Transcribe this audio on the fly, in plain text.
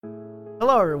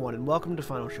Hello everyone and welcome to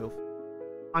Final Show.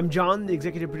 I'm John, the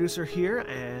executive producer here,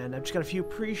 and I've just got a few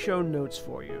pre-show notes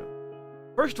for you.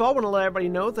 First of all, I want to let everybody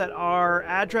know that our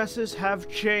addresses have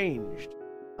changed.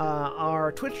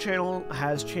 Our Twitch channel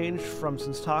has changed from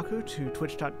Senstaku to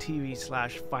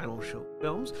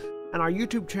twitch.tv/FinalShowFilms, and our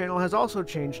YouTube channel has also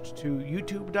changed to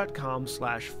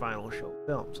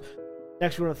youtube.com/FinalShowFilms.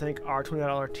 Next, we want to thank our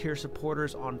 $20 tier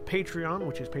supporters on Patreon,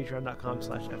 which is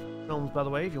patreon.com/FFilms, by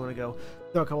the way, if you want to go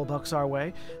throw a couple bucks our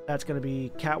way. That's going to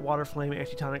be Cat Waterflame,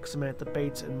 Antitonic, Samantha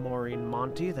Bates, and Maureen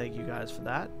Monty. Thank you guys for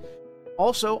that.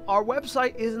 Also, our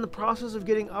website is in the process of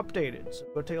getting updated, so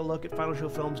go take a look at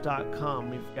finalshowfilms.com.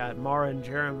 We've got Mara and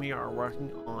Jeremy are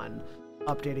working on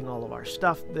updating all of our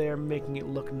stuff there, making it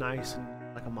look nice and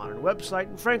like a modern website,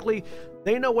 and frankly,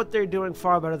 they know what they're doing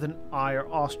far better than I or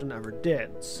Austin ever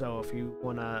did. So if you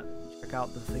want to check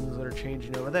out the things that are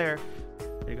changing over there,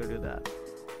 you go do that.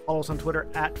 Follow us on Twitter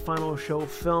at Final Show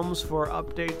Films for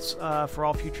updates for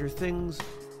all future things,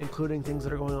 including things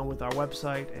that are going on with our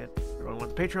website and going on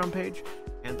with the Patreon page,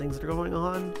 and things that are going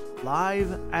on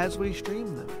live as we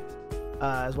stream them,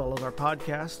 as well as our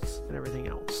podcasts and everything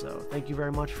else. So thank you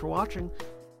very much for watching.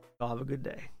 Y'all have a good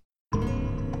day.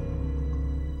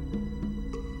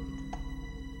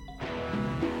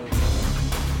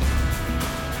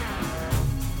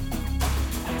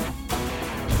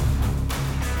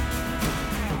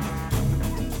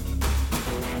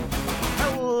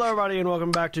 Hello everybody and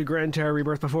welcome back to Gran, Terra,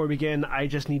 Rebirth. Before we begin, I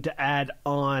just need to add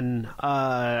on,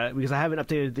 because I haven't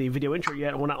updated the video intro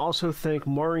yet, I want to also thank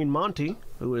Maureen Monty,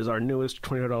 who is our newest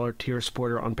 $20 tier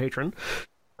supporter on Patreon.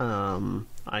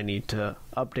 I need to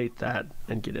update that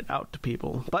and get it out to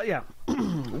people. But yeah,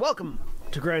 welcome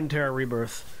to Gran, Terra,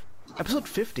 Rebirth. Episode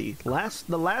 50.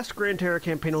 The last Gran Terra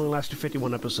campaign only lasted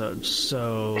 51 episodes,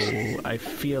 so I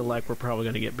feel like we're probably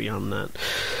going to get beyond that.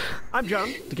 I'm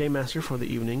John, the Game Master for the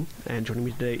evening, and joining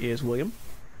me today is William.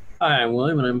 Hi, I'm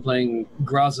William, and I'm playing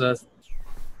Graza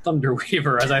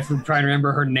Thunderweaver, as I try and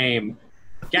remember her name.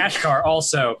 Gashkar,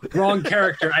 also. Wrong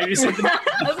character. I just said I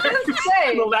was going to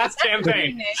say. the last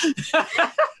campaign.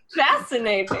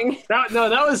 Fascinating.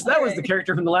 That was the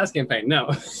character from the last campaign. No,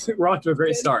 we're off to a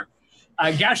great start.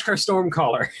 Gashkar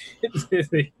Stormcaller is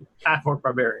the Half-Orc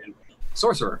Barbarian.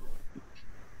 Sorcerer.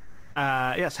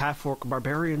 Yes, Half-Orc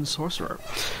Barbarian Sorcerer.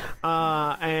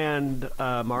 And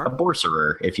Mara? A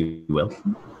Borcerer, if you will.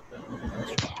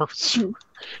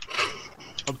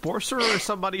 A Borcerer is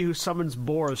somebody who summons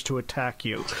boars to attack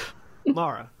you.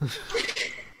 Mara.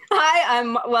 Hi,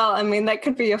 that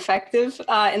could be effective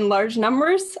in large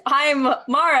numbers. I'm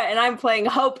Mara, and I'm playing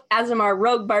Hope Aasimar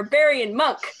Rogue Barbarian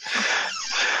Monk.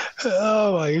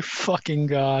 Oh my fucking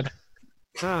god.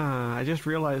 I just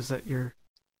realized that your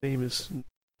name is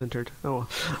centered. Oh.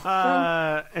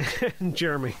 And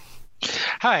Jeremy.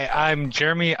 Hi, I'm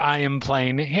Jeremy. I am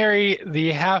playing Harry,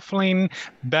 the Halfling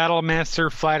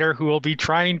Battlemaster fighter who will be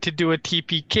trying to do a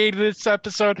TPK this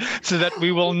episode so that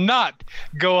we will not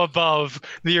go above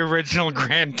the original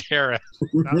Gran Terra.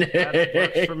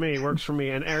 That works for me.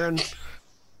 And Erin?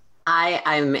 Hi,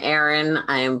 I'm Erin.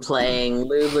 I am playing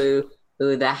Lulu,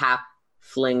 who the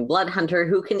Halfling blood hunter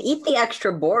who can eat the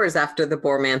extra boars after the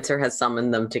Boarmancer has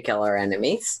summoned them to kill our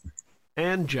enemies.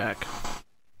 And Jack.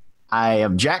 I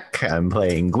am Jack. I'm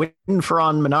playing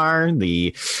Gwynfaran Minar,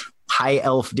 the high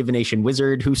elf divination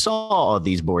wizard who saw all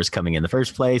these boars coming in the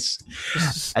first place,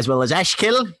 as well as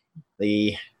Ashkill,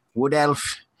 the wood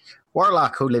elf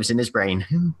warlock who lives in his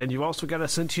brain. And you've also got a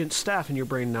sentient staff in your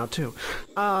brain now, too.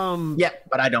 Yep,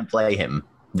 but I don't play him.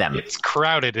 Them. It's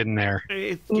crowded in there.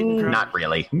 It's getting crowded. Not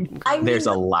really. There's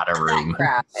a lot of room.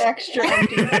 Extra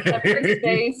empty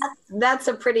space. That's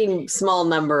a pretty small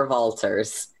number of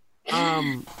altars.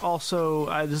 Also,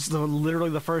 this is literally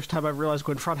the first time I've realized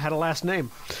Gwynfaran had a last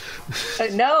name.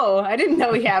 No, I didn't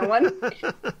know he had one.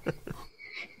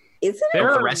 Isn't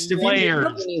There it? are rest of you?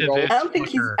 layers to this. I don't think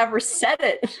he's ever said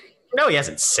it. No, he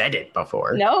hasn't said it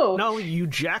before. No. No, you,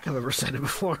 Jack, have ever said it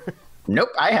before.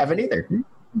 Nope, I haven't either.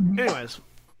 Anyways.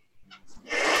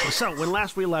 So, when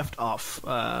last we left off,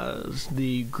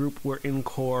 the group were in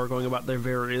core, going about their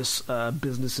various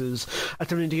businesses,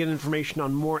 attempting to get information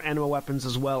on more anima weapons,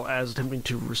 as well as attempting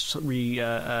to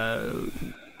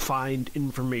find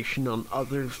information on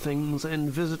other things and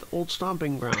visit old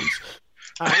stomping grounds.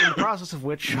 In the process of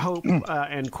which, Hope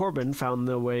and Korbyn found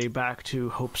their way back to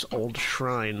Hope's old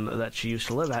shrine that she used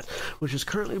to live at, which is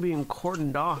currently being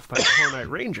cordoned off by the Knight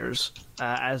Rangers,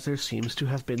 as there seems to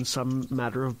have been some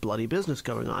matter of bloody business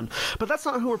going on. But that's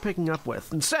not who we're picking up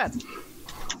with. Instead,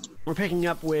 we're picking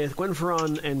up with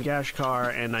Gwynfaran and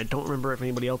Gashkar, and I don't remember if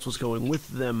anybody else was going with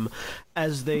them,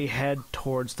 as they head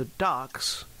towards the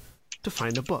docks to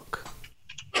find a book.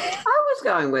 I was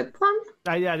Lulu's going with them.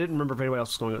 I didn't remember if anybody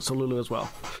else was going with, so Lulu as well.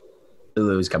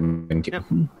 Lulu's coming too. Yep.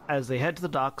 As they head to the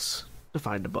docks to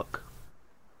find a book.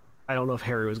 I don't know if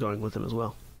Harry was going with them as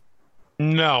well.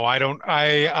 No, I don't.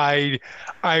 I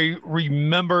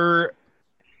remember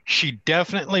she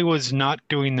definitely was not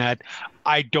doing that.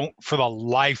 I don't, for the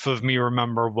life of me,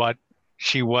 remember what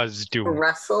she was doing.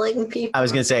 Wrestling people? I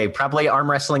was going to say, probably arm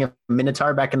wrestling a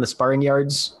Minotaur back in the sparring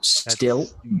yards still.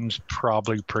 Seems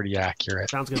probably pretty accurate.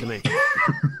 Sounds good to me.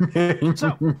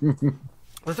 So,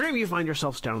 the three of you find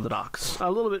yourselves down in the docks, a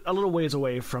little ways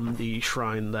away from the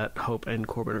shrine that Hope and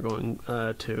Korbyn are going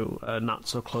to, not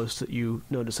so close that you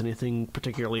notice anything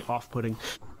particularly off-putting.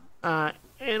 And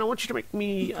I want you to make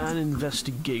me an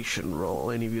investigation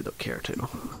roll, any of you that care to.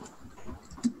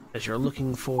 As you're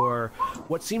looking for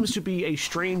what seems to be a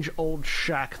strange old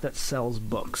shack that sells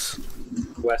books.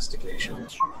 Investigation.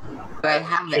 Do I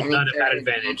have any Not at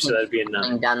advantage, so that'd be a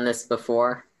 9. I've done this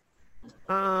before.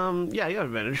 Yeah, you have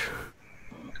advantage.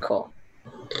 Cool.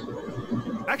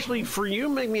 Actually, for you,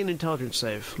 make me an intelligence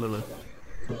save, Lulu.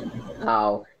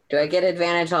 Oh, do I get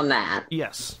advantage on that?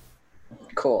 Yes.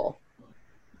 Cool.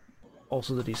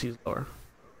 Also, the DC is lower.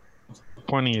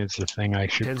 20 is the thing I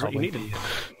should Depends what you probably needed. be.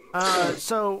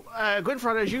 So,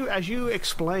 Gwynfaran, as you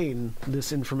explain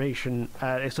this information,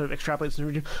 sort of extrapolate this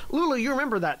information, Lulu, you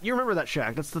remember that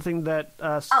shack. That's the thing that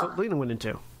Lena went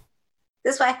into.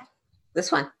 This way.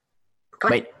 This one.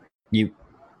 Come on. Wait, you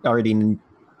already...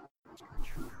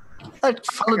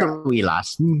 follow the wheel,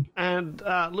 lass. And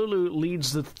Lulu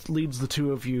leads the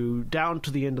two of you down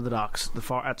to the end of the docks,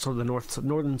 at sort of the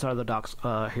northern side of the docks,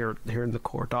 here in the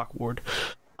core dock ward,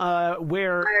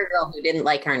 where Fire girl who didn't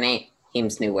like her name.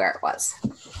 Heems knew where it was.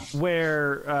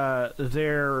 Where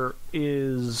there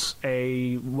is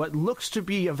what looks to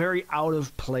be a very out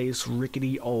of place,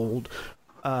 rickety old,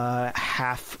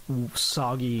 half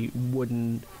soggy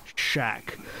wooden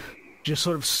shack, just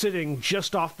sort of sitting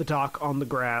just off the dock on the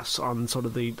grass on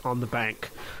the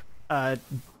bank,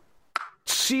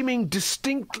 seeming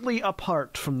distinctly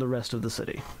apart from the rest of the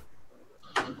city.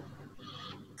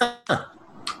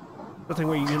 The thing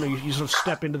where you sort of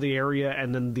step into the area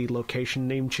and then the location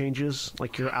name changes,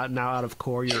 like you're out of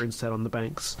core, you're instead on the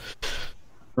banks.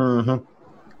 Mm-hmm.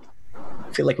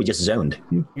 I feel like we just zoned.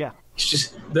 Yeah. It's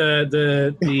just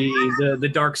the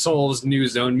Dark Souls new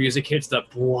zone music hits the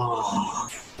blah.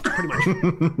 Pretty much.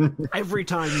 Every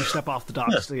time you step off the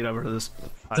docks to get over to this.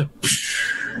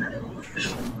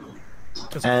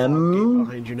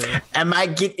 Behind you now.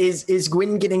 Is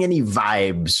Gwyn getting any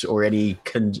vibes or any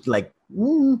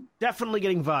Definitely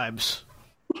getting vibes.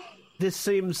 This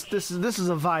is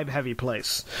a vibe heavy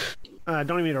place. Don't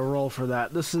even need a roll for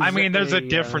that. There's a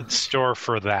different store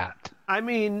for that.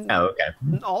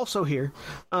 okay. Also here.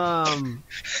 Oh.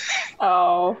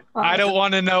 I don't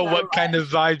want to know what kind of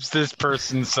vibes this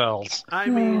person sells.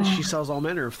 She sells all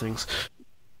manner of things.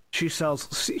 She sells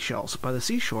seashells by the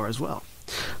seashore as well.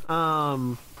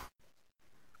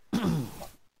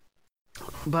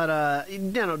 But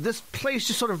this place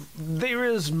just sort of, there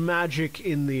is magic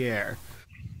in the air.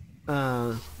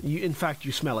 In fact,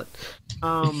 you smell it.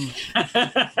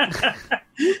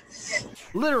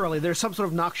 Literally, there's some sort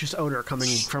of noxious odor coming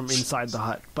from inside the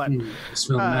hut. But I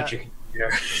smell magic.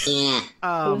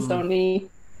 Please don't need.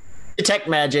 Detect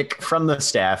magic from the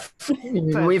staff.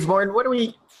 We've born.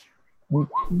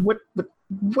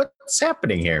 What's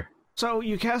happening here? So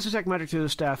you cast Detect Magic through the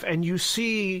staff, and you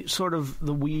see sort of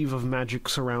the weave of magic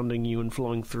surrounding you and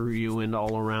flowing through you and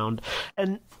all around.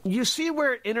 And you see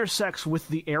where it intersects with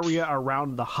the area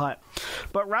around the hut.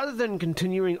 But rather than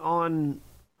continuing on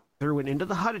through and into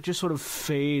the hut, it just sort of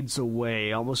fades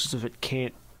away, almost as if it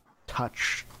can't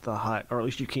touch the hut, or at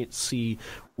least you can't see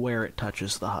where it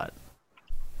touches the hut.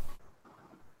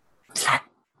 It's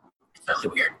really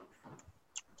weird.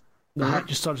 The hut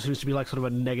just sort of seems to be like sort of a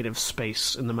negative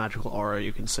space in the magical aura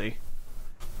you can see.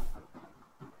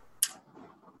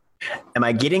 Am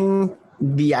I getting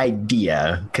the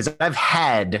idea? Because I've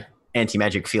had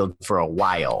anti-magic field for a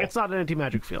while. It's not an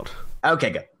anti-magic field. Okay,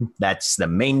 good. That's the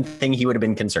main thing he would have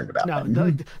been concerned about.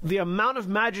 No, the amount of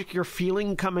magic you're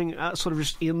feeling coming sort of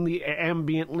just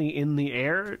ambiently in the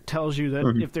air tells you that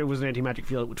if there was an anti-magic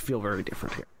field, it would feel very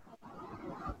different here.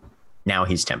 Now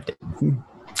he's tempted.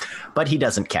 But he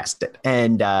doesn't cast it,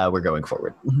 and we're going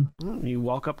forward. You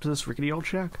walk up to this rickety old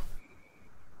shack.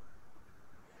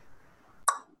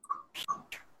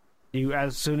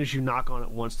 As soon as you knock on it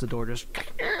once, the door just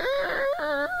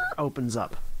opens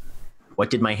up. What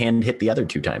did my hand hit the other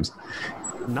 2 times?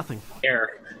 Nothing.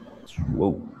 Air.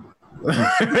 Whoa.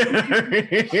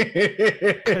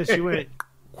 Because you went...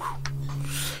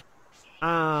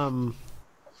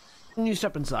 And you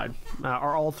step inside.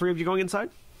 Are all three of you going inside?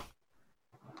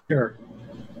 Sure.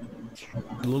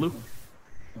 Lulu?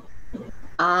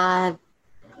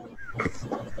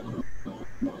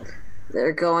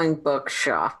 They're going book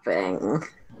shopping.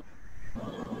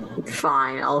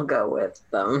 Fine, I'll go with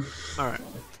them. All right.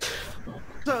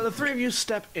 So the three of you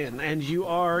step in, and you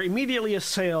are immediately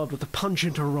assailed with the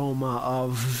pungent aroma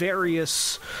of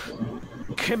various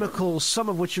chemicals, some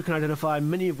of which you can identify,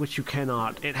 many of which you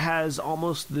cannot. It has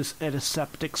almost this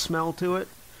antiseptic smell to it,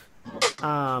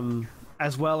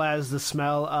 as well as the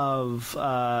smell of,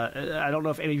 I don't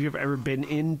know if any of you have ever been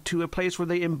into a place where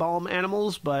they embalm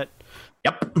animals, but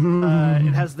Yep.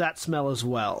 it has that smell as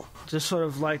well. Just sort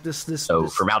of like this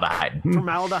formaldehyde.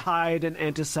 Formaldehyde and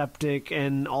antiseptic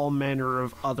and all manner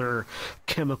of other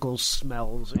chemical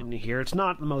smells in here. It's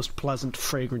not the most pleasant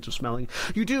fragrance of smelling.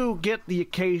 You do get the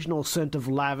occasional scent of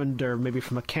lavender, maybe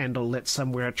from a candle lit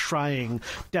somewhere, trying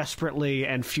desperately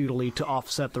and futilely to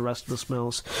offset the rest of the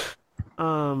smells.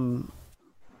 And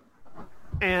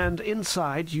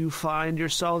inside, you find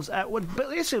yourselves at what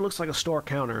basically looks like a store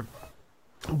counter.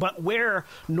 But where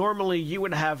normally you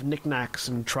would have knickknacks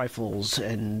and trifles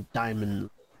and diamond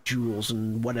jewels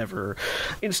and whatever,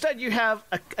 instead you have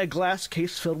a glass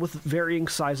case filled with varying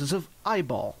sizes of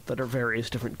eyeball that are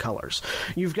various different colors.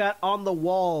 You've got on the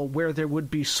wall where there would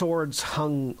be swords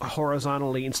hung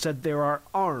horizontally, instead there are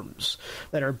arms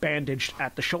that are bandaged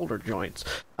at the shoulder joints.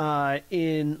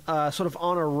 In sort of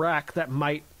on a rack that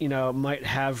might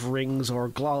have rings or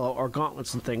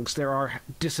gauntlets and things, there are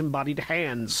disembodied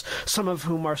hands, some of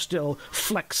whom are still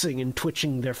flexing and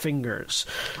twitching their fingers.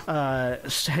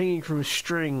 Hanging from a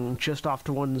string just off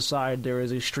to one side, there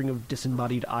is a string of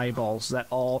disembodied eyeballs that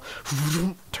all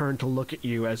turn to look at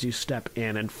you as you step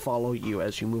in and follow you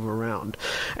as you move around.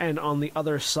 And on the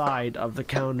other side of the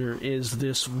counter is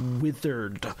this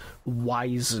withered,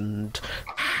 wizened,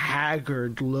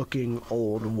 haggard-looking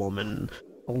old woman.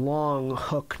 A long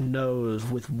hook nose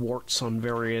with warts on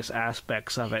various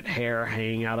aspects of it, hair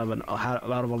hanging out of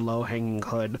a low-hanging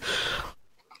hood.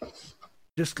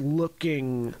 Just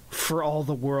looking for all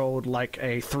the world like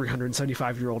a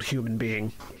 375-year-old human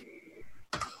being.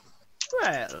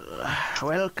 Well,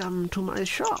 welcome to my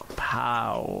shop.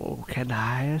 How can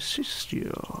I assist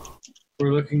you?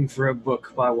 We're looking for a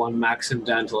book by one Maxim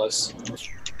Dantalus.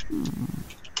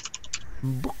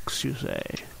 Books, you say?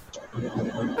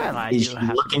 Well, Is she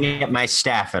looking at my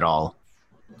staff at all?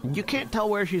 You can't tell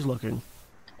where she's looking.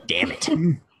 Damn it.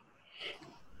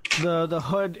 The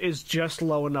hood is just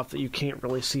low enough that you can't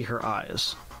really see her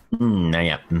eyes.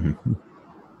 Yeah. Mm-hmm.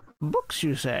 Books,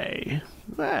 you say?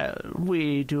 Well,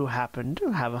 we do happen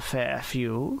to have a fair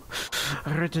few.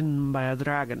 Written by a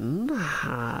dragon.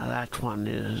 That one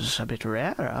is a bit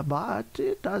rarer, but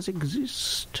it does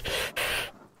exist.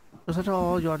 Is that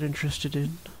all you're interested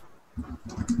in?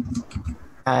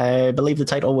 I believe the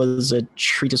title was a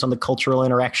treatise on the cultural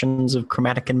interactions of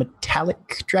chromatic and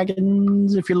metallic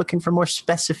dragons, if you're looking for more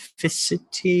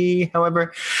specificity.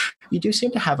 However, you do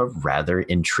seem to have a rather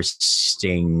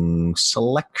interesting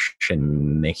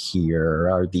selection here.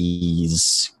 Are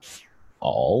these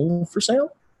all for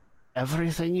sale?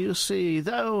 Everything you see,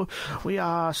 though we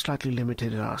are slightly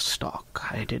limited in our stock.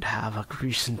 I did have a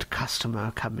recent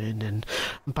customer come in and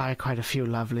buy quite a few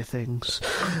lovely things.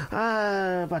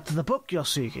 But the book you're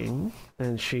seeking,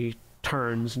 and she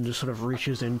turns and just sort of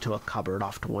reaches into a cupboard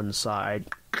off to one side,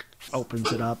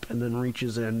 opens it up, and then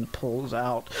reaches in, pulls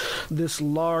out this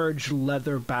large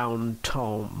leather-bound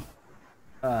tome.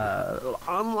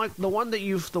 Unlike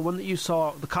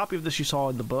the copy of this you saw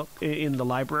in the book in the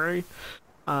library.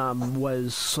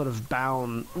 Was sort of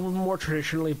bound, more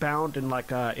traditionally bound in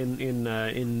like like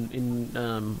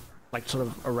sort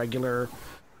of a regular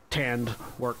tanned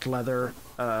worked leather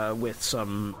with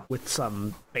some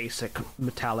basic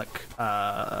metallic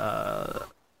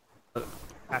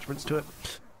attachments to it.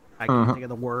 I can't think of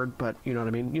the word, but you know what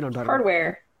I mean. You know what I'm talking Hardware.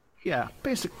 about. Yeah,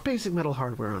 basic metal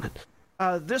hardware on it.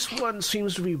 This one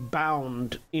seems to be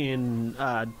bound in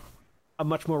a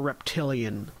much more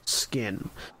reptilian skin.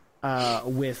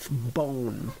 With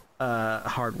bone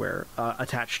hardware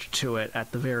attached to it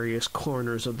at the various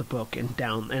corners of the book and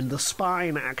down, and the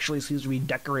spine actually seems to be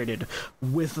decorated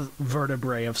with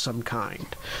vertebrae of some kind.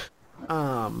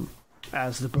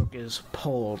 As the book is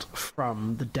pulled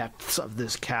from the depths of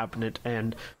this cabinet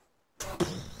and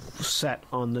set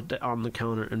on the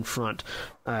counter in front,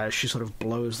 she sort of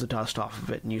blows the dust off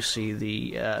of it, and you see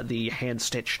the hand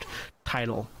stitched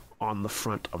title on the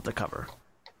front of the cover.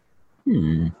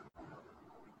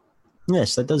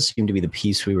 Yes, that does seem to be the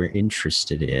piece we were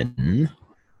interested in.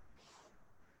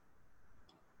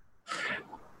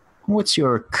 What's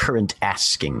your current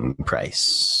asking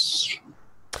price?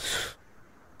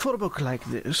 For a book like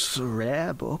this, a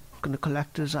rare book and a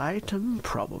collector's item,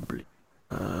 probably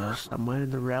somewhere in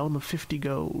the realm of 50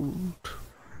 gold.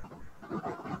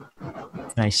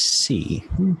 I see.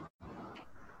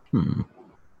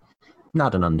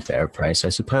 Not an unfair price, I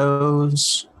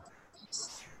suppose.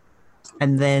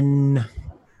 And then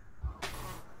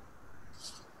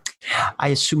I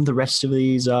assume the rest of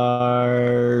these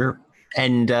are...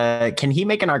 And can he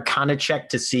make an Arcana check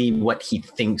to see what he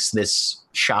thinks this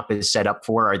shop is set up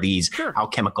for? Are these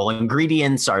alchemical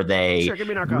ingredients? Are they Sure, give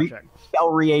me an Arcana check.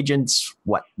 spell reagents?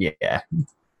 What? Yeah.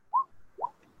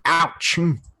 Ouch.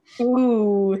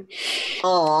 Ooh.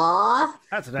 Aww.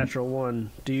 That's a natural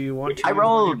 1. Do you want to... I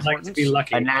rolled Like to be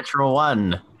lucky. a natural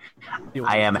 1. You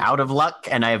I am out of luck,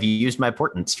 and I have used my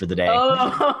portents for the day.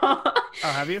 Oh. Oh,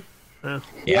 have you?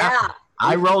 Yeah.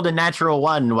 I rolled a natural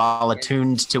 1 while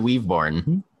attuned to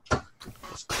Weaveborn.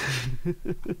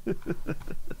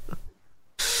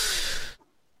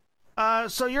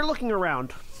 So you're looking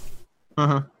around.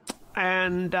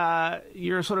 And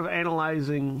you're sort of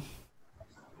analyzing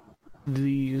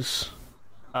these...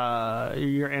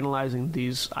 you're analyzing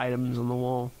these items on the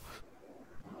wall.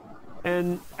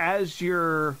 And as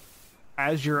your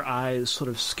eyes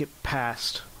sort of skip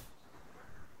past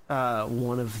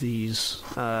one of these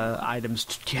items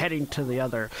heading to the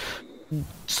other,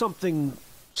 something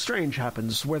strange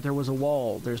happens. Where there was a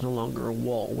wall, there's no longer a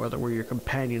wall. Where there were your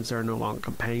companions, there are no longer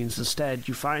companions. Instead,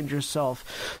 you find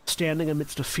yourself standing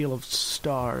amidst a field of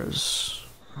stars.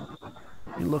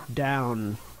 You look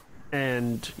down,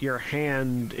 and your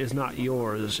hand is not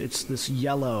yours. It's this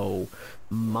yellow,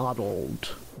 mottled,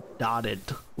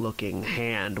 dotted-looking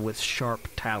hand with sharp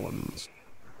talons.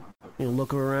 You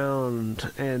look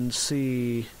around and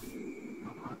see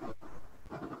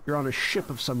you're on a ship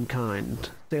of some kind,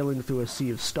 sailing through a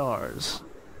sea of stars.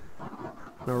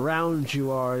 And around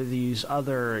you are these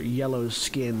other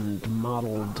yellow-skinned,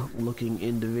 mottled-looking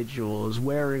individuals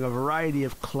wearing a variety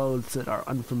of clothes that are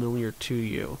unfamiliar to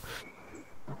you.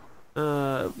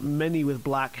 Many with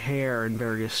black hair in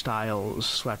various styles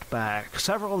swept back,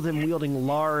 several of them wielding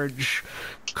large,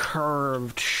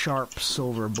 curved, sharp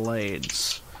silver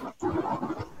blades.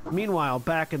 Meanwhile,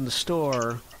 back in the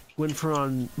store,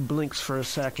 Gwynfaran blinks for a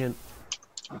second.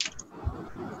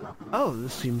 Oh,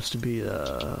 this seems to be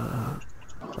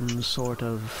some sort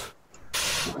of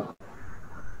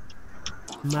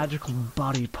magical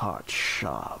body part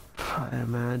shop. I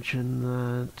imagine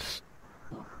that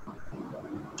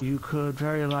you could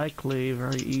very likely,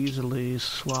 very easily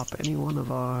swap any one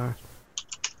of our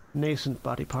nascent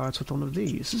body parts with one of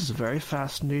these. This is a very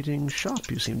fascinating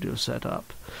shop you seem to have set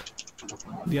up.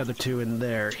 The other two in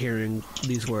there hearing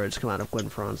these words come out of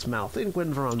Gwynfaran's mouth. In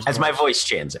Gwynfaran's As voice. my voice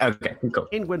changes. Okay, cool.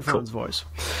 In Gwynfaran's voice.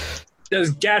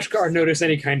 Does Gashkar notice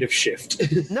any kind of shift?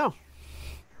 No.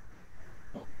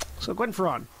 So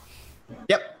Gwynfaran.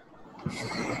 Yep.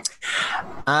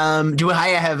 Do I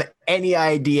have any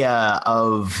idea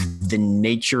of the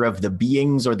nature of the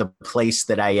beings or the place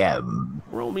that I am?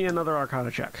 Roll me another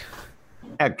Arcana check.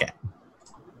 Okay.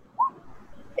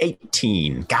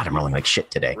 18. God, I'm rolling like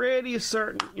shit today.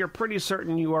 You're pretty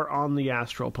certain you are on the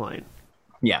astral plane.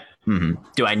 Yeah.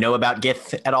 Do I know about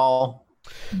Gith at all?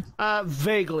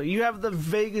 Vaguely. You have the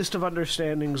vaguest of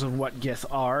understandings of what Gith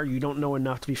are. You don't know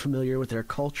enough to be familiar with their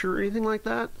culture or anything like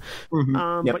that.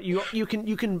 Yep. But you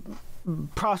can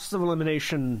process of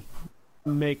elimination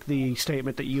make the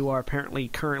statement that you are apparently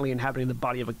currently inhabiting the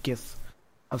body of a Gith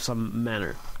of some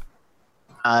manner.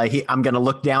 I'm going to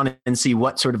look down and see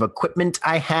what sort of equipment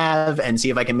I have and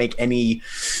see if I can make any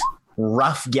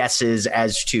rough guesses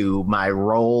as to my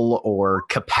role or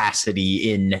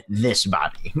capacity in this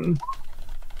body.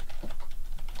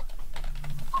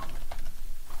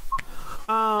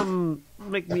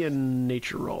 Make me a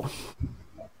nature roll.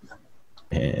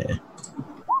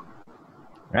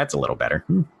 That's a little better.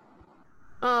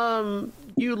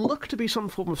 You look to be some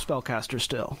form of spellcaster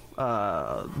still.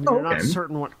 You're not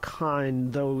certain what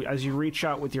kind, though. As you reach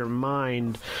out with your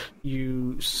mind,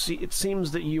 you see. It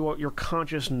seems that your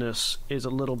consciousness is a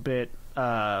little bit.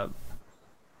 Your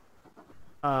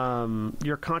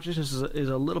consciousness is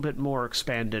a little bit more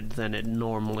expanded than it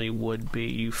normally would be.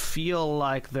 You feel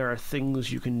like there are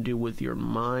things you can do with your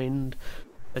mind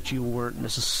that you weren't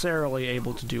necessarily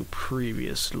able to do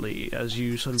previously, as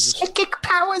you sort of psychic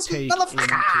powers,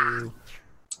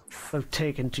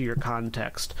 take into your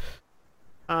context.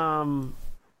 Back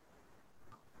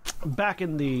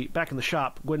in the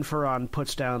shop, Gwynfaran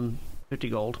puts down 50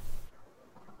 gold.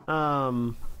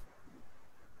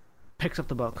 Picks up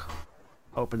the book,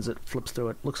 opens it, flips through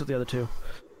it, looks at the other two.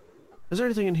 Is there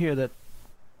anything in here that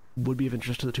would be of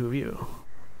interest to the two of you.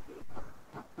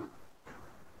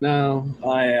 No,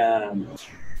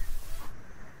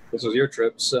 this was your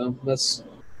trip, so let's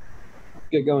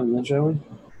get going then, shall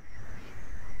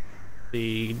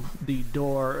we? The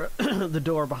door the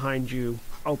door behind you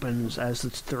opens as the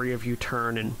three of you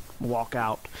turn and walk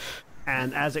out.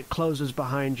 And as it closes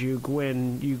behind you,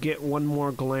 Gwyn, you get one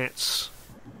more glance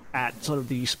at sort of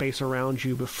the space around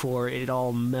you before it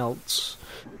all melts,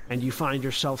 and you find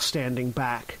yourself standing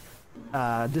back.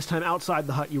 This time outside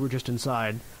the hut you were just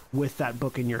inside, with that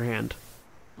book in your hand.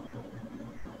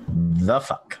 The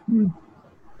fuck?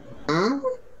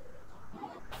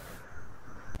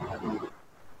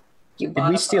 Did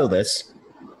we steal this?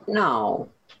 No,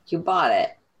 you bought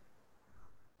it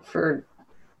for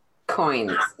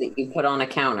coins that you put on a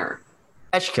counter.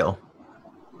 Eshkill.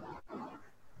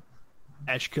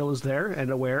 Eshkill is there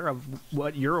and aware of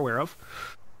what you're aware of.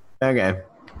 Okay.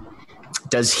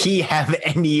 Does he have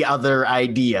any other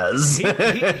ideas?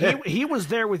 He was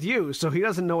there with you, so he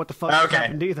doesn't know what the fuck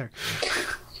happened either.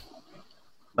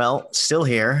 Well, still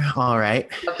here. All right.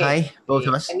 Okay. Hi, both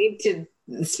of us. I need to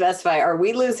specify, are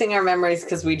we losing our memories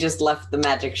because we just left the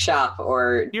magic shop,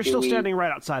 or you're still standing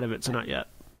right outside of it, so not yet.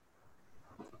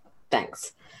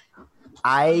 Thanks.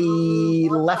 I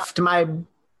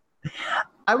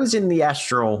was in the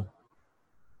astral.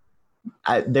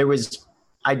 I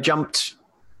jumped.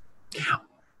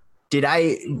 Did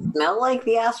I smell like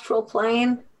the astral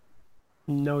plane?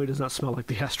 No, it does not smell like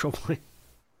the astral plane.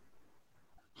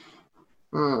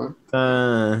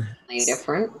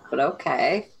 Different, but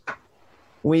okay.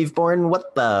 Weaveborn,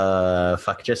 what the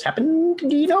fuck just happened?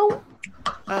 Do you know?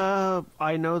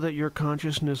 I know that your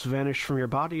consciousness vanished from your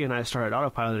body, and I started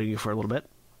autopiloting you for a little bit.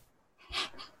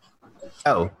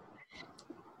 Oh.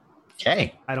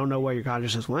 Okay. I don't know where your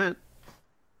consciousness went.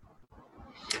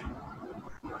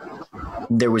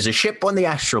 There was a ship on the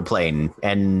astral plane,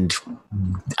 and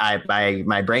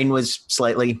my brain was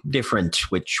slightly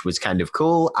different, which was kind of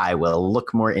cool. I will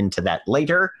look more into that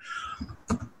later.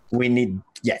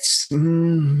 Yes.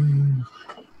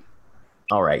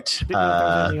 All right. Didn't know if there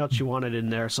was anything else you wanted in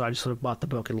there, so I just sort of bought the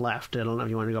book and left. I don't know if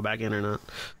you want to go back in or not.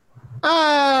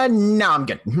 No, I'm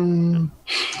good.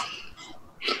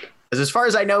 Because as far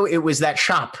as I know, it was that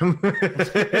shop.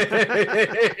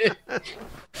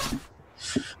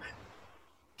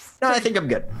 No, I think I'm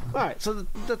good. All right, so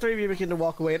the three of you begin to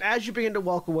walk away, and as you begin to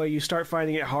walk away, you start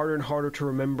finding it harder and harder to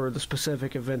remember the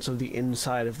specific events of the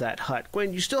inside of that hut.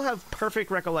 Gwyn, you still have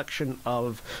perfect recollection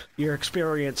of your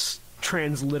experience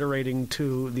transliterating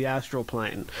to the astral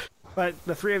plane, but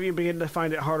the three of you begin to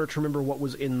find it harder to remember what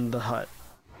was in the hut.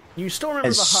 You still remember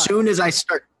the hut.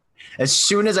 As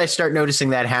soon as I start noticing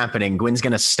that happening, Gwyn's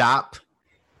going to stop.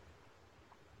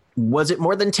 Was it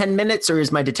more than 10 minutes, or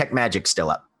is my detect magic still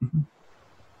up?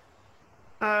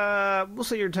 We'll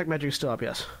say your detect magic is still up,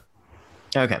 yes.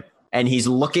 Okay. And he's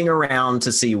looking around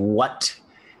to see what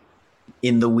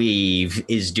in the weave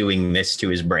is doing this to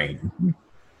his brain.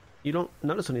 You don't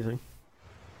notice anything.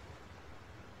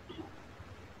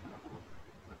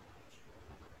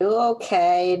 You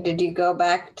okay? Did you go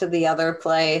back to the other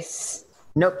place?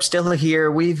 Nope, still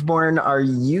here. Weaveborn, are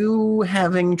you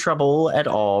having trouble at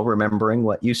all remembering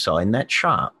what you saw in that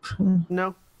shop?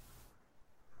 No.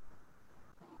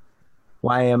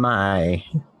 Why am I?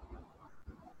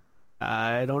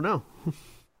 I don't know.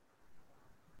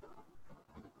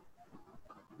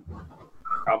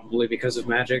 Probably because of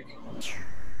magic.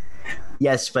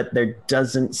 Yes, but there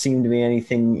doesn't seem to be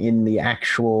anything in the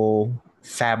actual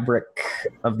fabric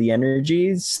of the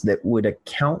energies that would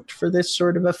account for this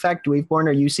sort of effect. Weaveborn,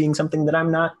 are you seeing something that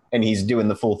I'm not? And he's doing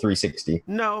the full 360.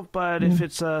 No, but if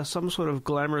it's some sort of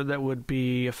glamour that would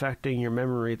be affecting your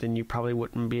memory, then you probably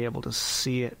wouldn't be able to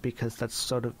see it because that's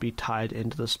sort of be tied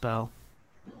into the spell.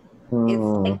 It's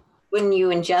like when you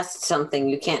ingest something,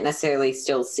 you can't necessarily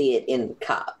still see it in the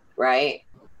cup, right?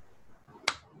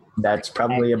 That's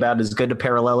probably about as good a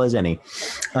parallel as any.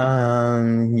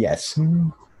 Yes.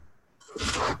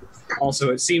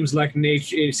 Also, it seems like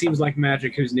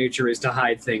magic whose nature is to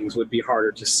hide things would be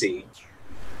harder to see.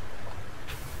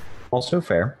 Also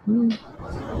fair.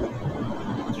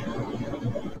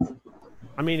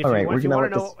 I mean, if you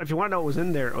want to know what was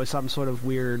in there, it was some sort of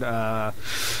weird.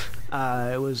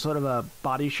 It was sort of a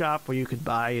body shop where you could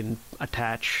buy and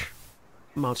attach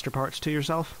monster parts to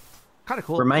yourself. Kind of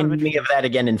cool. Remind me of that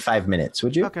again in 5 minutes,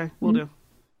 would you? Okay, we'll do.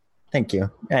 Thank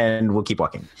you, and we'll keep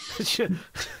walking.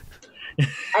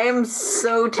 I am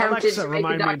so tempted to make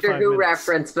a Doctor Who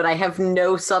reference, but I have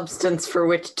no substance for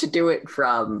which to do it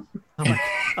from.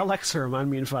 Alexa, remind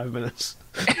me in 5 minutes.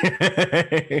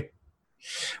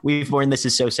 Weaveborn, this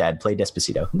is so sad. Play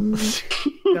Despacito.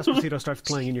 Despacito starts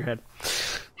playing in your head.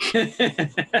 You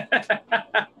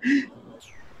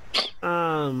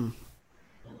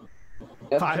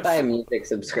have to buy a music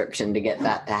subscription to get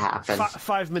that to happen.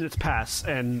 5 minutes pass,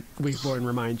 and Weaveborn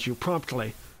reminds you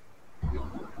promptly.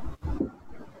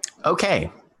 Okay.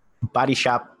 Body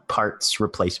shop parts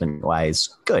replacement wise.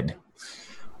 Good.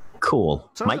 Cool.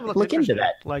 Might look into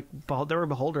that. Like, there were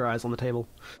beholder eyes on the table.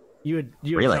 You had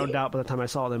Really? found out by the time I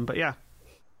saw them, but yeah.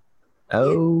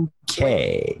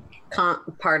 Okay.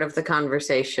 Part of the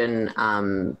conversation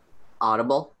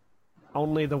audible?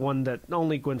 Only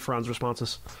Gwynfaran's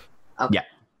responses. Okay. Yeah.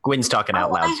 Gwyn's talking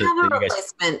out loud. I have a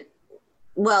replacement.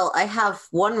 Well, I have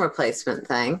one replacement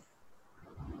thing.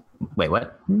 Wait,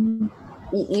 what?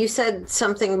 You said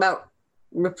something about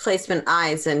replacement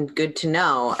eyes and good to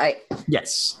know.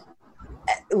 Yes.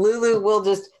 Lulu will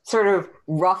just sort of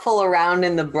ruffle around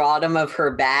in the bottom of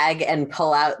her bag and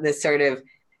pull out this sort of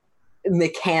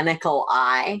mechanical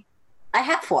eye. I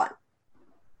have one.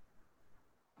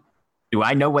 Do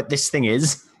I know what this thing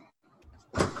is?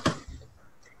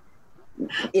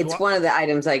 It's one of the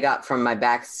items I got from my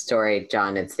backstory,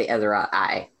 John. It's the Ezra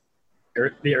eye.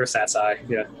 The ersatz eye,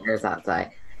 yeah. Ersatz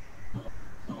eye.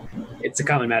 It's a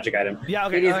common magic item. Yeah,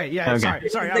 okay, all right, yeah, Okay. sorry.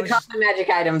 It's the common magic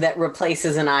item that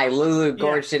replaces an eye. Lulu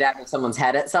gorged it out of someo's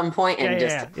head at some point and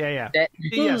Yeah.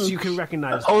 Yes, you can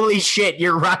recognize it. Holy shit,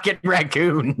 you're Rocket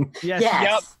Raccoon. Yes.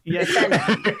 Yes.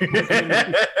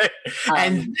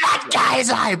 And that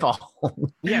guy's eyeball.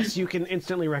 Yes, you can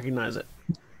instantly recognize it.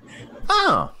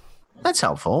 Oh, that's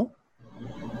helpful.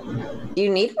 You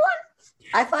need one?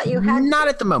 I thought you had. Not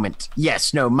at the moment.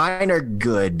 Yes, no, mine are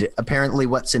good. Apparently,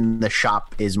 what's in the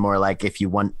shop is more like if you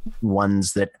want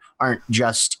ones that aren't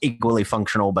just equally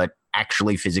functional, but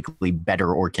actually physically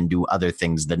better or can do other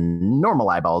things than normal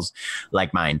eyeballs,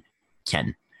 like mine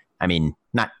can. I mean,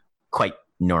 not quite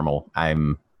normal.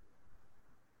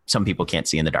 Some people can't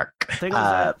see in the dark.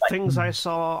 Things I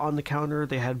saw on the counter,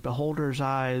 they had beholder's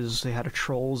eyes, they had a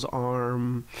troll's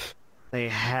arm, they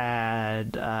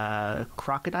had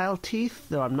crocodile teeth,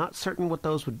 though I'm not certain what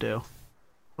those would do.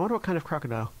 I wonder what kind of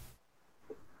crocodile.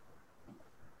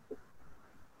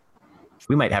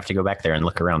 We might have to go back there and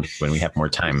look around when we have more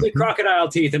time. The crocodile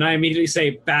teeth, and I immediately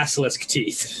say basilisk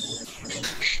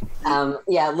teeth.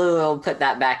 Yeah, Lulu will put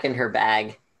that back in her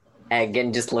bag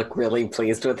and just look really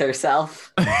pleased with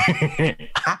herself.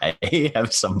 I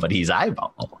have somebody's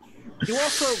eyeball. You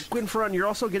also, Gwynfaran, you're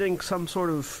also getting some sort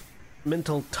of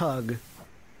mental tug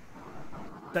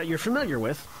that you're familiar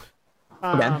with.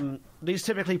 These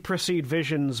typically precede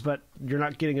visions, but you're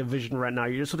not getting a vision right now.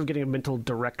 You're just sort of getting a mental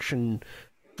direction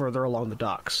further along the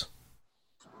docks.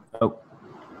 Oh,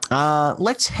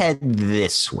 let's head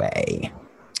this way.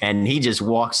 And he just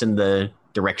walks in the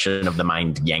direction of the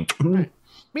mind yank. Right.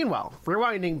 Meanwhile,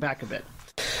 rewinding back a bit.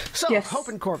 So, Yes. Hope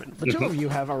and Korbyn, the two of you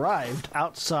have arrived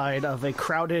outside of a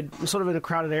crowded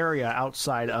area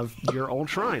outside of your old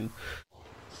shrine.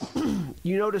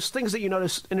 You notice things that you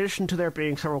notice, in addition to there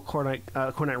being several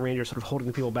Kornite Rangers sort of holding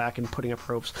the people back and putting up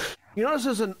ropes. You notice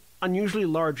there's an unusually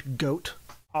large goat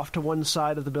off to one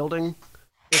side of the building.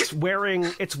 It's wearing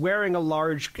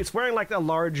like a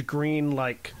large green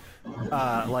like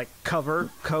cover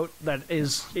coat that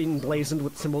is emblazoned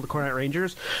with the symbol of the Kornite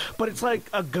Rangers, but it's like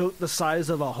a goat the size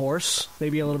of a horse,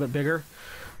 maybe a little bit bigger.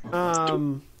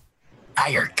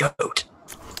 Fire goat.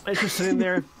 It's just sitting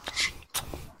there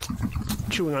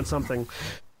chewing on something.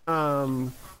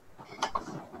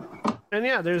 And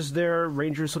yeah, there's their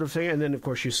rangers sort of thing, and then of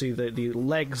course you see the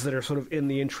legs that are sort of in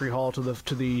the entry hall to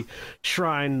the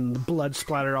shrine, blood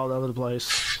splattered all over the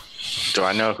place. Do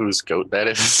I know whose goat that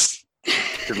is?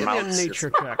 Give me a nature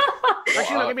check.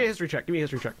 Actually, no, give me a history check.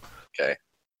 Okay.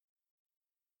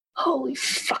 Holy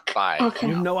fuck. 5. Okay.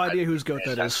 You have no idea whose goat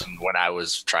that is. When I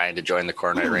was trying to join the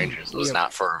Kornite Rangers, it was Yep.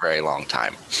 not for a very long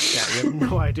time. Yeah, you have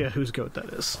no idea whose goat that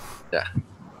is. Yeah.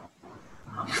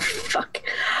 Fuck.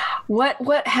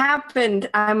 What happened?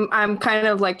 I'm kind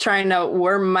of like trying to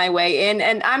worm my way in,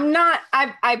 and I'm not.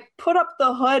 I put up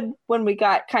the hood when we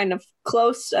got kind of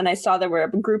close, and I saw there were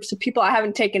groups of people. I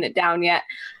haven't taken it down yet.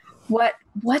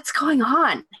 What's going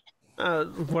on?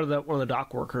 One of the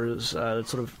dock workers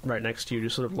that's sort of right next to you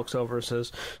just sort of looks over and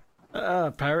says,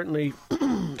 apparently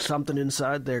something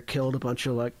inside there killed a bunch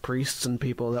of like priests and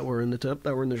people that were in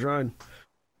the shrine.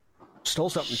 Stole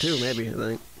something too, maybe, I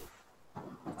think.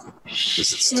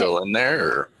 Is it still in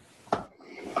there, or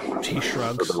He are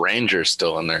shrugs. the Rangers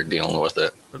still in there dealing with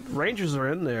it? The Rangers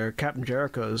are in there. Captain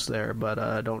Jericho's there, but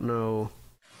I don't know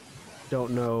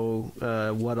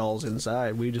what all's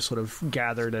inside. We just sort of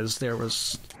gathered as there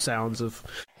was sounds of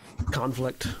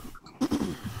conflict.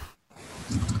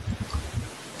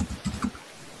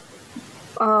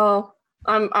 Oh,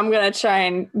 I'm gonna try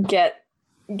and get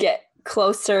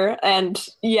closer and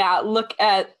look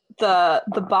at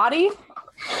the body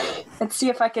and see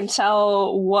if I can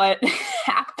tell what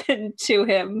happened to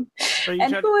him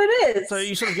and who it is. So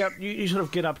you sort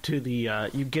of get up to the I'll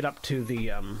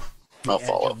edge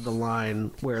follow. of the line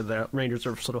where the rangers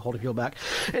are sort of holding people back,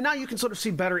 and now you can sort of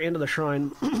see better into the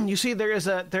shrine. You see there's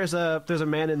a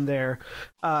man in there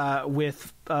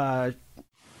with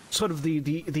sort of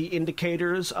the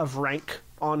indicators of rank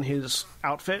on his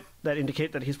outfit that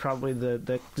indicate that he's probably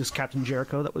this Captain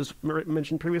Jericho that was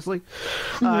mentioned previously.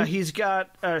 He's got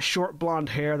short blonde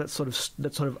hair that's sort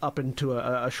of up into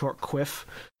a short quiff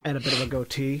and a bit of a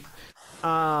goatee,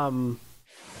 and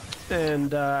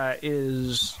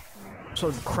is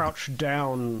sort of crouched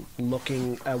down,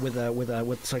 looking with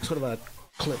like sort of a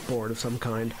clipboard of some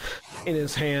kind in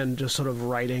his hand, just sort of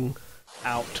writing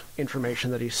out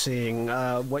information that he's seeing.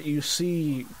 What you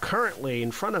see currently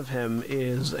in front of him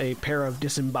is a pair of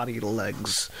disembodied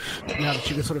legs. Now that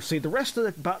you can sort of see the rest of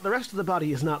the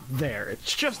body is not there.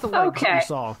 It's just the legs that you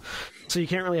saw, so you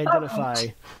can't really identify.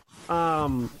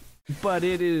 But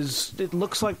it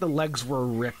looks like the legs were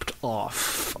ripped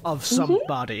off of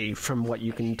somebody from what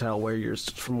you can tell where you're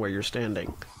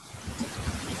standing.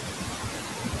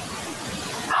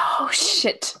 Oh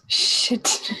shit.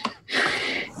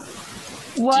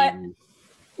 What?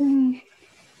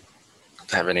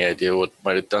 Have any idea what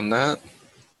might have done that?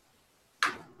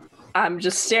 I'm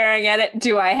just staring at it.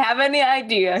 Do I have any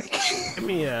idea? Give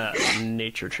me a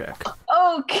nature check.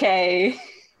 Okay.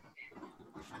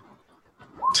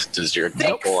 Does your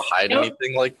temple hide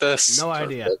anything like this? No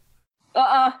idea.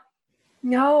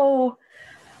 No.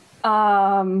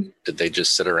 Did they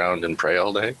just sit around and pray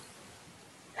all day?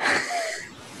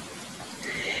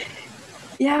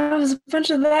 Yeah, it was a bunch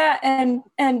of that, and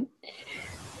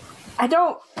I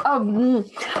don't.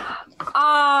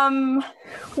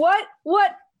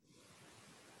 What?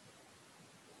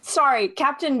 Sorry,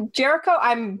 Captain Jericho.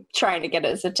 I'm trying to get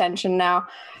his attention now,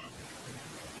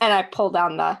 and I pull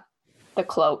down the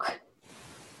cloak.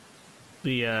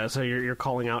 So you're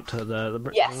calling out to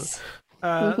the yes.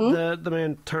 The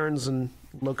man turns and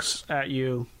looks at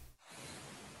you,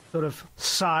 sort of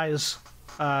sighs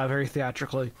very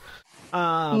theatrically.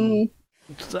 Stands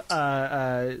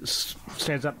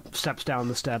up, steps down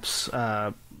the steps,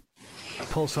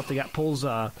 pulls something out, pulls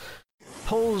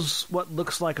what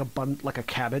looks like a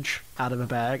cabbage out of a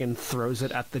bag and throws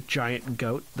it at the giant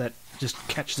goat that just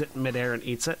catches it in midair and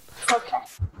eats it. Okay.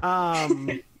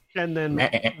 And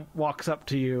then walks up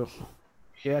to you.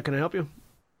 Yeah, can I help you?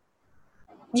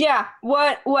 Yeah.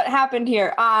 What happened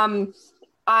here? I'm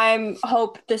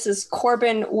hope this is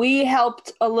Korbyn. We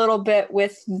helped a little bit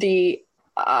with the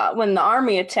when the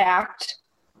army attacked.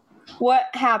 What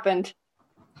happened?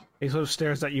 He sort of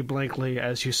stares at you blankly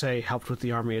as you say, "Helped with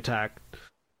the army attack."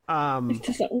 He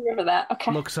doesn't remember that.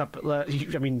 Okay. Looks up. I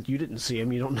mean, you didn't see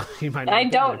him. You don't know. You might. I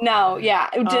don't know. Yeah.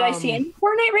 Did I see any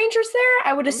Kornite Rangers there?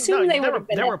 I would assume they would have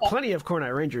been. There were plenty of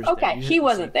Kornite Rangers. Okay, he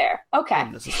wasn't there. Okay.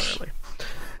 Not necessarily.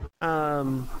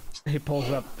 He pulls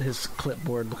up his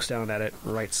clipboard, looks down at it,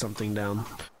 writes something down.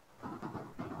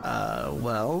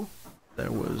 Well,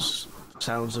 there was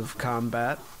sounds of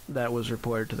combat that was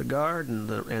reported to the guard, and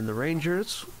the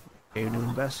Rangers came to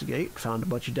investigate, found a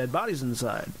bunch of dead bodies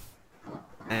inside.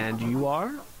 And you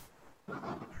are?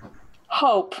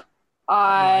 Hope.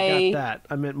 I got that.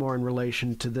 I meant more in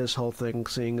relation to this whole thing,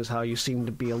 seeing as how you seem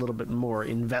to be a little bit more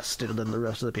invested than the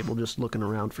rest of the people just looking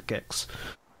around for kicks.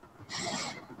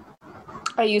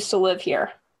 I used to live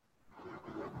here.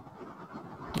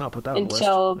 I'll put that on the list.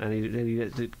 And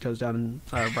he goes down and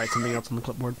writes something else on the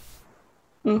clipboard.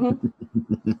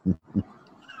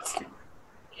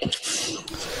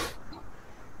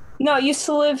 No, I used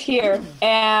to live here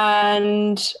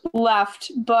and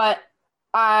left, but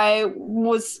I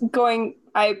was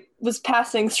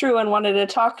passing through and wanted to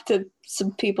talk to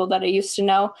some people that I used to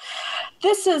know.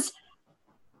 This is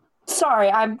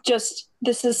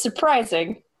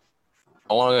surprising.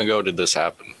 How long ago did this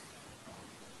happen?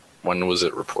 When was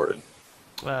it reported?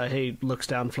 He looks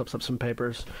down, flips up some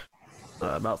papers.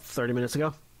 About 30 minutes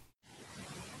ago.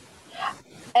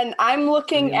 And I'm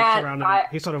looking at...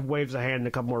 he sort of waves a hand and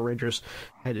a couple more Rangers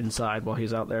head inside while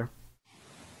he's out there.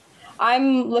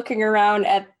 I'm looking around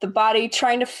at the body,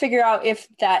 trying to figure out if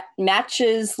that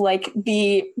matches, like,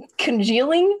 the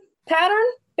congealing pattern,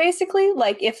 basically.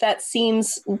 Like, if that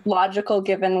seems logical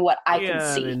given what I can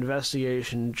see. Yeah, an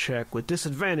investigation check with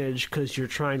disadvantage because you're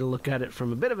trying to look at it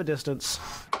from a bit of a distance.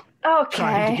 Okay.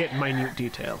 Trying to get minute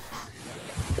detail.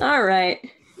 All right.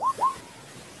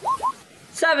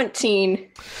 17.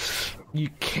 You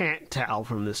can't tell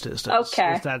from this distance.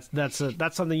 Okay.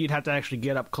 That's something you'd have to actually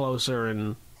get up closer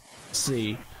and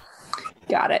see.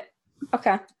 Got it.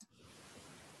 Okay.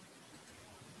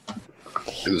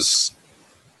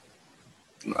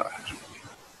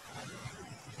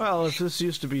 Well, if this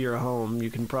used to be your home, you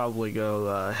can probably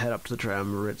go head up to the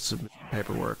Triumvirate, submit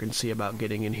paperwork, and see about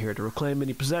getting in here to reclaim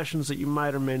any possessions that you may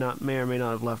or may not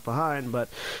have left behind. But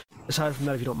aside from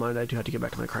that, if you don't mind, I do have to get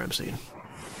back to my crime scene.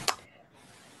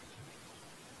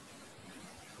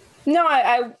 No,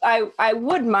 I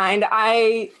would mind.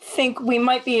 I think we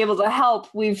might be able to help.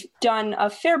 We've done a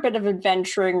fair bit of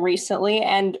adventuring recently,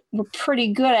 and we're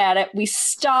pretty good at it. We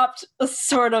stopped a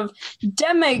sort of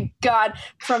demigod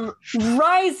from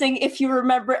rising, if you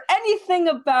remember anything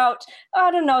about, I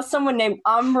don't know, someone named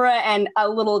Umbra and a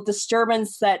little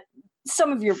disturbance that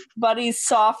some of your buddies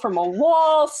saw from a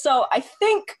wall. So I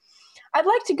think I'd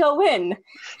like to go in.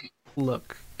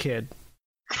 Look, kid.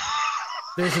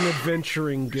 There's an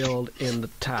adventuring guild in the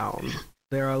town.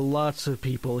 There are lots of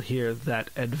people here that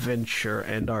adventure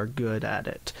and are good at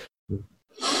it.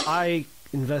 I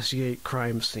investigate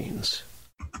crime scenes.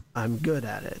 I'm good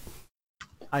at it.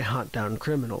 I hunt down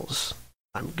criminals.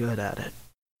 I'm good at it.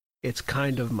 It's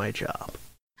kind of my job.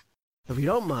 If you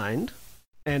don't mind,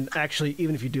 and actually,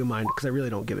 even if you do mind, because I really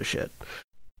don't give a shit,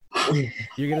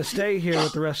 you're going to stay here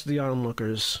with the rest of the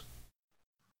onlookers.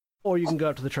 Or you can go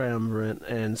up to the Triumvirate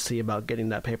and see about getting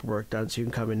that paperwork done so you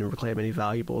can come in and reclaim any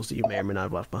valuables that you may or may not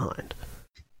have left behind.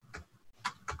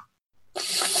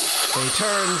 So he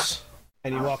turns,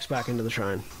 and he walks back into the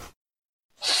shrine.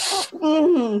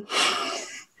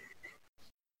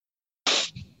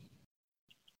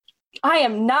 I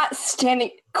am not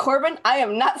standing... Korbyn, I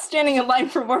am not standing in line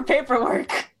for more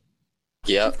paperwork.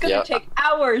 Yeah, it's going to take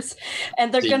hours,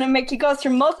 and they're going to make you go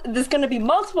through... There's going to be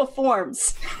multiple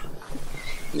forms.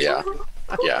 Yeah.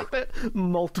 Yeah.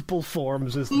 Multiple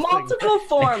forms is the multiple thing.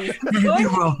 forms.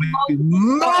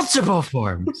 Multiple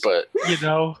forms. But You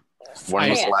know, when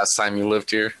was the last time you lived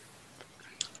here?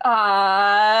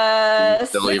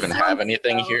 Don't even have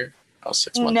anything here? Oh,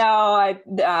 6 months. No, I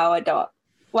don't.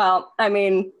 Well, I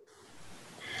mean,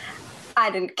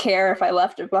 I didn't care if I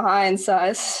left it behind, so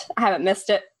I haven't missed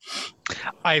it.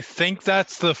 I think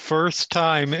that's the first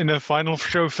time in a final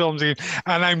show film scene,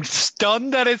 and I'm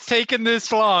stunned that it's taken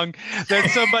this long, that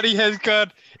somebody has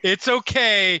got, it's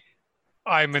okay,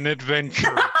 I'm an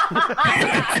adventurer.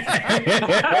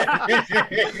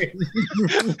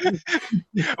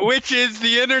 Which is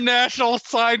the international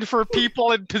sign for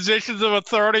people in positions of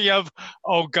authority of,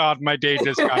 oh God, my day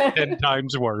just got 10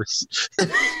 times worse.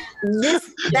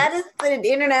 That is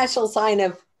the international sign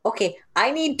of, okay,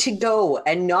 I need to go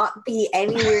and not be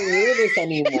anywhere near this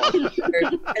anymore.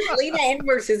 Lena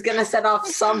Inverse is going to set off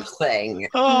something.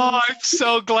 Oh, I'm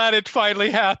so glad it finally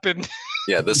happened.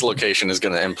 Yeah, this location is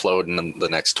going to implode in the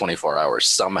next 24 hours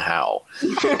somehow.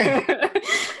 Yeah,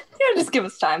 just give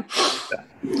us time.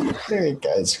 All right,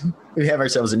 guys. We have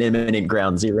ourselves an imminent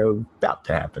ground zero about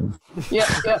to happen. Yep.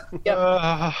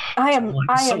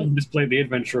 Someone just played the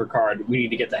adventurer card. We need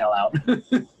to get the hell out.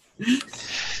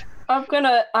 I'm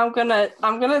gonna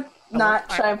not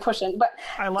try and push in, but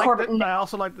I like Korbyn, that. I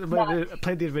also like that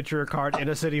played the adventurer card in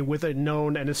a city with a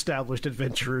known and established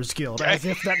adventurers guild, as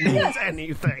if that means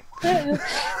anything.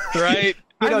 Right?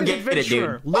 You don't I'm get an it,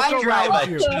 adventurer. dude. Look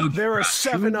around you. you. There are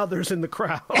 7 others in the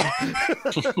crowd.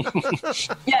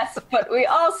 yes, but we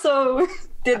also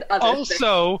did other things.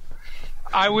 Also,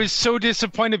 I was so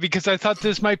disappointed because I thought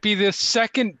this might be the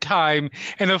second time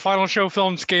in a Final Show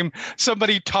Films game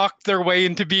somebody talked their way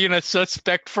into being a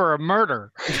suspect for a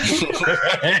murder.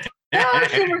 Yeah,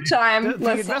 give her time.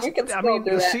 Listen, we can still do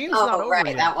the that. scene's not over right,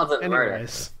 yet. that wasn't murder.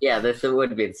 Anyways. Yeah, this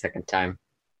would be the second time.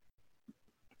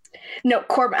 No,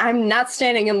 Korbyn, I'm not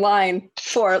standing in line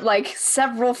for like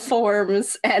several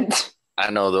forms, and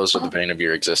I know those are the bane of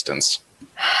your existence.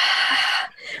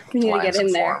 we need to Lines get in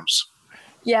and there. forms.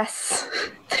 Yes,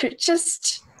 they're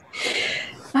just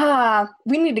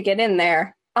we need to get in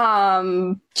there.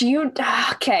 Do you?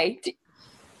 Okay,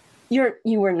 you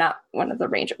were not one of the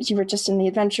Rangers. You were just in the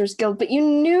Adventurers Guild, but you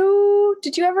knew.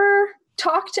 Did you ever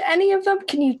talk to any of them?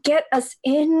 Can you get us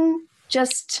in?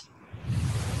 Just.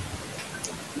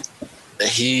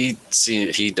 He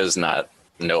does not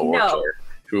know or care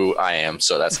who I am,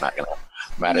 so that's not going to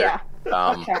matter. Yeah.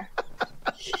 Okay.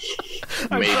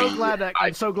 I'm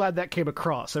so glad that came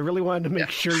across. I really wanted to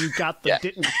make sure you got the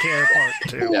didn't care part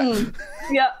too. Yeah.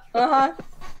 Yeah. Uh-huh.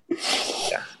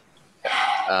 Yeah.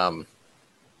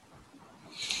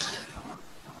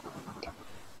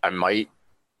 We might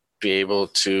be able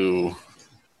to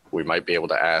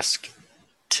ask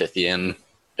Tithian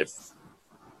if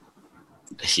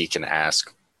he can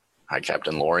ask High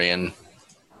Captain Lorian.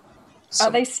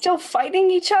 Are they still fighting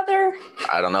each other?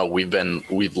 I don't know.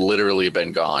 We've literally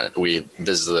been gone.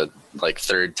 This is the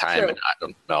third time, True. and I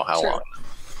don't know how True. long.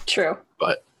 True.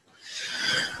 But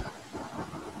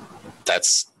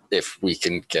that's if we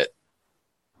can get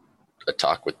a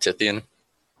talk with Tithian.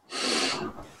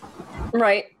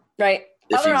 Right.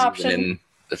 Other option.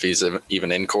 If he's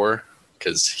even in core,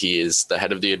 because he is the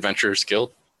head of the Adventurers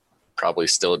Guild, probably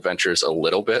still adventures a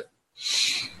little bit.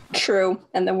 True,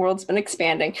 and the world's been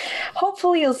expanding.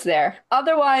 Hopefully he's there.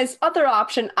 Otherwise, other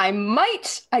option, I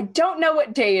don't know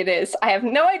what day it is. I have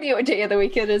no idea what day of the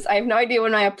week it is. I have no idea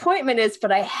when my appointment is, but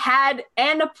I had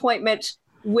an appointment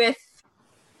with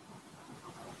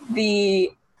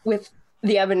the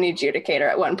Ebony Adjudicator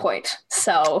at one point.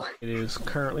 So It is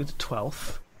currently the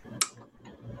 12th.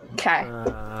 Okay.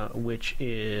 Which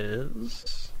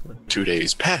is 2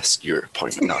 days past your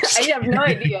appointment. No, I have no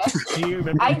idea. Do you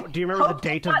remember the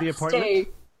date of the appointment?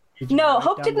 No,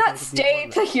 Hope did not stay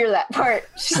to hear that part.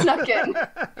 She snuck in.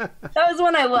 That was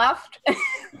when I left.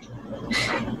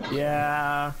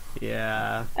 Yeah.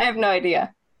 I have no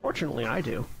idea. Fortunately, I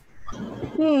do.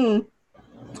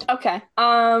 Okay.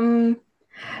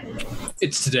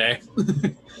 It's today.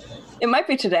 It might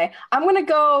be today. I'm gonna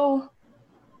go.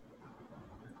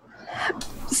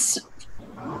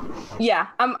 Yeah,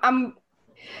 I'm.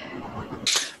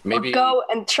 maybe I'll go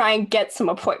and try and get some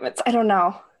appointments. I don't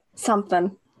know,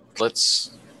 something.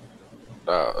 let's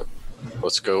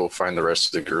go find the rest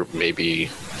of the group. Maybe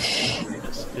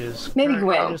Maybe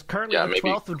Gwen. It is currently the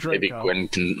 12th of Draco. maybe Gwen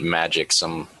can magic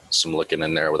some looking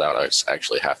in there without us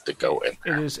actually have to go in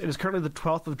there. It is currently the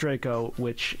 12th of Draco,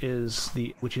 which is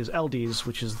LD's,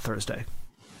 which is Thursday.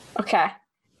 Okay.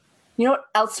 You know what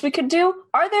else we could do?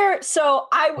 Are there? So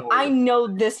I know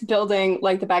this building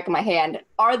like the back of my hand.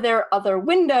 Are there other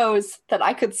windows that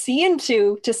I could see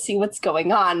into to see what's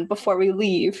going on before we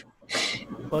leave?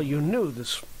 Well, you knew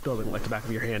this building like the back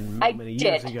of your hand I many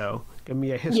years did. ago. Give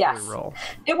me a history roll.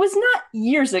 It was not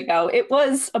years ago. It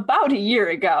was about a year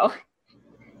ago.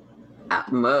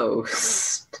 At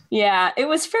most. Yeah, it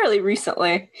was fairly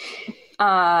recently.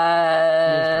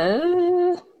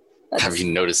 Have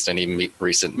you noticed any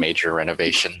recent major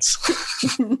renovations?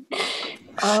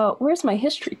 Where's my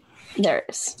history? There it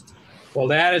is. Well,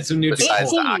 they added some new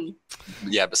Besides people.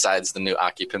 besides the new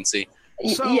occupancy.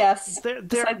 So yes.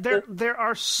 there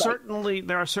are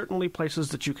certainly places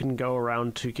that you can go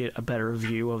around to get a better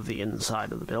view of the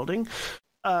inside of the building.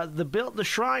 The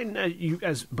shrine,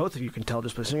 as both of you can tell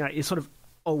just by seeing it, is sort of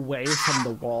away from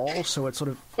the wall, so it's sort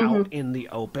of out in the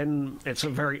open. It's a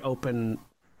very open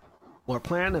floor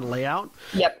plan and layout.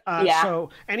 Yep. So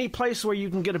any place where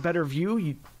you can get a better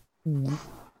view,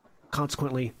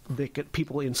 consequently, the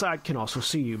people inside can also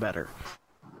see you better.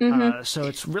 So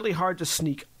it's really hard to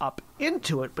sneak up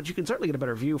into it, but you can certainly get a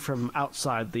better view from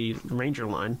outside the ranger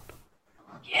line.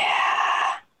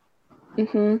 Yeah.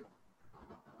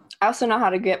 I also know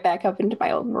how to get back up into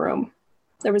my old room.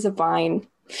 There was a vine.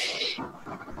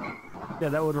 Yeah,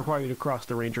 that would require you to cross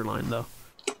the ranger line, though.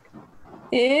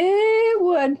 It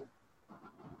would.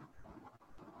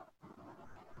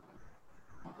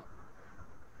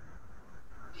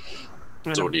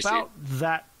 And So what do you see?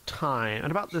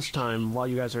 about this time, while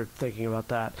you guys are thinking about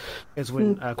that, is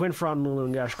when Gwynfaran, Lulu,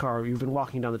 and Gashkar, you've been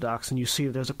walking down the docks, and you see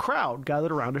there's a crowd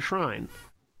gathered around a shrine.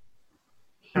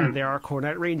 And there are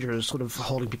Cornet Rangers sort of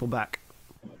holding people back.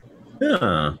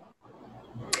 Huh.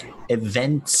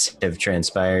 Events have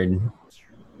transpired.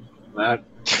 That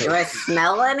Do I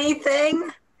smell anything?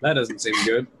 doesn't seem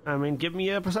good. I mean, give me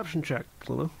a perception check,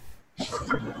 Lulu.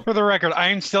 For the record,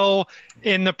 I'm still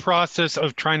in the process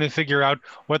of trying to figure out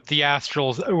what the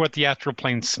astral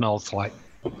plane smells like.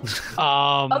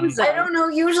 I don't know.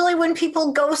 Usually when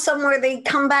people go somewhere, they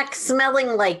come back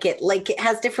smelling like it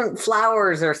has different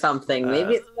flowers or something.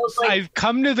 Maybe it smells like I've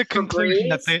come to the conclusion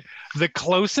that the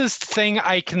closest thing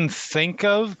I can think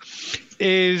of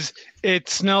is it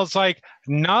smells like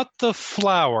not the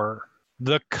flower,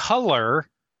 the color,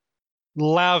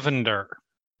 lavender,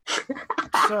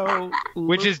 So,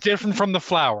 which is different from the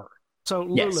flower. So,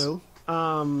 Yes. Lulu,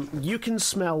 you can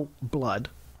smell blood,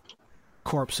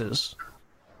 corpses,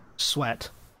 sweat,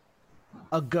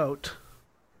 a goat,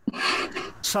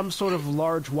 some sort of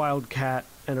large wild cat,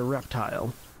 and a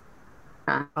reptile.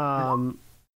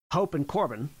 Hope and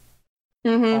Korbyn,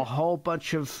 a whole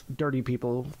bunch of dirty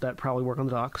people that probably work on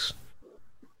the docks.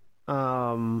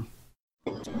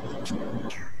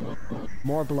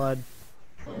 More blood,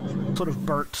 sort of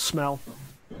burnt smell,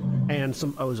 and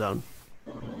some ozone.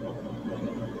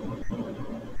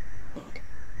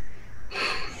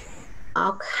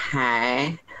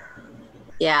 okay.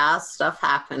 Yeah, stuff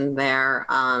happened there.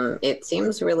 It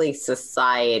seems really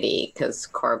society because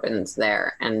Korbyn's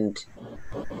there, and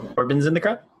Korbyn's in the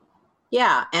crowd?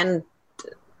 yeah, and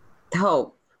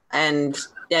Hope and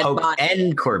dead Hope body.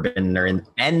 and Korbyn are in,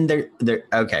 and they're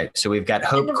okay. So we've got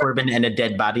Hope, Korbyn, and a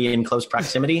dead body in close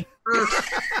proximity.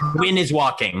 Gwyn is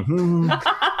walking.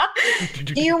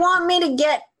 Do you want me to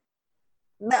get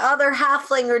the other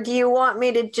halfling, or do you want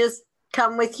me to just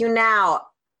come with you now?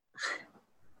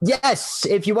 Yes,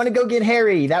 if you want to go get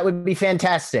Harry, that would be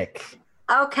fantastic.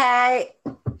 Okay.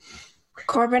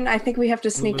 Korbyn, I think we have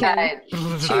to sneak in.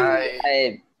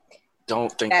 I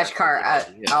don't think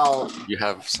Gashkar, you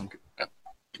have some.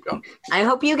 Keep going. I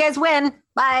hope you guys win.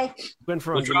 Bye.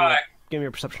 Gwynfaran, give me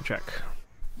a perception check.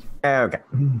 Okay.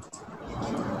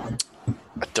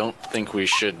 I don't think we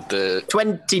should.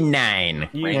 29.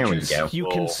 There we go. You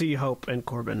can see Hope and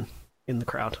Korbyn in the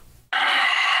crowd.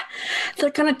 They're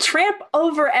gonna tramp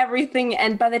over everything,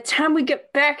 and by the time we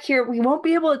get back here, we won't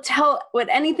be able to tell what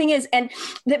anything is, and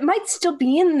that might still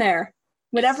be in there.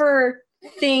 Whatever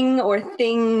thing or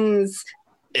things.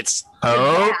 It's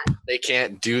Hope. they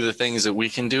can't do the things that we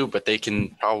can do, but they can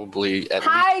probably.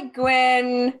 Hi,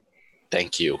 Gwyn.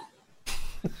 Thank you.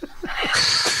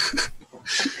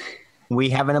 We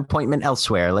have an appointment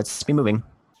elsewhere. Let's be moving.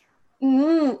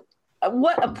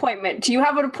 What appointment? Do you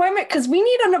have an appointment? Because we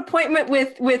need an appointment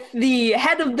with the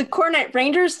head of the Korbyn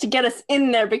Rangers to get us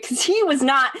in there, because he was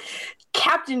not,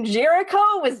 Captain Jericho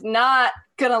was not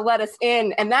going to let us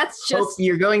in. And that's just... Hope,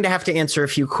 you're going to have to answer a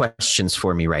few questions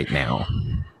for me right now.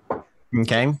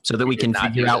 Okay? So that we can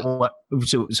figure out what,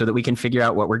 so that we can figure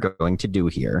out what we're going to do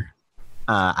here.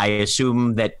 I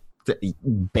assume that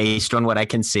based on what I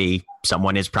can see,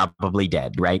 someone is probably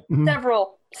dead, right?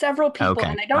 Several people, okay.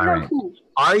 And I don't know who.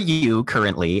 Are you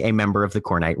currently a member of the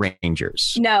Korbyn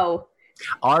Rangers? No.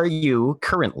 Are you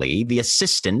currently the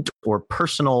assistant or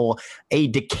personal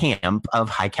aide-de-camp of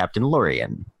High Captain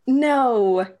Lorien?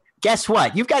 No. Guess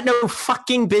what? You've got no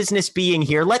fucking business being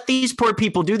here. Let these poor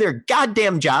people do their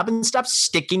goddamn job and stop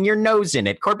sticking your nose in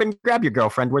it. Korbyn, grab your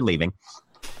girlfriend. We're leaving.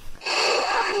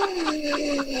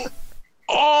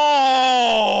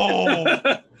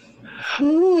 Oh!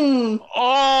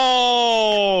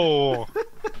 Oh!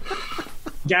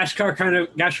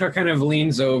 Gashkar kind of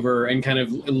leans over and kind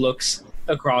of looks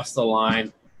across the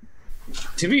line.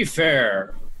 To be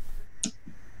fair,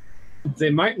 they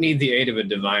might need the aid of a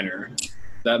diviner.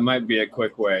 That might be a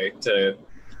quick way to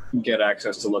get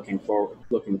access to looking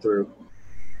through.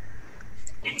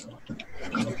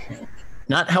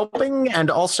 Not helping, and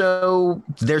also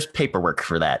there's paperwork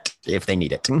for that if they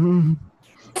need it.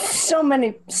 So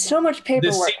much paperwork.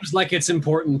 This seems like it's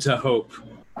important to Hope.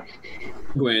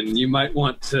 Gwyn, you might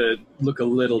want to look a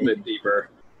little bit deeper.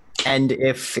 And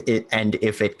if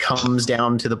it comes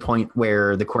down to the point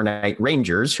where the Korbyn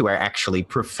Rangers, who are actually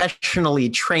professionally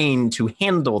trained to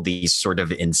handle these sort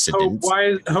of incidents,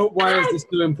 Hope, why is this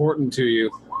so important to you?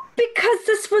 Because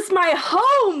this was my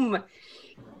home.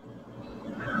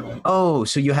 Oh,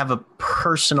 so you have a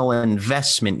personal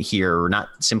investment here, not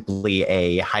simply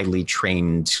a highly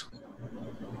trained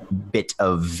bit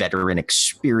of veteran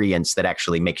experience that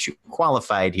actually makes you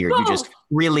qualified here. You just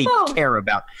really care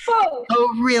about.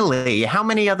 Oh, really? How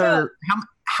many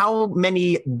how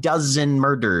many dozen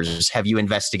murders have you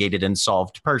investigated and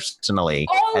solved personally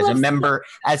as a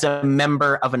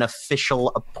member of an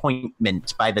official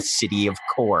appointment by the city of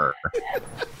Kor?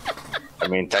 I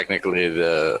mean, technically,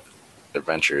 the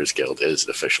Adventurers Guild is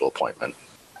the official appointment.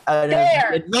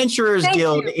 Adventurers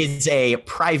Guild is a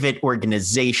private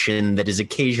organization that is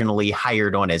occasionally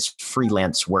hired on as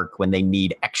freelance work when they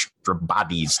need extra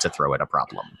bodies to throw at a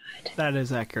problem. That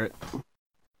is accurate.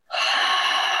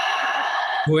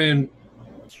 Gwyn,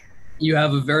 you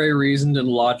have a very reasoned and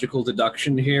logical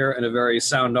deduction here and a very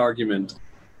sound argument.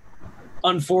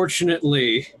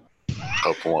 Unfortunately,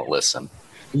 Hope won't listen.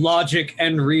 Logic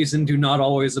and reason do not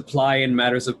always apply in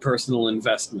matters of personal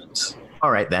investment.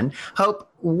 All right, then. Hope,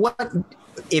 what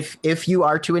if you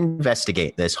are to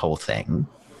investigate this whole thing,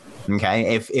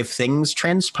 okay, if things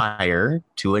transpire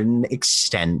to an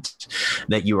extent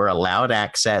that you are allowed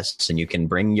access and you can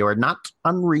bring your not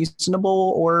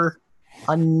unreasonable or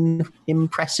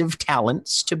unimpressive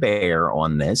talents to bear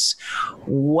on this,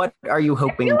 what are you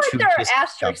hoping to discover? There are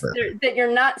asterisks that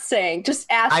you're not saying.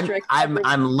 Just asterisks.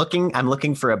 I'm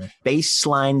looking for a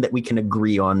baseline that we can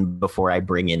agree on before I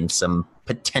bring in some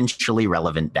potentially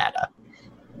relevant data.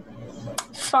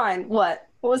 Fine. What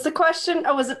was the question?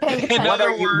 Oh, was it paying attention?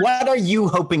 What are you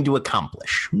hoping to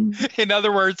accomplish? In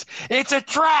other words, it's a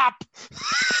trap.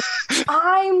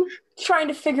 I'm trying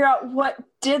to figure out what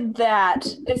did that.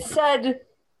 It said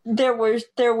there was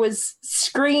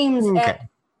screams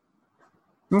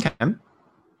Okay.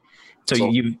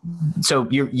 So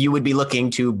you would be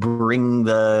looking to bring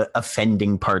the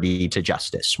offending party to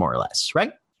justice, more or less,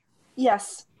 right?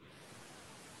 Yes.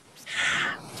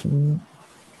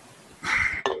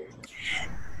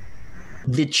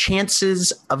 The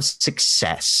chances of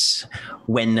success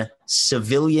when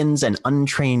civilians and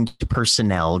untrained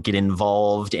personnel get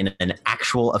involved in an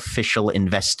actual official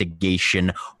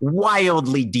investigation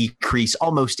wildly decrease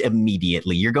almost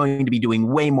immediately. You're going to be doing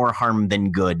way more harm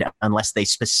than good unless they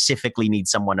specifically need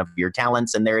someone of your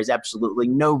talents, and there is absolutely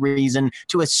no reason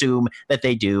to assume that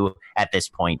they do at this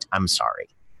point. I'm sorry.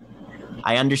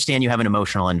 I understand you have an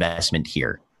emotional investment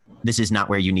here. This is not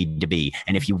where you need to be.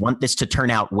 And if you want this to turn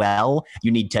out well,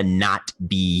 you need to not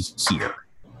be here.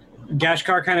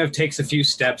 Gashkar kind of takes a few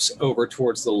steps over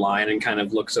towards the line and kind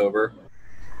of looks over.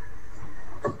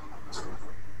 What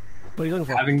are you looking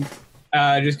for? Having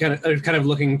just kind of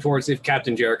looking towards if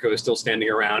Captain Jericho is still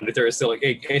standing around, if there is still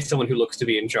someone who looks to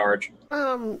be in charge.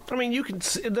 I mean, you can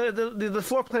see, the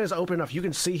floor plan is open enough. You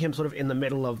can see him sort of in the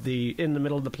middle of the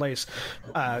place,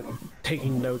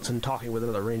 taking notes and talking with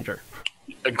another ranger.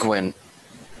 Gwyn,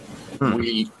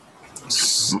 we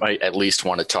might at least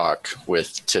want to talk with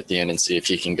Tithian and see if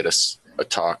he can get us a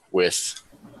talk with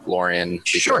Lorian.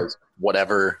 Sure.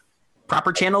 Whatever.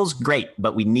 Proper channels, great,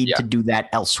 but we need to do that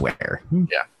elsewhere.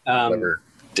 Yeah. Whoever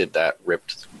did that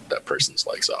ripped that person's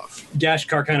legs off.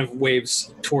 Gashkar kind of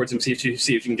waves towards him, see if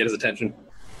you can get his attention.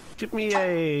 Give me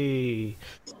a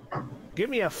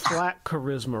flat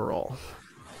charisma roll.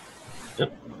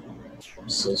 Yep.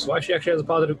 So why she actually has a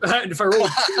positive. If I roll on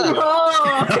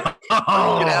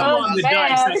the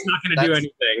dice, that's not going to do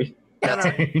anything. That's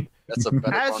a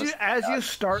better as you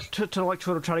start to like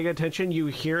sort of try to get attention, you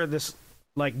hear this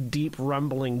like deep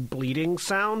rumbling bleeding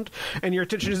sound, and your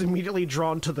attention is immediately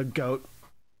drawn to the goat.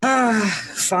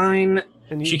 Fine.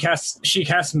 And she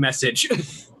casts message.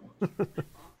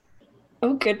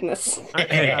 Oh goodness.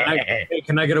 Hey,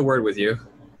 can I get a word with you?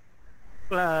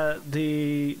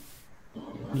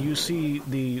 You see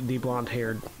the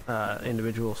blonde-haired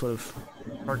individual sort of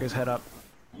perk his head up,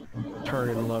 turn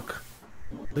and look.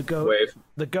 The goat, wave.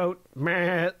 The goat,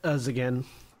 meh, again.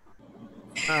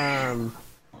 And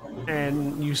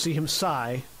you see him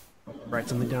sigh, write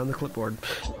something down on the clipboard,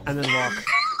 and then walk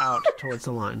out towards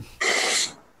the line.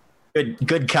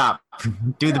 Good cop.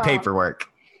 Do the paperwork.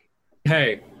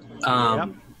 Hey,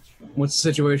 what's the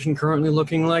situation currently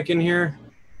looking like in here?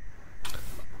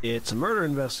 It's a murder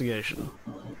investigation.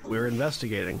 We're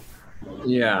investigating.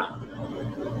 Yeah.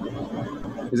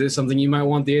 Is this something you might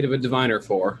want the aid of a diviner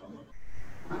for?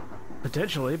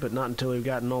 Potentially, but not until we've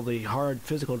gotten all the hard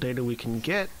physical data we can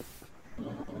get.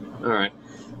 Alright.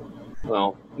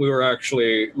 Well, we were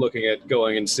actually looking at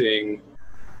going and seeing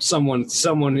someone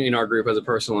in our group has a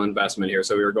personal investment here,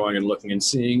 so we were going and looking and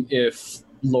seeing if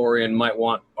Lorian might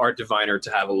want our diviner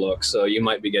to have a look, so you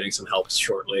might be getting some help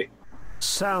shortly.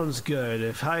 Sounds good.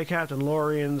 If High Captain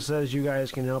Lorian says you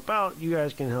guys can help out, you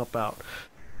guys can help out.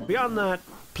 Beyond that,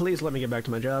 please let me get back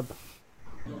to my job.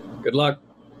 Good luck.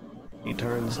 He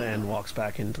turns and walks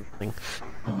back into the thing.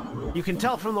 You can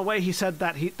tell from the way he said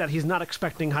that he's not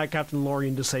expecting High Captain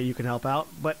Lorian to say you can help out,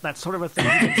 but that's sort of a thing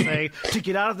he can say to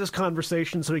get out of this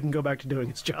conversation so he can go back to doing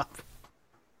his job.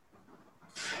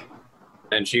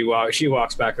 And she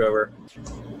walks back over.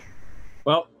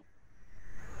 Well,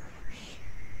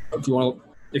 if you want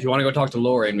to go talk to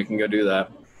Lorian, we can go do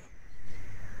that.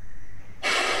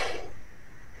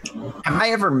 Have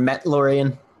I ever met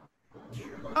Lorian?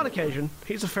 On occasion.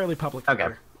 He's a fairly public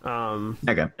figure.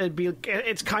 Okay.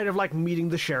 It's kind of like meeting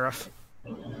the sheriff.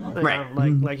 Right.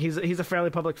 Like he's a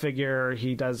fairly public figure.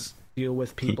 He does deal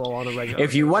with people on a regular.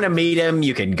 If you want to meet him,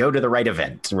 you can go to the right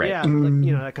event. Right. Yeah,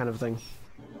 like, that kind of thing.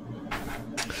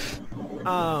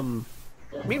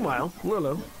 Meanwhile,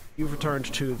 Lulu, you've returned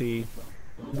to the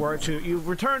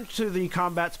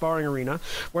combat sparring arena,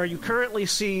 where you currently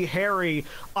see Harry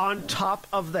on top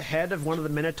of the head of one of the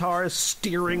Minotaurs,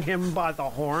 steering him by the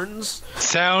horns.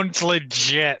 Sounds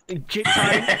legit.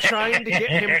 Trying to get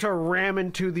him to ram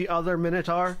into the other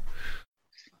Minotaur.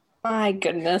 My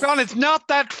goodness. Ron, it's not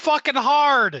that fucking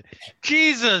hard.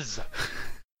 Jesus.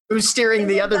 Who's steering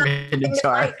the other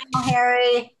Minotaur?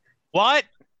 Harry. What?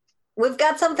 We've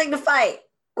got something to fight.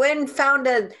 Gwyn found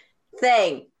a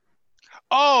thing.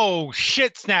 Oh,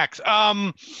 shit snacks.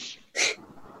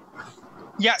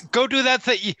 Yeah, go do that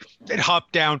thing.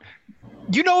 Hop down.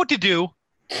 You know what to do.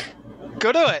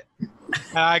 Go do it.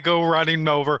 And I go running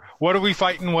over. What are we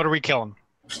fighting? What are we killing?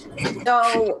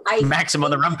 So Maxim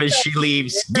on the rumpus, she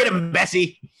leaves. Get him,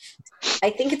 Bessie. I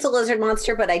think it's a lizard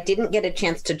monster, but I didn't get a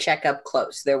chance to check up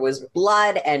close. There was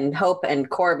blood and Hope and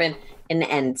Korbyn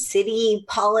and city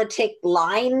politic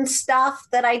line stuff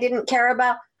that I didn't care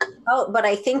about. Oh, but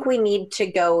I think we need to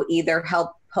go either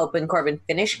help Hope and Korbyn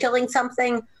finish killing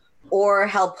something or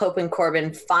help Hope and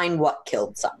Korbyn find what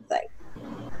killed something.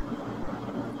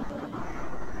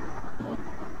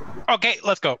 Okay,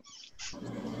 let's go.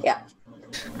 Yeah.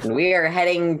 And we are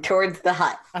heading towards the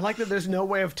hut. I like that there's no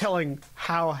way of telling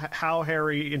how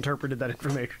Harry interpreted that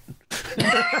information.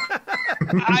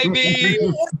 I mean,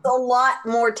 It's a lot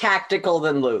more tactical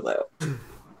than Lulu.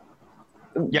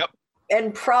 Yep.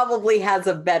 And probably has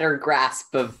a better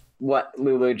grasp of what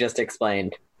Lulu just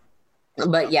explained.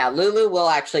 But yeah, Lulu will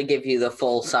actually give you the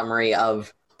full summary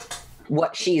of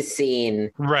what she's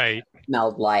seen, Right.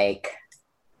 smelled like,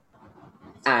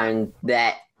 and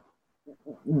that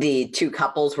the two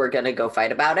couples were going to go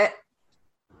fight about it.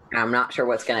 I'm not sure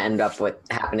what's going to end up with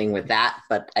happening with that,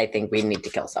 but I think we need to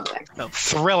kill something.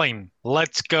 Thrilling.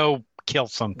 Let's go kill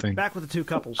something. Back with the two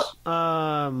couples.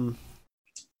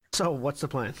 So, what's the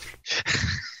plan?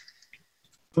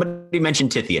 Somebody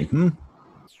mentioned Tithian.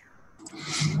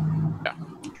 Yeah.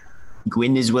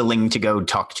 Gwyn is willing to go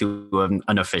talk to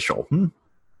an official.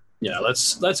 Yeah,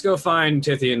 let's go find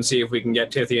Tithian and see if we can get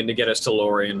Tithian to get us to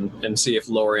Lorien and see if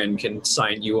Lorien can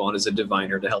sign you on as a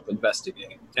diviner to help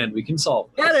investigate, and we can solve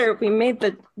it. Better. We made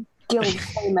the guild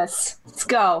famous. Let's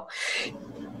go.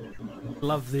 I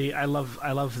love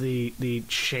the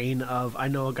chain of I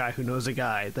know a guy who knows a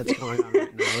guy that's going on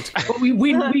right now. It's great. But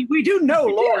we do know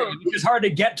Lorien. It's hard to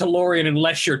get to Lorien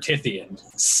unless you're Tithian.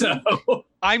 So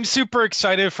I'm super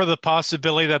excited for the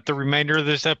possibility that the remainder of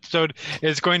this episode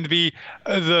is going to be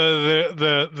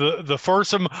the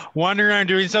foursome wandering around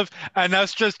doing stuff, and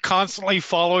us just constantly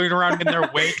following around in their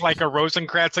wake like a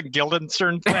Rosencrantz and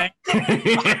Guildenstern thing.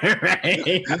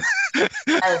 Right.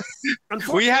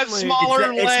 We have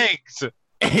smaller legs.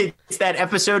 It's that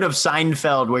episode of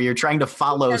Seinfeld where you're trying to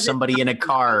follow somebody in a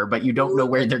car, but you don't know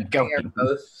where they're going.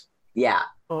 Yeah.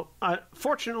 Well,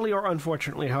 fortunately or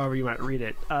unfortunately, however you might read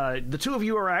it, the two of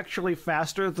you are actually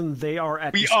faster than they are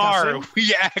at discussing.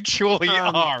 We actually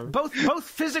are. Both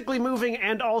physically moving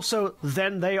and also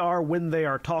than they are when they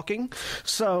are talking.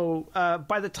 So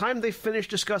by the time they finish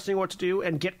discussing what to do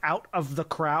and get out of the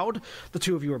crowd, the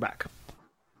two of you are back.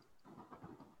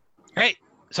 Hey,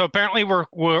 so apparently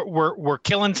we're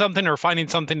killing something or finding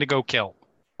something to go kill.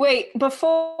 Wait,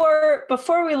 before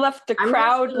we left the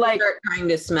crowd, start trying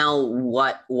to smell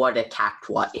what attacked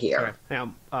what here.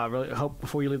 Okay. Really hope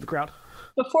before you leave the crowd.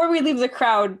 Before we leave the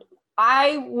crowd,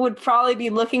 I would probably be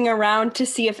looking around to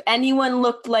see if anyone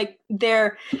looked like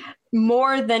they're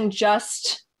more than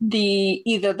just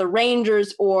either the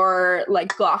Rangers or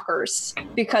like Glockers,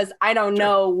 because I don't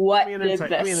know what did this.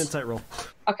 Give me an insight roll.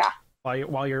 Okay.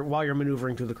 While you're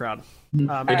maneuvering through the crowd. They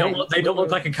don't look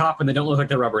like a cop and they don't look like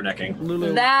they're rubbernecking.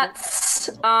 Lulu. That's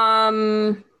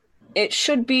it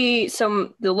should be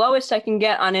the lowest I can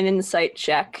get on an insight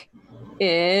check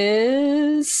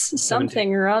is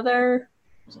something or other.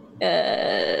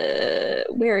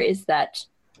 Where is that?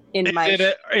 It's not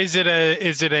a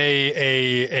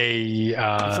 8.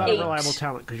 reliable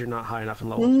talent because you're not high enough in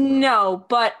level. No,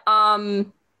 but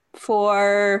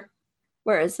for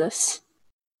where is this?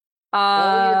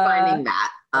 While you're finding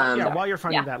that. While you're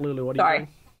finding that, Lulu, what are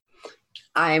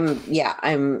you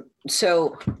doing?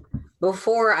 So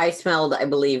before I smelled, I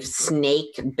believe,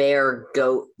 snake, bear,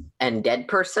 goat, and dead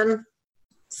person.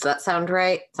 Does that sound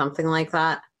right? Something like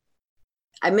that?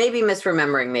 I may be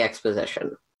misremembering the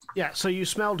exposition. Yeah, so you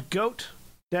smelled goat,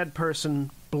 dead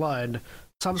person, blood,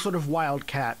 some sort of wild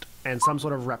cat, and some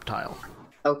sort of reptile.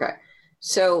 Okay.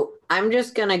 So I'm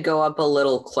just going to go up a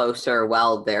little closer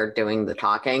while they're doing the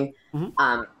talking,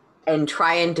 and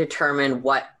try and determine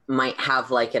what might have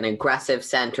like an aggressive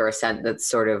scent or a scent that's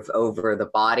sort of over the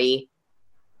body.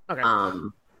 Okay. So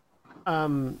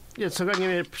go ahead and give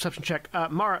me a perception check.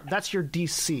 Mara, that's your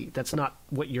DC. That's not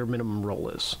what your minimum roll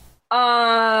is. You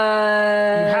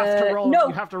have to roll. No.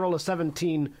 You have to roll a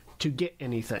 17 to get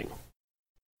anything.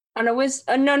 And it was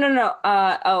no.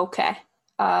 Okay.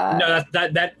 No,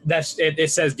 that's it.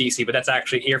 It says DC, but that's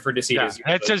actually here for deceit. Yeah,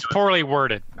 it's just poorly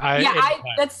worded.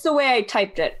 That's the way I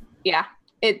typed it. Yeah.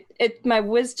 My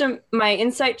wisdom, my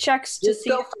insight checks to see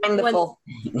if anyone's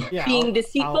being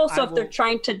deceitful. So if they're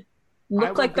trying to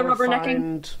look like the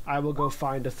rubbernecking. I will go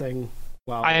find a thing.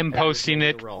 I am posting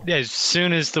it as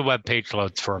soon as the webpage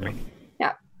loads for me.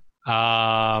 Yeah.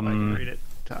 Read it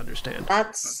to understand.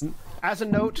 That's as a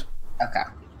note. Okay.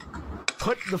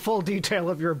 Put the full detail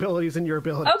of your abilities in your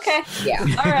abilities. Okay. Yeah.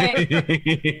 All right.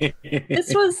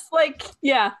 This was like,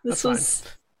 this was.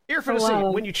 Ear for the sea.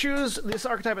 When you choose this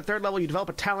archetype at 3rd level, you develop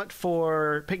a talent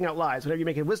for picking out lies. Whenever you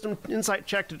make a wisdom insight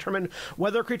check to determine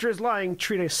whether a creature is lying,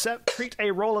 treat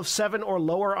a roll of 7 or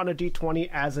lower on a d20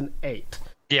 as an 8.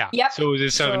 Yeah. Yep. So it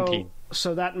is 17.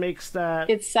 So that makes that...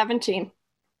 It's 17.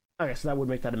 Okay, so that would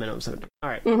make that a minimum of 17. All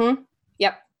right. Mm-hmm.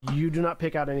 Yep. You do not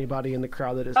pick out anybody in the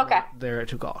crowd that is not there at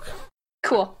Tugok.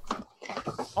 Cool.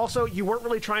 Also, you weren't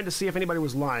really trying to see if anybody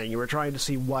was lying. You were trying to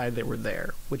see why they were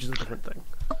there, which is a different thing.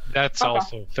 That's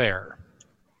also fair.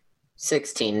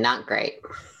 16, not great.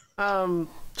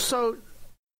 So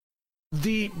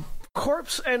the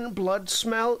corpse and blood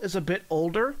smell is a bit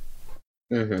older.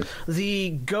 Mm-hmm. The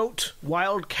goat,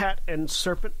 wildcat, and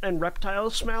serpent and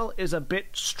reptile smell is a bit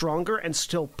stronger and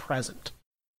still present.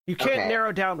 You can't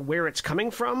narrow down where it's coming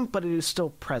from, but it is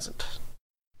still present.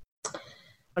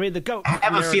 I mean, the goat... I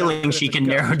have a feeling she can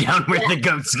narrow down where the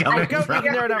goat's coming from. You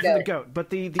can narrow down from the goat, but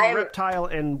the reptile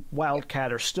and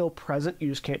wildcat are still present. You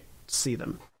just can't see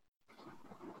them.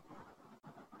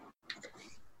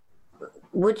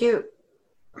 Would you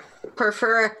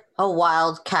prefer a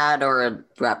wildcat or a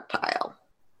reptile?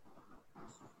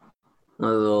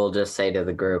 We'll just say to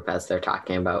the group as they're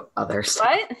talking about others.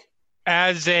 What?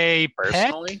 As a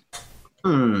Personally?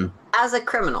 As a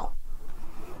criminal.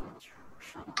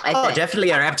 I think. Definitely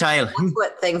a reptile. That's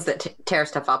what things that tear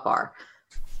stuff up are.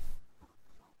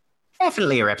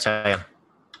 Definitely a reptile.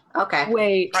 Okay.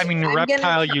 Wait. I mean,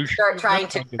 reptile, you start trying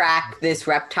to track this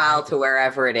reptile to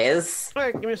wherever it is. All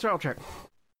right, give me a survival check.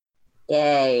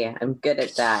 Yay, I'm good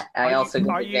at that. I also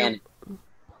get advantage.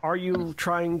 Are you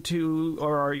trying to,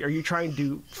 or are you trying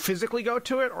to physically go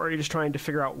to it, or are you just trying to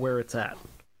figure out where it's at?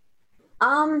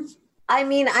 I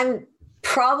mean, I'm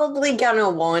probably gonna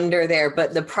wander there,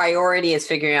 but the priority is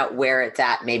figuring out where it's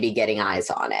at, maybe getting eyes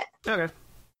on it. Okay.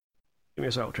 Give me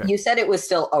a survival check. You said it was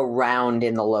still around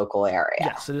in the local area.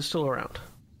 Yes, it is still around.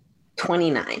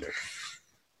 29.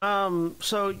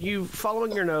 So you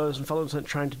following your nose and following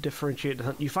trying to differentiate the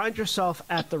hunt, you find yourself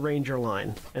at the ranger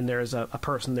line, and there's a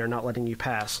person there not letting you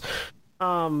pass.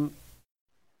 But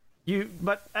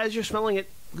as you're smelling it,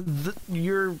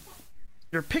 you're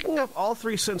picking up all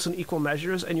 3 scents in equal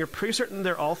measures, and you're pretty certain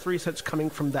they're all 3 scents coming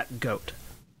from that goat.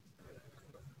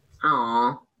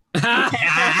 Aww.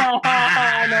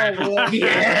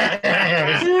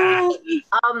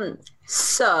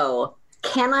 So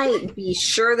can I be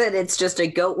sure that it's just a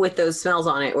goat with those smells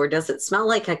on it, or does it smell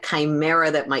like a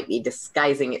chimera that might be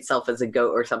disguising itself as a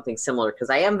goat or something similar? Because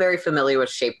I am very familiar with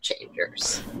shape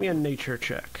changers. Give me a nature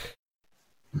check.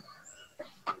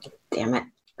 Damn it.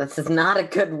 This is not a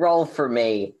good roll for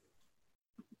me.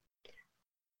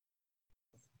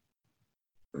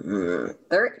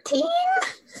 13?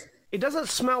 It doesn't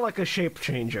smell like a shape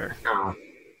changer. Oh.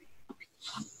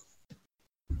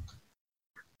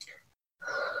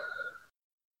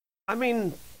 I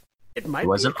mean, it might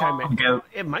be a chimera.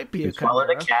 It might be a swallowed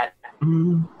a cat.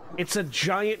 It's a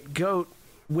giant goat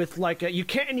with like a you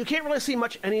can't really see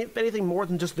much anything more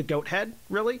than just the goat head,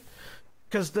 really,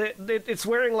 because it's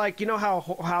wearing like, you know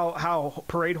how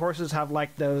parade horses have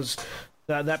like those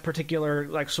that particular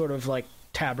like sort of like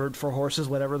tabard for horses,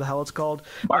 whatever the hell it's called.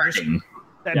 Barding.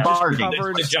 That just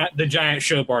covers the giant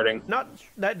show barding. Not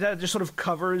that just sort of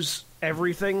covers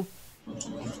everything.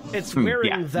 It's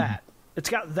wearing that. It's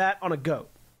got that on a goat.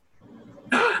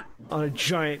 On a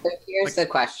giant. So here's the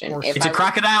question. It's a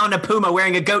crocodile and a puma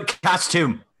wearing a goat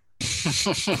costume.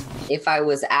 If I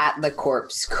was at the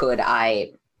corpse, could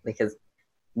I, because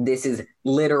this is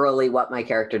literally what my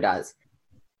character does.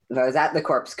 If I was at the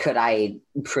corpse, could I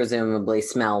presumably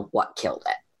smell what killed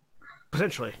it?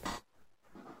 Potentially.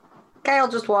 Okay, I'll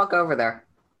just walk over there.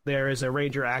 There is a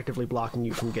ranger actively blocking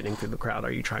you from getting through the crowd.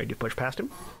 Are you trying to push past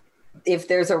him? If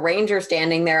there's a ranger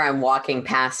standing there, I'm walking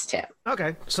past him.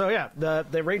 Okay, so yeah,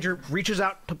 the ranger reaches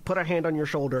out to put a hand on your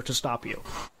shoulder to stop you.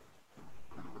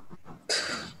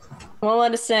 Won't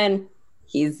let us in.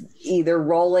 He's either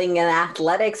rolling in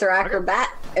athletics or acrobat.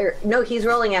 Or, no, he's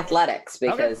rolling athletics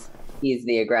because he's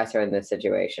the aggressor in this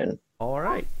situation. All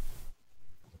right.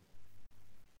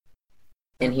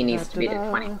 And he needs to beat a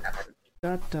 27.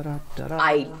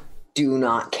 I do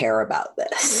not care about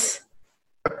this.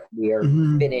 We are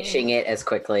finishing it as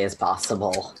quickly as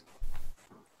possible.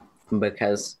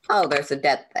 Because, there's a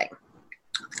dead thing.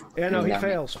 Yeah, no, he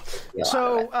fails.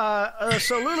 So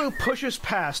Lulu pushes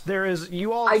past.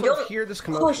 You all hear this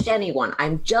commotion. I don't push anyone.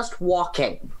 I'm just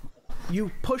walking.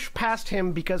 You push past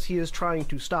him because he is trying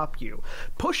to stop you.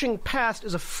 Pushing past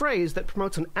is a phrase that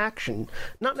promotes an action,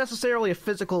 not necessarily a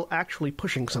physical actually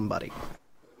pushing somebody.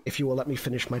 If you will let me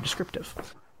finish my descriptive.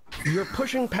 You're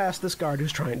pushing past this guard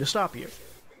who's trying to stop you.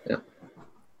 Yeah.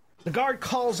 The guard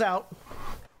calls out,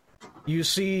 You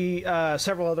see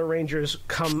several other rangers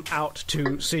come out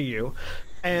to see you,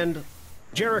 and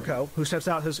Jericho, who steps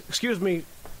out, says, "Excuse me,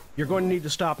 you're going to need to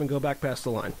stop and go back past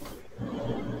the line."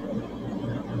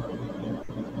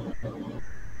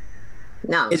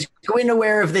 No. Is Gwyn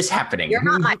aware of this happening? You're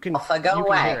not my You can- alpha. Go you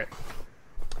can hear away. it.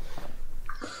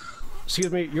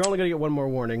 Excuse me, you're only going to get one more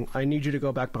warning. I need you to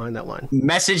go back behind that line.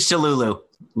 Message to Lulu.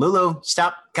 Lulu,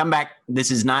 stop. Come back.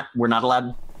 This is not. We're not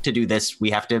allowed to do this.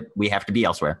 We have to be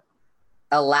elsewhere.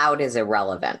 Allowed is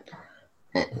irrelevant.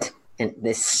 And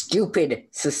this stupid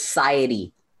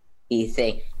society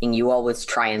thing you always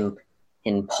try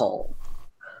and pull.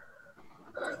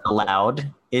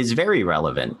 Allowed is very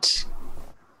relevant.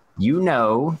 You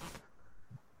know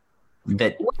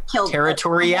that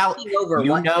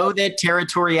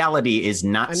territoriality is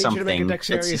not I need you to make a something that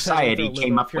dexterity society saving throw,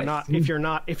 came Lulu. up with.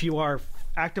 If you are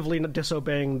actively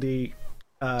disobeying the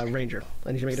ranger,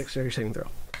 I need you to make a dexterity saving throw.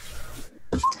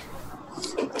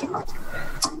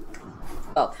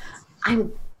 Oh,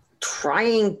 I'm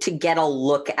trying to get a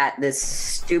look at this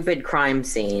stupid crime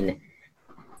scene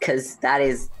because that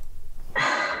is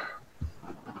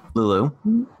Lulu.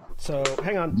 So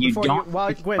hang on. Gwen,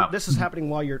 Well, this is happening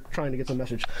while you're trying to get the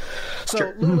message.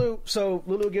 So Lulu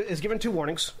is given 2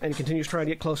 warnings and continues trying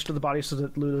to get close to the body so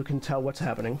that Lulu can tell what's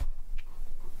happening.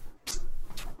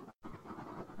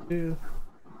 2.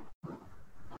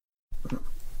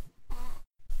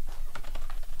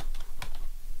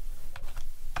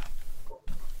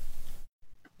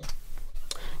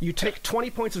 You take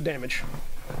 20 points of damage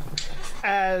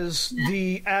as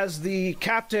the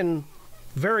captain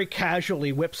very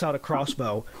casually whips out a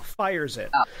crossbow, fires it.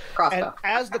 crossbow. And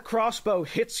as the crossbow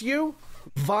hits you,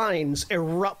 vines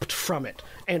erupt from it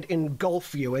and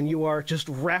engulf you, and you are just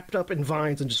wrapped up in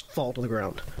vines and just fall to the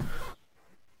ground.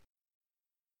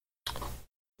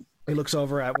 He looks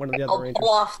over at one of the other I'll rangers. pull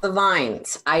off the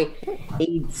vines.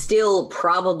 He still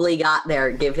probably got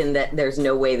there, given that there's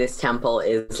no way this temple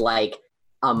is like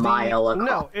a mile across.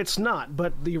 No, it's not,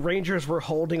 but the rangers were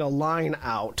holding a line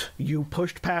out. You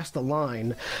pushed past the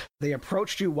line. They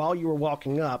approached you while you were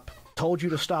walking up, told you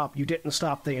to stop. You didn't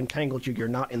stop. They entangled you. You're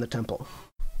not in the temple.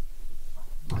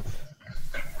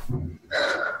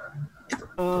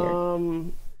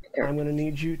 I'm going to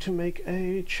need you to make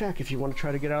a check if you want to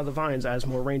try to get out of the vines as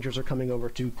more rangers are coming over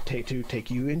to take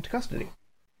you into custody.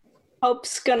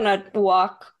 Hope's gonna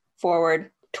walk forward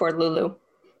toward Lulu.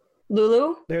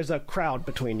 Lulu? There's a crowd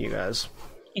between you guys.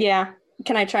 Yeah.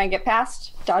 Can I try and get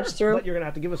past? Dodge through? But you're going to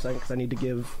have to give a second because I need to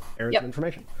give Erin some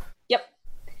information. Yep.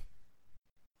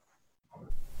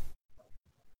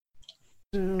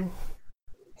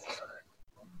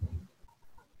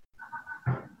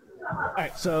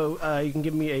 Alright, so you can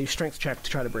give me a strength check to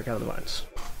try to break out of the vines.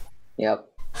 Yep.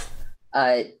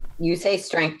 You say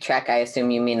strength check, I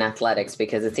assume you mean athletics,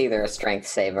 because it's either a strength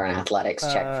save or an athletics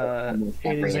check.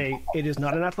 It is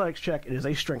not an athletics check, it is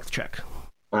a strength check.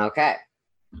 Okay.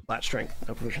 Flat strength,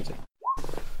 no proficiency.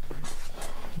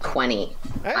 20.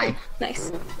 Hey.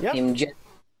 Nice. Yep.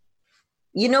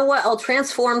 You know what? I'll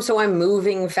transform so I'm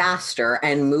moving faster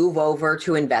and move over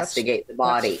to investigate the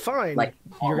body. That's fine. Like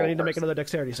you're going to need to make another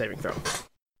dexterity saving throw.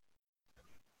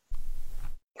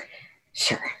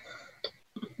 Sure.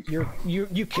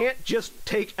 You can't just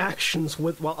take actions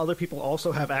while other people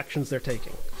also have actions they're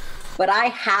taking. But I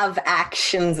have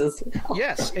actions as well.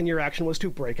 Yes, and your action was to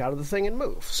break out of the thing and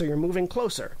move. So you're moving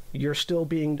closer. You're still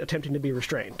attempting to be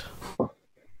restrained. All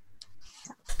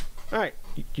right,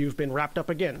 you've been wrapped up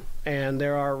again, and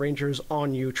there are rangers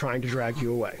on you trying to drag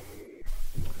you away.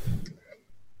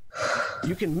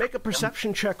 You can make a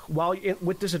perception check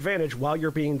with disadvantage while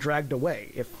you're being dragged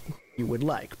away, if you would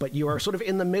like, but you are sort of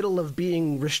in the middle of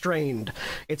being restrained.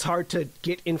 It's hard to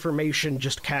get information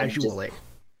just casually.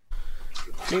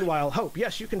 Meanwhile, Hope,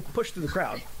 yes, you can push through the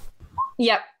crowd.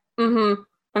 Yep. Mm-hmm.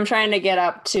 I'm trying to get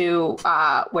up to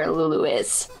where Lulu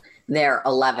is. They're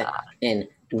 11 in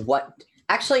what...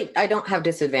 Actually, I don't have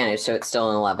disadvantage, so it's still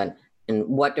an 11. And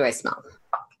what do I smell?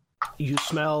 You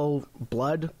smell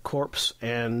blood, corpse,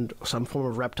 and some form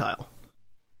of reptile.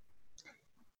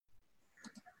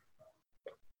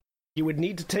 You would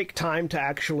need to take time to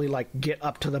actually, get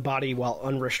up to the body while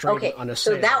unrestrained and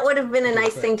unassailed. So that would have been a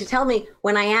nice thing to tell me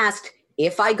when I asked,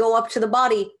 if I go up to the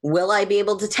body, will I be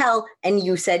able to tell? And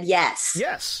you said yes.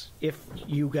 Yes. If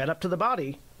you get up to the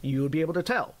body, you would be able to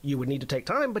tell. You would need to take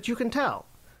time, but you can tell.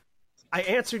 I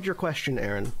answered your question,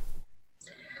 Erin.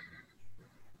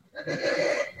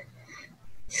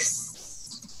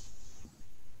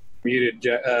 Muted,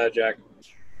 Jack.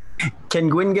 Can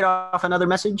Gwyn get off another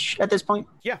message at this point?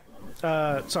 Yeah.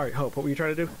 Sorry, Hope, what were you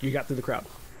trying to do? You got through the crowd.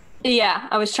 Yeah,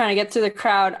 I was trying to get through the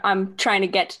crowd. I'm trying to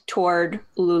get toward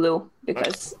Lulu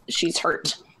because she's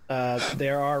hurt.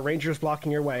 There are rangers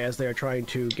blocking your way as they are trying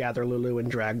to gather Lulu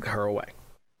and drag her away.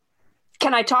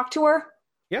 Can I talk to her?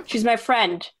 Yeah. She's my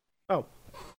friend. Oh.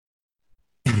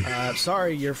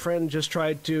 Sorry, your friend just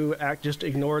tried to just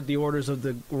ignored the orders of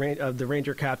the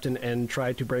ranger captain and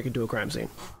tried to break into a crime scene.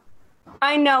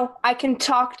 I know. I can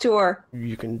talk to her.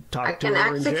 You can talk I to can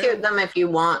her in jail. execute them if you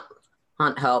want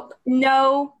help.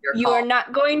 No, Your you call. are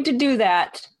not going to do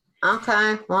that.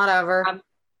 Okay, whatever.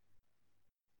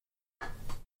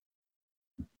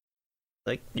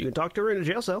 Like, you can talk to her in a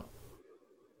jail cell.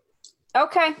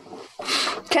 Okay.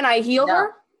 Can I heal No.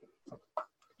 her?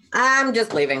 I'm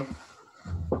just leaving.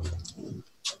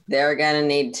 They're gonna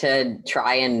need to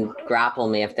try and grapple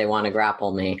me if they want to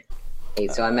grapple me. Okay,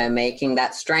 so am I making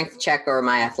that strength check or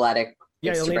my athletic?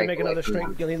 Yeah, you'll need to break make away another from strength.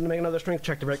 them? You'll need to make another strength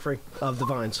check to break free of the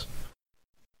vines.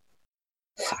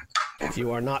 Fuck.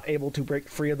 You are not able to break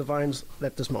free of the vines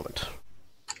at this moment.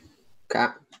 Okay.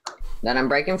 Then I'm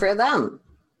breaking free of them.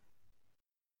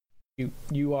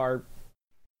 You are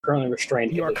Currently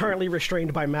restrained. You are currently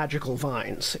restrained by magical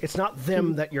vines. It's not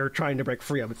them that you're trying to break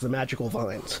free of, it's the magical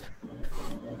vines.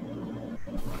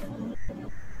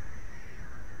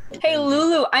 Hey,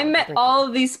 Lulu, I met all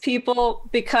of these people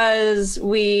because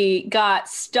we got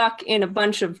stuck in a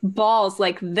bunch of balls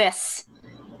like this.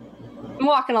 I'm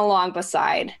walking along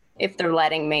beside, if they're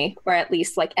letting me, or at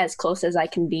least like as close as I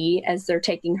can be as they're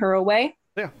taking her away.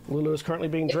 Yeah, Lulu is currently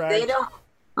being If dragged. they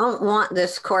don't want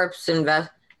this corpse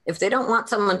if they don't want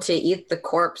someone to eat the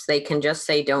corpse, they can just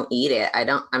say don't eat it. I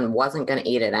wasn't gonna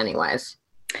eat it anyways.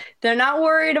 They're not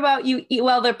worried about you.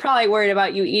 Well, they're probably worried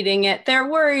about you eating it. They're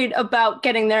worried about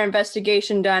getting their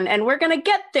investigation done, and we're going to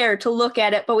get there to look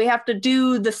at it, but we have to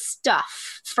do the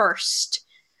stuff first.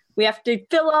 We have to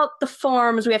fill out the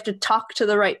forms. We have to talk to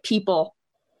the right people.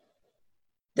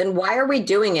 Then why are we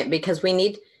doing it? Because we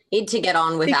need to get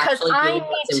on with Because actually I doing need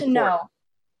what's to important. know.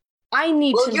 I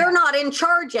need Well, to you're know. not in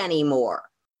charge anymore.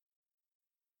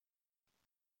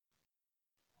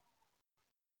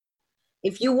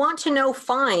 If you want to know,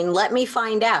 fine, let me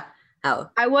find out.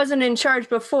 Oh, I wasn't in charge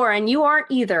before, and you aren't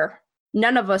either.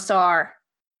 None of us are.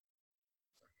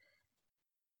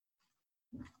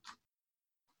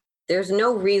 there's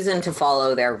no reason to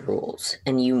follow their rules,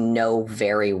 and you know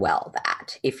very well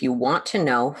that. If you want to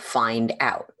know, find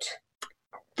out.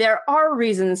 There are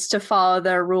reasons to follow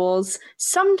their rules.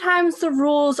 Sometimes the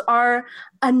rules are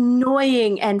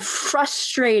annoying and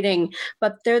frustrating,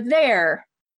 but they're there,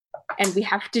 and we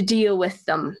have to deal with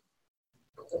them.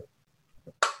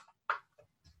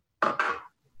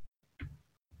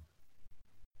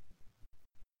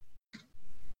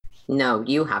 No,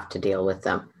 you have to deal with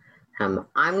them.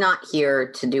 I'm not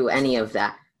here to do any of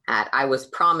that. I was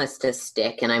promised a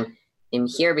stick, and I'm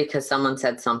here because someone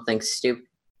said something stupid,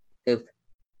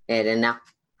 and now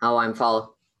I'm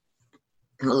following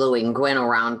Gwyn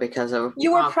around because of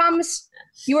You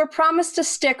were promised a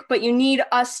stick, but you need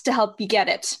us to help you get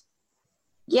it.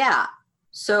 Yeah.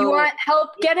 So You want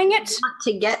help getting it?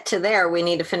 to get to there, we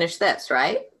need to finish this,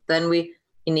 right? Then you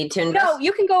need to invest. No,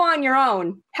 you can go on your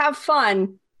own. Have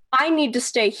fun. I need to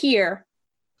stay here.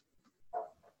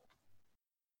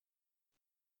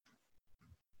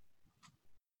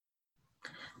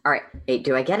 All right. Hey,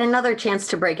 do I get another chance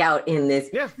to break out in this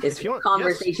if you want,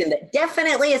 conversation that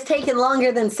definitely has taken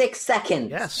longer than 6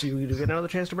 seconds? Yes, you do get another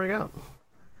chance to break out.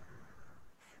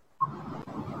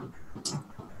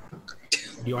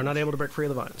 You are not able to break free of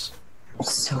the vines. I'm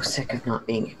so sick of not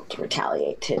being able to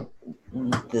retaliate to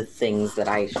the things that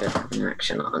I should have an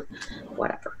action on.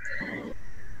 Whatever.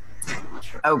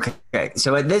 Okay,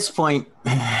 so at this point,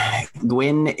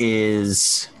 Gwyn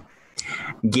is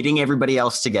getting everybody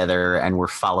else together, and we're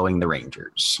following the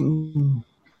Rangers.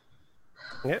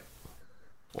 Yep.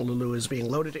 Lulu is being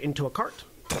loaded into a cart.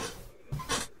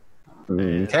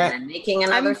 Okay. I'm making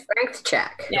another strength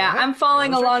check. Yeah, I'm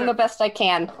following along the best I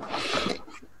can.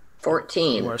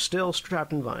 14. You are still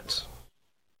trapped in vines.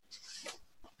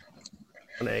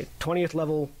 On a 20th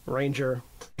level ranger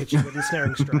hits you with a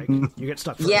snaring strike. You get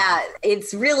stuck. Yeah,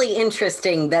 it's really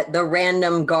interesting that the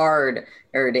random guard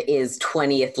is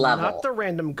 20th level. Not the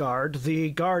random guard,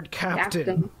 the guard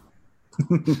captain.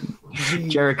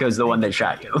 Jericho's the one that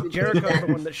shot you. Jericho's the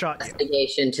one that shot you.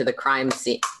 Investigation to the crime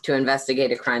scene, to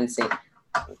investigate a crime scene.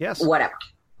 Yes. Whatever.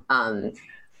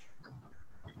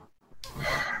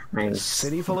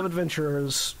 City full of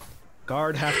adventurers.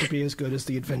 Guard have to be as good as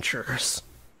the adventurers.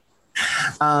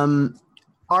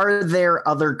 Are there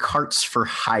other carts for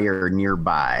hire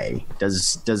nearby?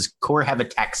 Does Core have a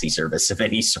taxi service of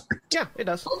any sort? Yeah, it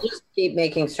does. I'll just keep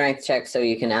making strength checks so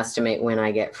you can estimate when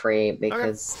I get free,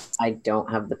 because I don't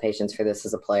have the patience for this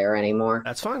as a player anymore.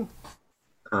 That's fine.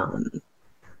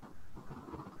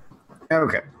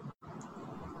 Okay.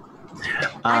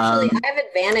 Actually, I have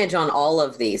advantage on all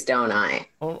of these, don't I?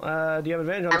 Well, do you have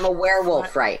advantage on... I'm a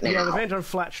werewolf right Do you have now. advantage on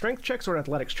flat strength checks or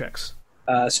athletics checks?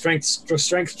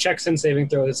 Strength checks and saving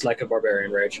throws like a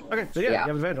barbarian rage. Okay, so yeah, you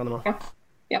have advantage on them all.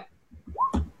 Yep.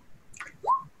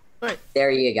 Right.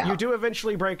 There you go. You do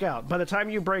eventually break out. By the time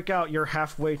you break out, you're about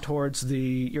halfway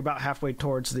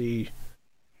towards the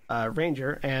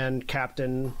ranger, and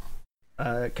Captain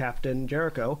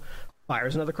Jericho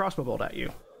fires another crossbow bolt at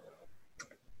you.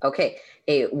 Okay.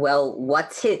 Hey, well,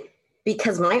 what's hit?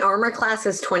 Because my armor class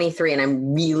is 23, and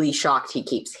I'm really shocked he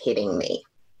keeps hitting me.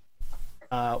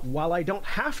 While I don't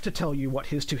have to tell you what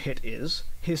his to hit is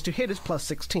plus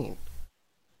 16.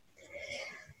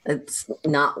 That's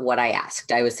not what I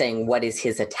asked. I was saying, what is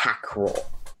his attack roll?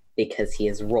 Because he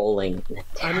is rolling an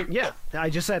attack. I mean, yeah, I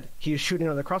just said he is shooting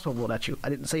another crossbow bolt at you. I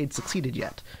didn't say he'd succeeded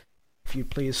yet. If you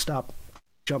please stop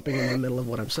jumping in the middle of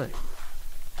what I'm saying.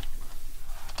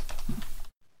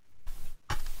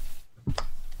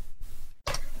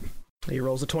 He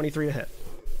rolls a 23 to hit.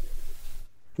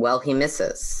 Well, he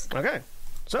misses. Okay,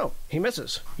 so he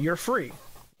misses. You're free.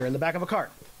 You're in the back of a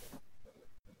cart.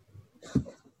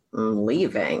 I'm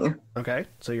leaving. Okay,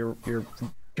 so you're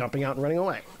jumping out and running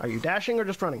away. Are you dashing or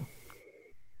just running?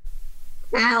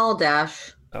 I'll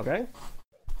dash. Okay.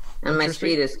 And my your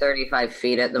speed is 35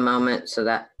 feet at the moment, so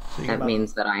that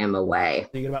means that I am away.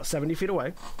 So you get about 70 feet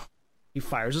away. He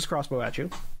fires his crossbow at you.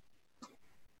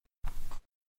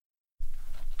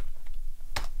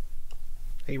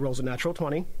 He rolls a natural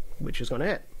 20, which is going to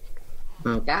hit.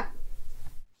 Okay.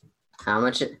 How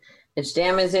much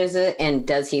damage is it, and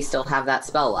does he still have that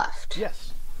spell left?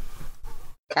 Yes.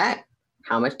 Okay.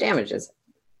 How much damage is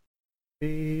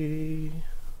it?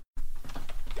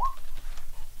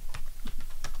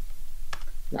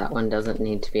 That one doesn't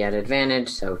need to be at advantage,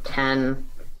 so 10.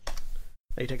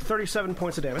 You take 37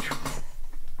 points of damage.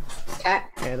 Okay.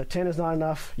 And a 10 is not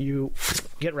enough. You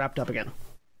get wrapped up again.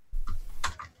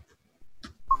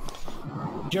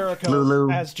 Jericho,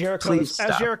 Lulu, as Jericho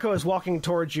is walking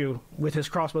towards you with his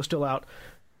crossbow still out,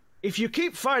 if you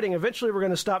keep fighting, eventually we're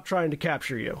going to stop trying to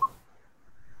capture you.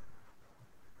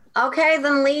 Okay,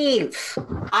 then leave.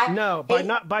 By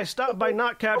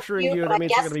not capturing you, that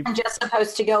means you're going to be. I'm just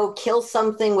supposed to go kill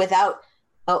something without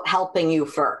helping you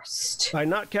first. By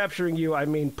not capturing you, I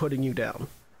mean putting you down.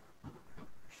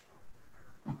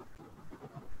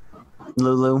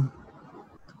 Lulu,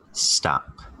 stop.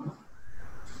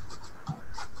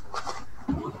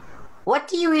 What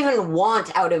do you even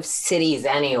want out of cities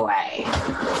anyway?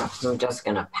 I'm just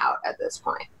gonna pout at this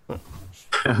point.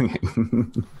 Okay.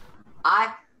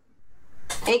 I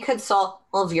could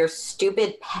solve your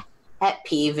stupid pet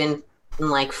peeve in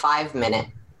like 5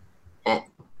 minutes.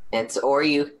 Or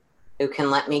you can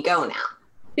let me go now.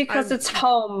 Because it's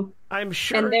home. I'm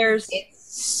sure. And there's...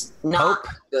 It's not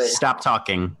good. Stop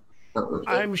talking.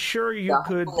 I'm sure you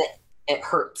could... It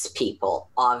hurts people,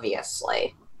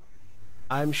 obviously.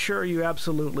 I'm sure you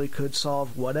absolutely could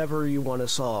solve whatever you want to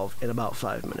solve in about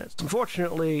 5 minutes.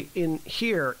 Unfortunately, in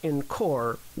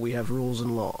Core, we have rules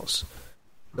and laws.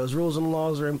 Those rules and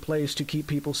laws are in place to keep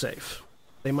people safe.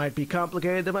 They might be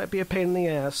complicated, they might be a pain in the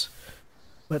ass,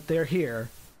 but they're here,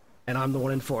 and I'm the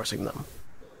one enforcing them.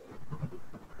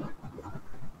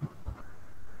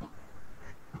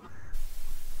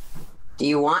 Do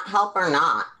you want help or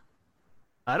not?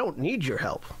 I don't need your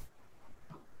help.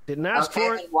 Didn't ask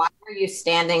for it. Then why are you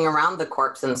standing around the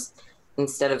corpse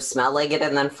instead of smelling it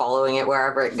and then following it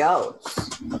wherever it goes?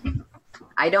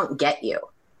 I don't get you.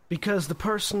 Because the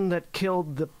person that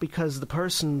killed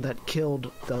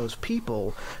those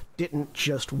people didn't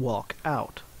just walk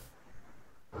out.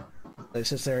 They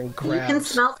sit there and grab. You can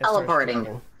smell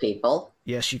teleporting people.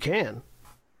 Yes, you can.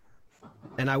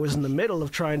 And I was in the middle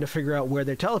of trying to figure out where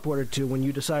they teleported to when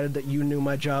you decided that you knew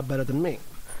my job better than me.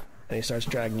 And he starts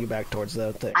dragging you back towards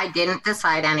the thing. I didn't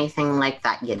decide anything like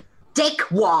that, you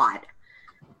dickwad.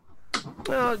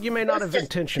 Well, you may not have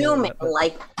intentionally.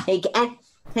 Like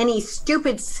any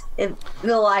stupid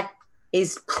civilized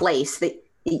place that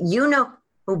you know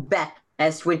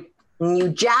best when you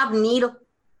jab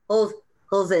needles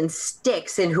and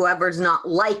sticks in whoever's not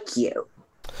like you.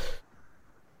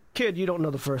 Kid, you don't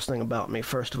know the first thing about me,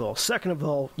 first of all. Second of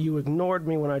all, you ignored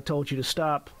me when I told you to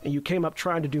stop, and you came up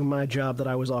trying to do my job that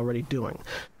I was already doing.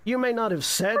 You may not have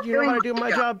said you know how to do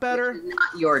my job better.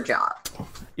 Not your job.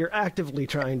 You're actively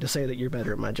trying to say that you're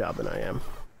better at my job than I am.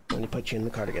 Let me put you in the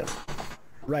cardigan.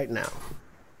 Right now.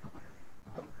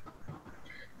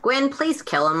 Gwyn, please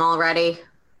kill him already.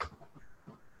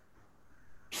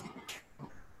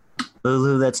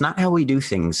 Lulu, that's not how we do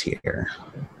things here.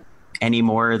 Any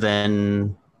more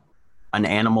than an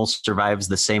animal survives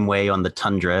the same way on the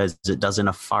tundra as it does in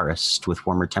a forest with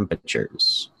warmer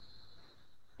temperatures.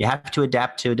 You have to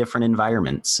adapt to different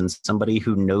environments, and somebody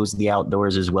who knows the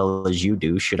outdoors as well as you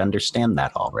do should understand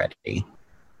that already.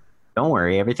 Don't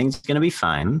worry, everything's going to be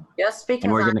fine. Just because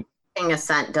I'm taking a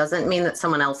scent doesn't mean that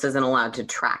someone else isn't allowed to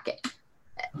track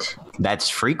it. That's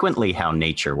frequently how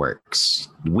nature works.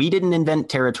 We didn't invent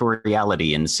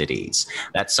territoriality in cities.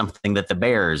 That's something that the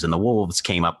bears and the wolves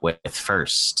came up with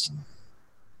first.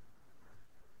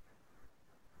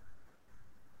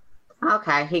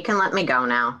 Okay, he can let me go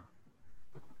now.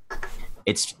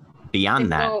 It's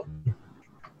beyond that.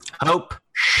 Hope,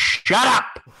 shut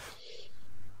up!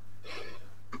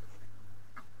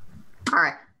 All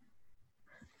right.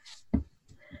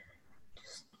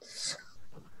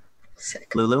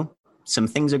 Lulu, some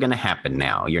things are going to happen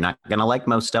now. You're not going to like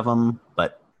most of them,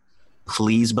 but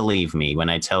please believe me when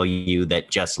I tell you that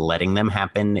just letting them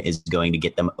happen is going to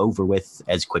get them over with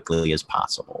as quickly as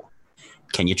possible.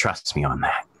 Can you trust me on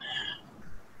that?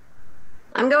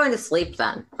 I'm going to sleep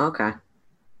then. Okay.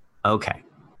 Okay.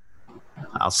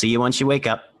 I'll see you once you wake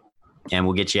up, and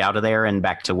we'll get you out of there and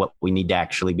back to what we need to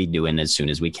actually be doing as soon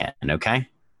as we can, okay?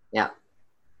 Yeah.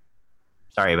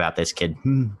 Sorry about this, kid.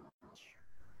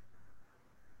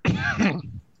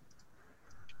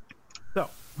 So,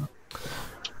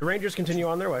 the Rangers continue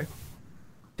on their way,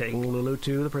 taking Lulu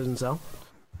to the prison cell.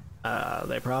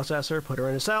 They process her, put her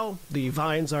in a cell. The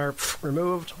vines are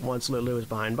removed once Lulu is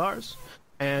behind bars.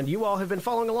 And you all have been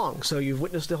following along, so you've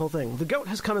witnessed the whole thing. The goat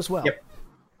has come as well. Yep.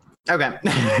 Okay.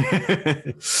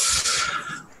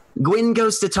 Gwyn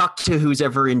goes to talk to who's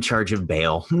ever in charge of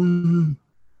bail.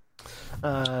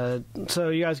 So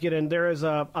you guys get in. There is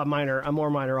a more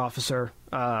minor officer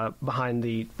behind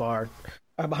the bar,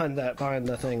 behind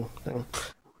the thing.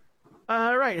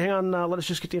 Right, hang on. Let us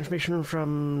just get the information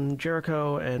from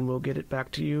Jericho, and we'll get it back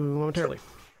to you momentarily.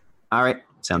 All right,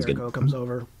 sounds Jericho good. comes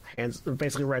over,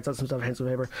 basically writes out some stuff, hands some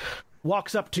paper,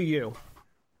 walks up to you.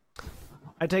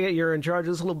 I take it you're in charge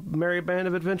of this little merry band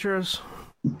of adventurers?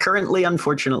 Currently,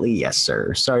 unfortunately, yes,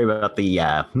 sir. Sorry about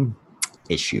the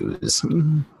issues.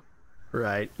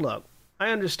 Right. Look, I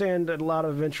understand that a lot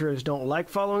of adventurers don't like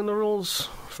following the rules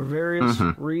for various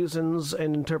reasons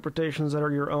and interpretations that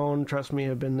are your own. Trust me,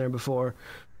 I've been there before.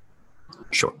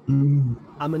 Sure. I'm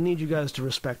going to need you guys to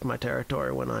respect my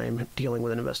territory when I'm dealing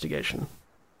with an investigation.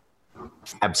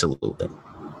 Absolutely.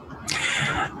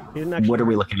 What are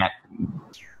we looking at?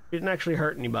 She didn't actually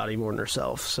hurt anybody more than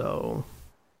herself, so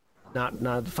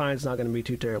the fine's not going to be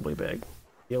too terribly big.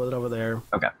 Deal with it over there.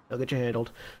 Okay. They'll get you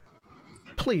handled.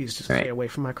 Please just stay away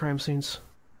from my crime scenes.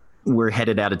 We're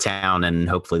headed out of town, and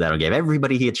hopefully that'll give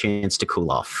everybody a chance to cool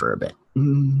off for a bit.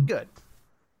 Good.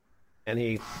 And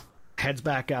he heads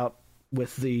back out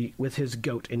with his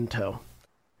goat in tow.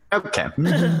 Okay.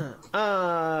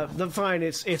 The fine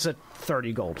it's a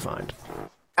 30 gold fine.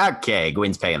 Okay,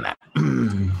 Gwyn's paying that.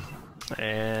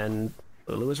 And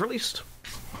Lulu is released.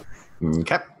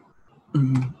 Okay.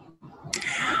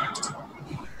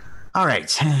 All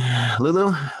right,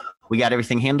 Lulu, we got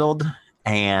everything handled,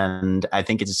 and I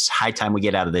think it's high time we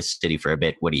get out of this city for a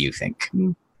bit. What do you think?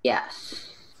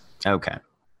 Yes. Okay.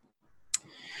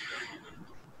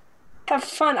 Have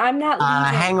fun. I'm not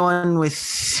leaving. Hang on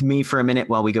with me for a minute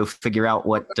while we go figure out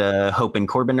what Hope and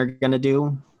Korbyn are going to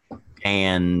do,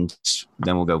 and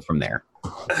then we'll go from there.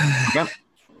 Okay.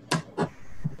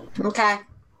 Okay.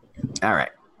 All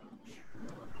right.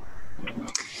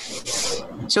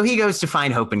 So he goes to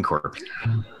find Hope and Korbyn.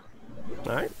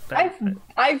 All right.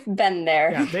 I've been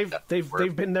there. Yeah,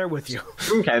 they've been there with you.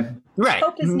 Okay. Right.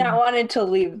 Hope has not wanted to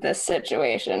leave this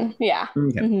situation. Yeah.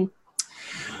 Okay. Mm-hmm.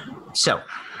 So,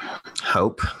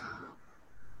 Hope,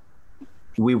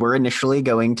 we were initially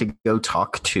going to go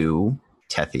talk to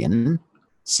Tethian,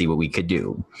 see what we could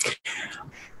do.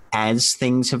 As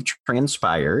things have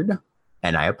transpired,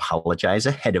 and I apologize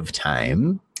ahead of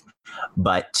time,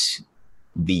 but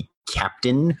the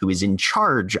captain who is in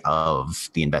charge of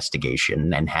the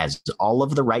investigation and has all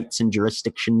of the rights and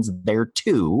jurisdictions there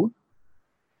too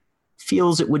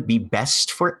feels it would be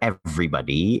best for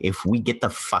everybody if we get the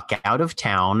fuck out of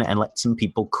town and let some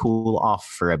people cool off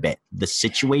for a bit. The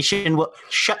situation will...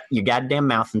 Shut your goddamn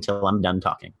mouth until I'm done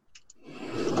talking.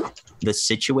 The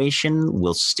situation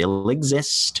will still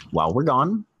exist while we're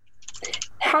gone.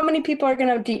 How many people are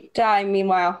going to die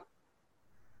meanwhile?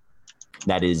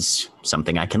 That is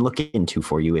something I can look into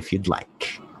for you if you'd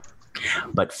like.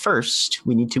 But first,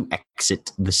 we need to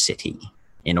exit the city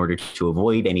in order to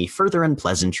avoid any further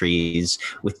unpleasantries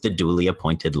with the duly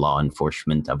appointed law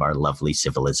enforcement of our lovely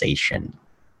civilization.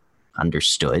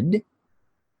 Understood?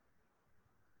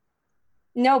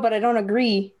 No, but I don't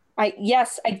agree.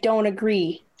 I don't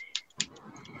agree.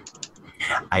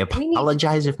 I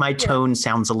apologize if my tone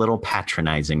sounds a little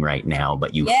patronizing right now,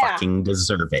 but you fucking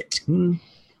deserve it.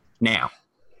 Now,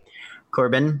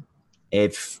 Korbyn,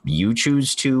 if you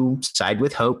choose to side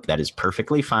with Hope, that is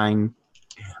perfectly fine.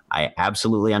 I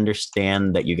absolutely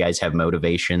understand that you guys have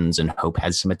motivations and Hope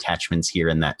has some attachments here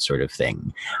and that sort of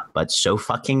thing. But so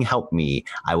fucking help me,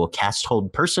 I will cast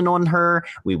Hold Person on her,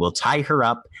 we will tie her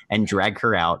up and drag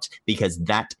her out, because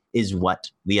that is what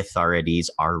the authorities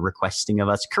are requesting of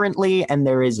us currently, and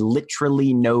there is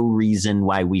literally no reason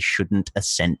why we shouldn't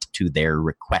assent to their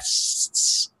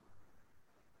requests.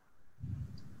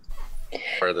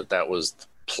 Or that was the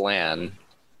plan.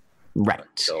 Right.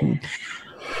 So.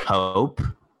 Hope,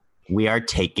 we are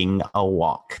taking a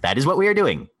walk. That is what we are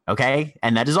doing, okay?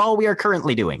 And that is all we are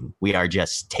currently doing. We are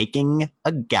just taking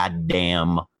a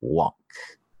goddamn walk.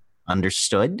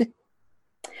 Understood?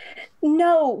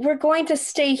 No, we're going to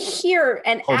stay here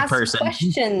and Hold ask person.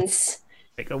 questions.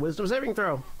 Make a wisdom saving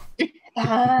throw.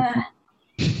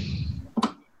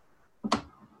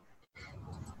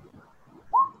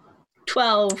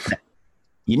 12.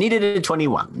 You needed a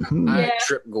 21. I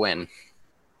trip Gwen.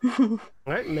 All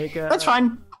right, That's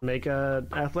fine. Make a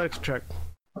athletics check.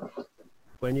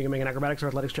 When you can make an acrobatics or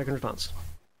athletics check in response.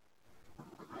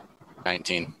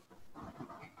 19.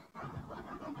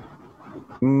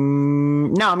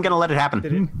 No, I'm going to let it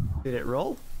happen. Did it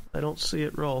roll? I don't see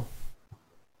it roll.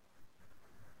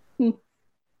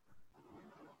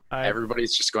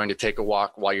 Everybody's just going to take a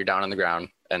walk while you're down on the ground,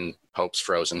 and Hope's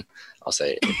frozen. I'll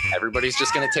say, everybody's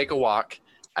just going to take a walk.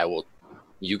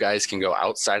 You guys can go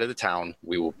outside of the town.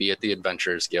 We will be at the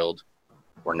Adventurers Guild.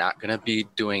 We're not going to be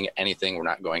doing anything. We're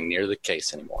not going near the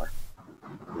case anymore.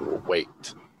 We will wait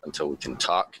until we can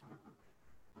talk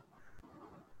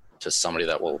to somebody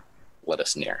that will let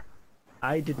us near.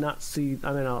 I did not see.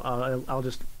 I mean, I'll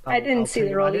just. I didn't see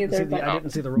the roll either. I didn't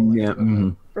see the roll. Yeah.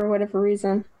 For whatever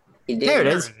reason. There it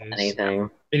is. Anything.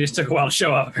 It just took a while to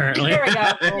show up, apparently. There we go.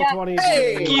 Roll Yeah. 20.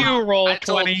 Hey! You roll I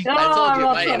told 20. No, you,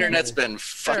 roll my 20. internet's been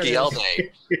fucky all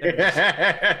day.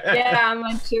 Yeah,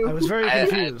 mine too. I was very I had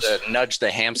confused. to nudge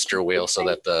the hamster wheel so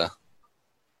that the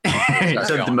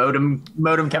So the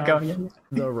modem kept going.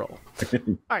 The roll.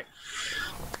 All right.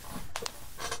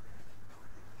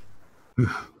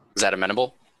 Is that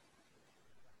amenable?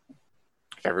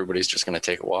 If everybody's just going to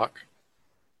take a walk?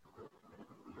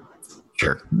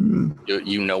 Sure.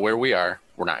 You know where we are.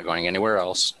 We're not going anywhere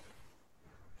else.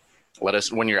 Let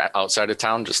us, when you're outside of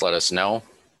town, just let us know.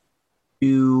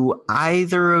 Do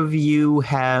either of you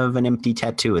have an empty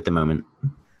tattoo at the moment?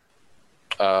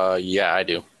 Yeah, I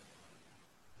do.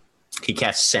 He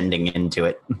casts sending into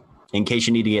it in case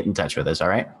you need to get in touch with us. All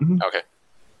right. Okay.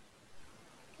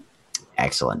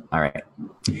 Excellent. All right.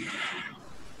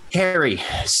 Harry,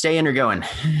 staying or going?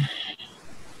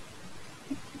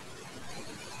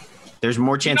 There's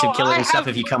more chance of killing stuff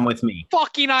if you come with me.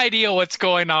 Fucking idea what's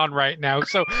going on right now.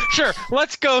 So sure,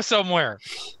 let's go somewhere.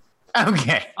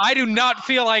 Okay. I do not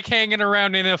feel like hanging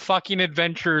around in a fucking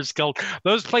adventurers guild.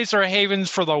 Those places are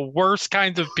havens for the worst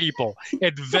kinds of people.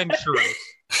 Adventurers.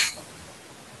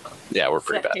 Yeah, we're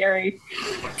pretty bad. Scary.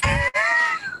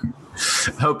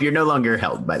 Hope you're no longer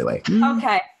held, by the way.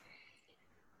 Okay.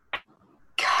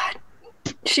 God.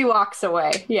 She walks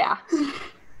away. Yeah.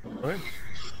 All right.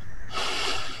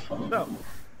 So,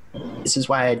 This is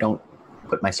why I don't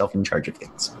put myself in charge of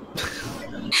things.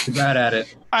 You're bad at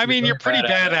it. I mean, you're pretty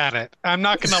bad at it. I'm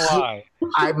not gonna lie.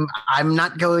 I'm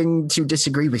not going to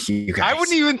disagree with you guys. I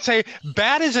wouldn't even say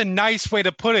bad is a nice way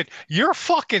to put it. You're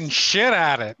fucking shit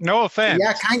at it. No offense.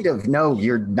 Yeah, kind of. No,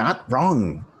 you're not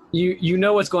wrong. You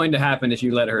know what's going to happen if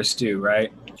you let her stew,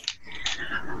 right?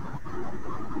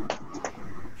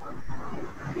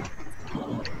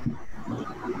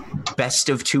 Best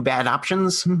of two bad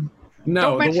options?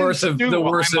 No, Don't mention stew,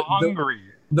 I'm hungry.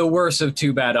 The worst of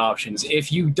two bad options.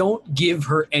 If you don't give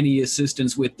her any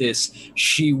assistance with this,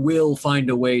 she will find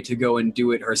a way to go and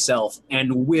do it herself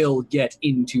and will get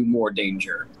into more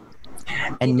danger.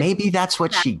 And maybe that's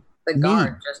what she The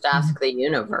guard, needs. just ask the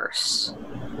universe.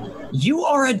 You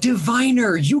are a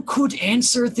diviner. You could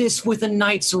answer this with a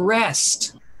night's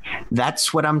rest.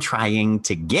 That's what I'm trying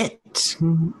to get.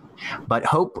 But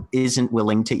Hope isn't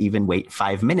willing to even wait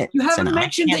 5 minutes. You haven't and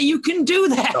mentioned that you can do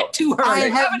that to her. I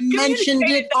You have haven't mentioned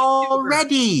communicated it that to her.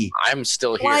 already. I'm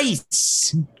still here.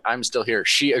 Twice. I'm still here.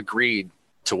 She agreed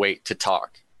to wait to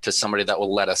talk to somebody that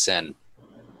will let us in.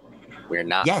 We're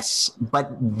not. Yes,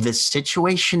 but the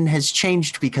situation has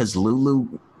changed because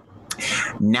Lulu,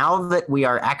 now that we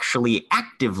are actually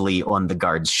actively on the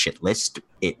guards' shit list,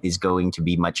 it is going to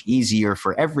be much easier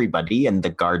for everybody, and the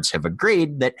guards have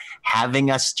agreed that having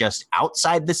us just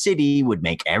outside the city would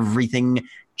make everything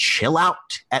chill out,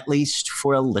 at least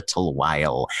for a little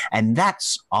while. And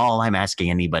that's all I'm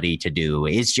asking anybody to do,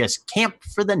 is just camp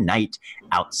for the night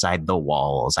outside the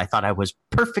walls. I thought I was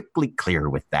perfectly clear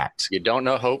with that. You don't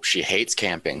know Hope. She hates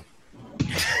camping.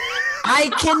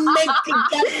 I can make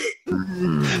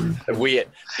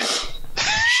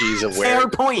She's aware. Fair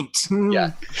point.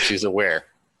 Yeah, she's aware.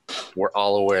 We're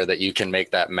all aware that you can make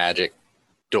that magic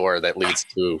door that leads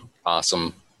to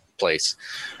awesome place.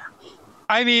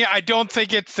 I mean, I don't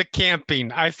think it's the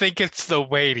camping. I think it's the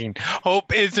waiting.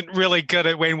 Hope isn't really good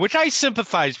at waiting, which I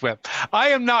sympathize with.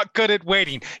 I am not good at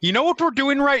waiting. You know what we're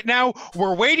doing right now?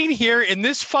 We're waiting here in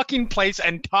this fucking place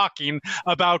and talking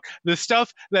about the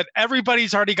stuff that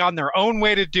everybody's already gone their own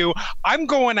way to do. I'm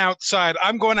going outside.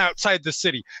 I'm going outside the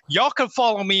city. Y'all can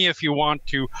follow me if you want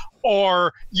to,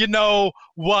 or you know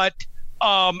what?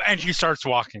 And she starts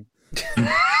walking. I'm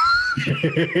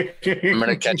going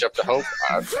to catch up to Hope.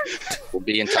 We'll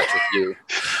be in touch with you.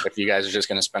 If you guys are just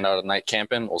going to spend out a night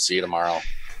camping, we'll see you tomorrow.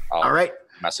 All right.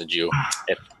 Message you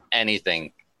if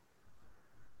anything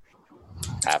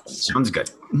happens. Sounds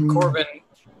good. Korbyn,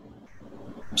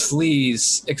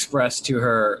 please express to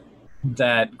her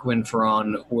that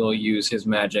Gwynfaran will use his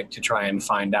magic to try and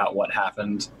find out what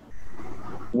happened,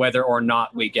 whether or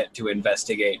not we get to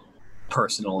investigate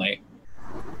personally.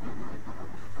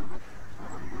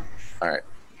 All right.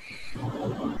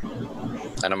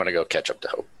 And I'm going to go catch up to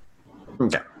Hope.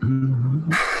 Okay.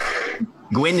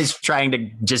 Gwyn is trying to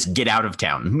just get out of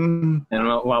town. And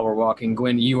while we're walking,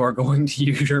 Gwyn, you are going to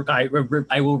use your...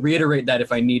 I will reiterate that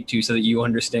if I need to, so that you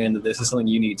understand that this is something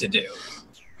you need to do.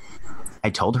 I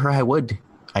told her I would.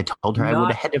 I told her I would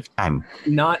ahead of time.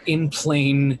 Not in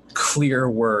plain, clear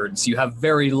words. You have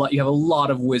you have a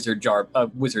lot of wizard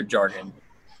jargon.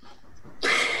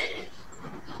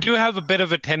 Do have a bit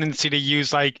of a tendency to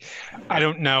use, like, I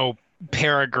don't know,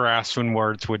 paragraphs when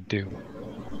words would do.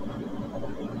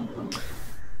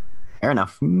 Fair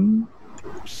enough.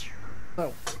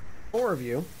 So, 4 of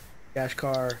you,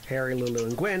 Gashkar, Harry, Lulu,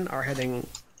 and Gwyn, are heading,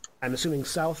 I'm assuming,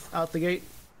 south out the gate?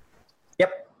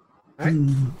 Yep. All right.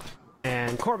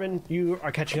 And Korbyn, you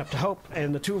are catching up to Hope,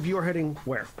 and the 2 of you are heading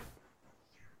where?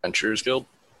 Adventurers Guild?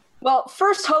 Well,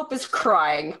 first Hope is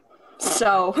crying,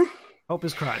 so... Hope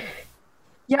is crying.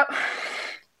 Yep.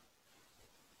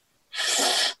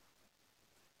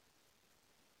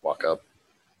 Walk up.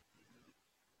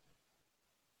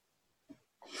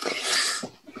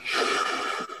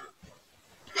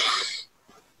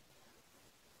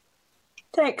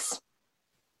 Thanks.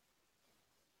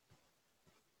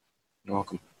 You're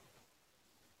welcome.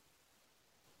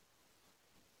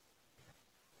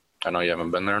 I know you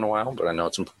haven't been there in a while, but I know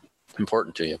it's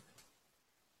important to you.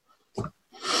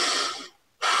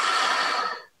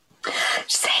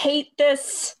 Just hate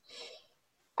this.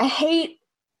 I hate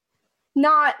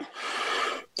not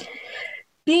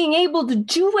being able to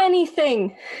do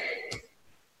anything.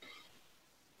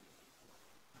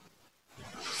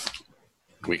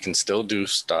 We can still do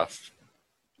stuff.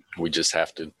 We just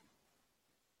have to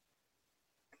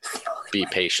be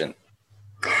patient.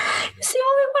 It's the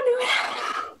only one who...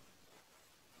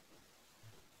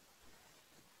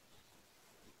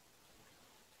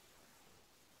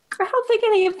 I don't think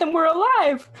any of them were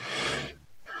alive.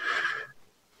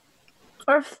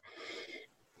 Or if...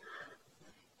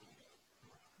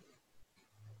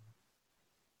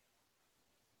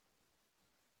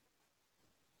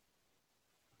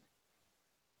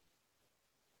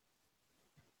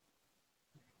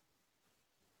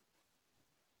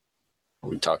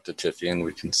 We talk to Tithian.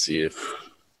 We can see if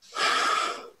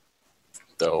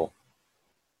they'll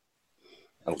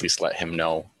at least let him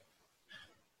know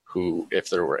if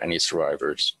there were any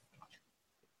survivors.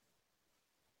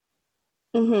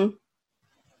 Mm-hmm.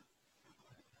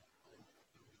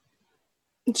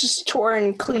 Just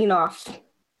torn clean off.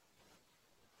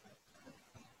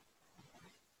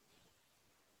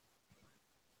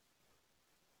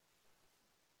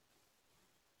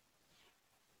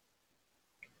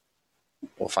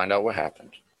 We'll find out what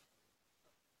happened.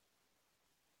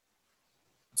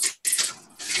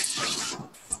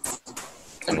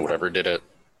 And whatever did it,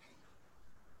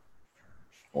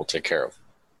 we'll take care of.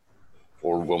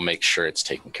 Or we'll make sure it's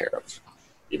taken care of,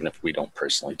 even if we don't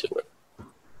personally do it.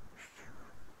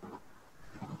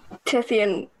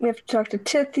 Tithian, we have to talk to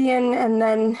Tithian, and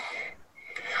then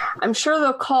I'm sure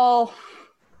they'll call.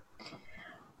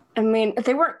 I mean,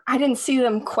 I didn't see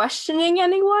them questioning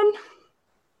anyone.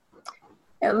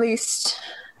 At least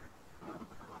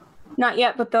not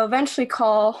yet, but they'll eventually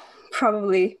call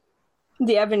probably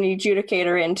the Ebony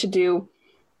Adjudicator in to do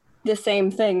the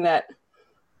same thing that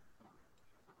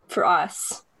for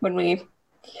us when we,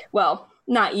 well,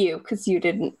 not you, because you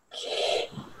didn't.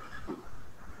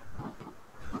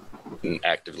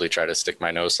 Actively try to stick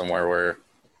my nose somewhere where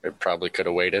it probably could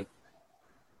have waited.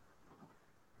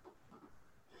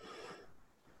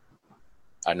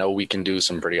 I know we can do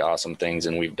some pretty awesome things,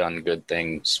 and we've done good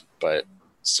things, but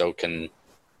so can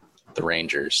the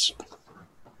Rangers.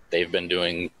 They've been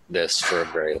doing this for a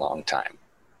very long time.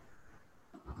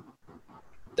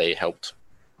 They helped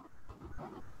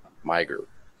my group.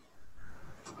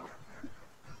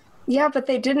 Yeah, but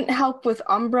they didn't help with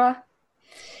Umbra,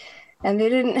 and they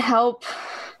didn't help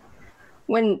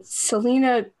when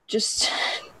Selena just...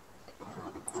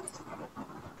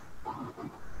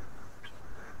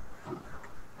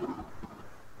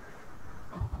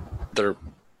 They're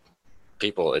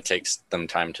people. It takes them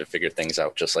time to figure things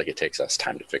out, just like it takes us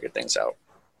time to figure things out.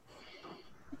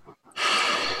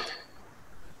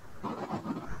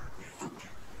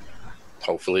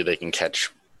 Hopefully they can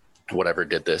catch whatever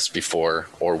did this before,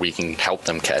 or we can help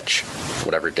them catch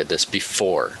whatever did this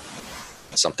before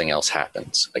something else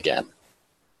happens again.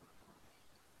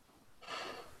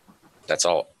 That's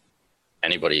all.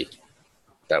 Anybody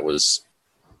that was,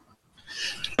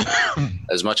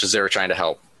 as much as they were trying to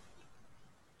help,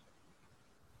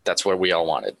 that's what we all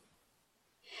wanted.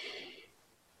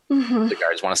 Mm-hmm. The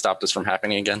guards want to stop this from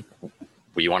happening again.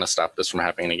 We want to stop this from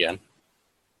happening again.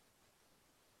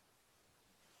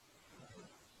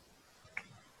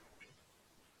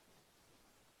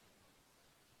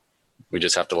 We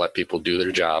just have to let people do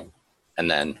their job and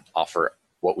then offer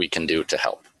what we can do to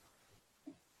help.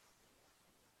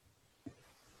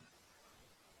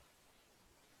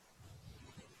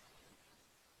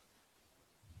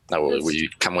 Now, will you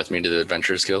come with me to the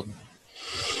Adventurers Guild?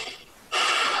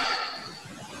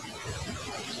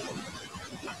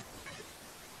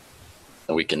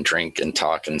 And we can drink and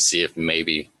talk and see if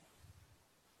maybe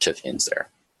Tithian's there.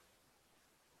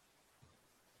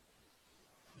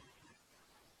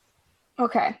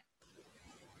 Okay.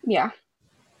 Yeah.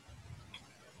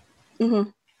 Mm-hmm.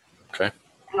 Okay.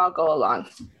 And I'll go along.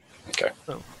 Okay.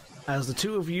 So, as the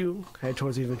two of you head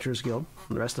towards the Adventurers Guild,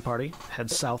 and the rest of the party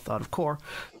heads south out of Core,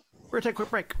 we're going to take a quick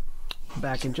break.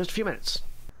 Back in just a few minutes.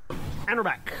 And we're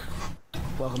back.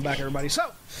 Welcome back, everybody.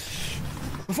 So,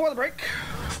 before the break,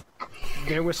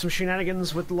 there was some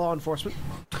shenanigans with law enforcement.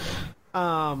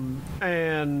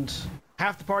 And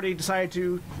half the party decided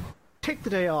to take the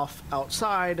day off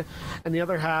outside, and the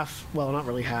other half, well, not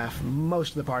really half,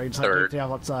 most of the party decided to take the day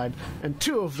off outside, and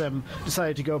two of them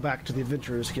decided to go back to the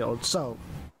Adventurers Guild. So,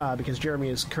 because Jeremy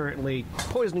is currently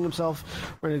poisoning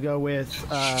himself, we're going to go with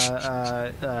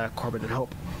Korbyn and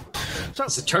Hope. So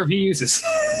It's the term he uses.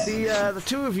 the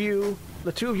two of you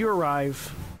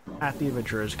arrive at the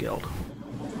Adventurers Guild.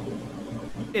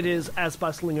 It is as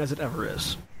bustling as it ever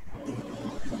is.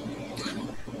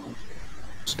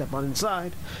 Step on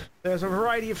inside. There's a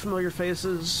variety of familiar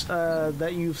faces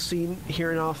that you've seen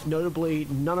here and off. Notably,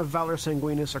 none of Valor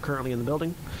Sanguinus are currently in the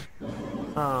building.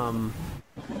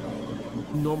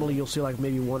 Normally you'll see like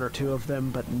maybe one or two of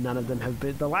them, but none of them have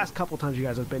been. The last couple times you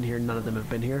guys have been here, none of them have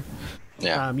been here.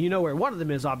 Yeah. You know where one of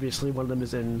them is, obviously. One of them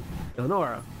is in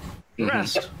Eleonora. The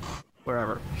rest,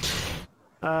 wherever.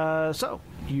 So,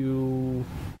 you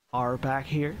are back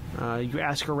here. You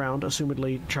ask around,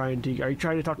 assumedly trying to... Are you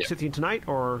trying to talk to Scythian tonight,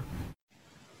 or...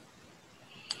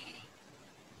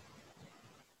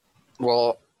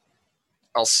 Well,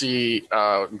 I'll see,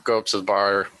 go up to the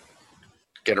bar,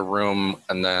 get a room,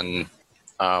 and then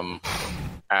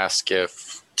ask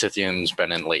if Tithian's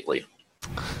been in lately.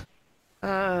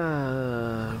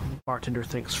 Bartender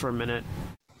thinks for a minute.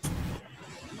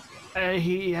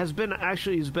 He's been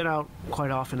out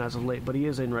quite often as of late, but he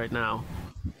is in right now.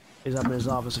 He's up in his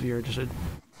office if you're interested.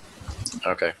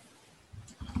 Okay.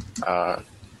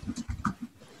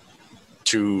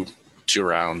 Two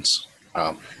rounds.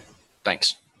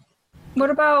 Thanks. What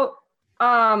about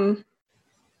I'm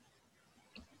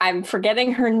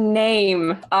forgetting her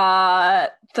name.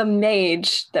 The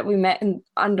mage that we met in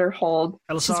Underhold.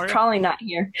 Elisaria? She's probably not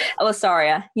here.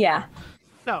 Elisaria, yeah.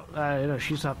 No,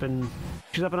 she's up in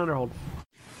Underhold.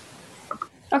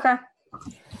 Okay.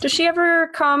 Does she ever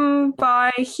come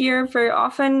by here very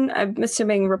often? I'm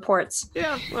assuming reports.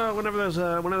 Yeah, whenever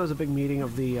there's a big meeting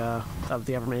of the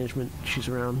Ever Management, she's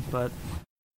around. But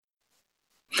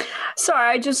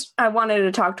sorry, I wanted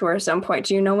to talk to her at some point.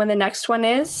 Do you know when the next one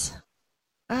is?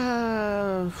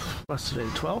 What's today?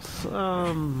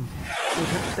 12th.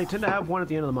 They tend to have one at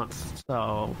the end of the month,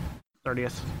 so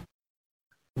 30th.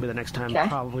 Maybe the next time, Okay.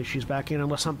 probably she's back in,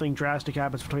 unless something drastic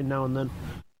happens between now and then.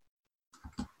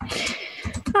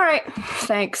 All right.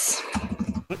 Thanks.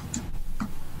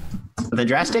 The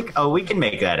drastic? Oh, we can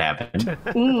make that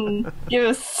happen.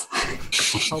 Yes.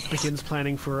 Hope begins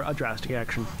planning for a drastic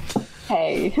action.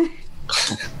 Hey.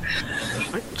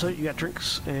 Right, so you got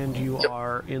drinks, and you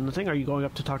are in the thing. Are you going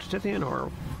up to talk to Tithian,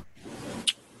 or?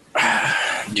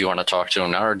 Do you want to talk to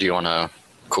him now, or do you want to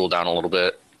cool down a little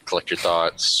bit, collect your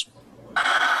thoughts?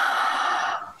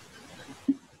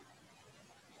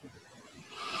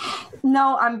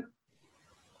 No,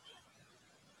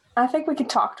 I think we could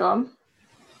talk to him.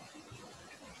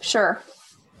 Sure.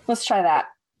 Let's try that.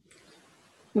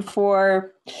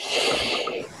 Before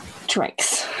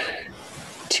drinks.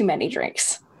 Too many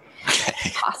drinks.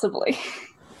 Possibly.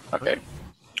 Okay.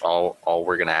 All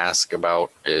we're gonna ask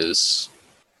about is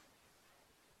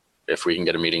if we can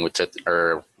get a meeting with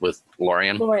with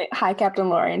Lorian, Hi, Captain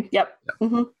Lorian. Yep.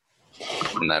 Mm-hmm.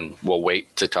 and then we'll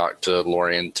wait to talk to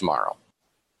Lorian tomorrow.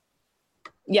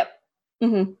 Yep.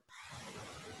 Mm-hmm.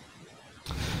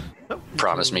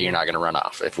 Promise me you're not gonna run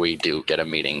off if we do get a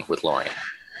meeting with Lorian.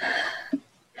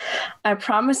 I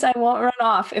promise I won't run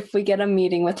off if we get a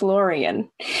meeting with Lorian.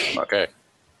 Okay.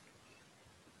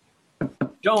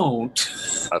 Don't.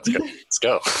 That's good. Let's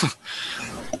go.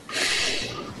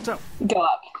 So Go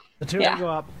up. the two of you go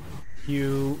up.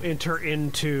 You enter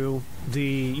into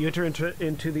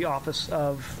the office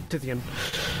of Tithian.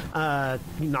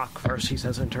 You knock first. He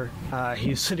says, "Enter."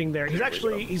 He's sitting there. He's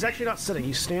actually not sitting.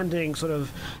 He's standing sort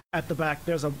of at the back.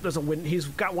 There's a window. He's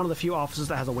got one of the few offices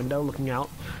that has a window looking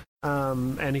out.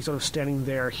 And he's sort of standing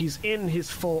there. He's in his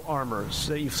full armor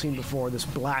that you've seen before. This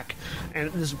black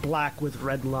with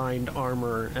red-lined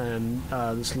armor and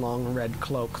this long red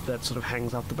cloak that sort of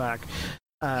hangs off the back.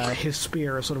 His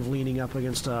spear is sort of leaning up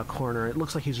against a corner. It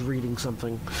looks like he's reading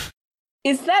something.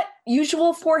 Is that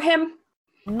usual for him?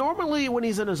 Normally, when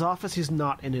he's in his office, he's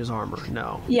not in his armor.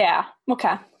 No. Yeah.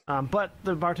 Okay. But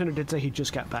the bartender did say he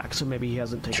just got back, so maybe he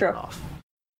hasn't taken it off.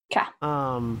 Okay.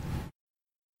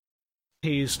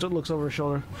 He looks over his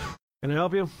shoulder. Can I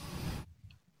help you?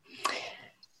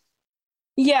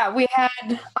 Yeah, we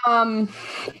had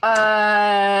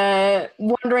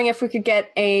wondering if we could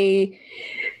get a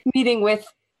meeting with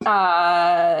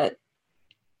Hi,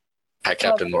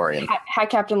 Captain Lorian. Hi,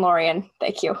 Captain Lorian.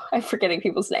 Thank you. I'm forgetting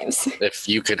people's names. If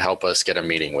you could help us get a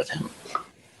meeting with him.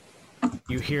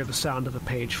 You hear the sound of the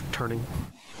page turning.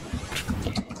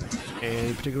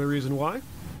 Any particular reason why?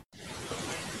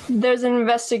 There's an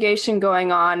investigation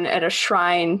going on at a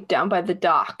shrine down by the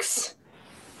docks.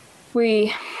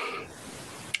 We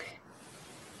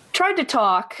tried to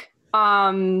talk.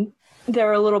 They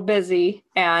were a little busy,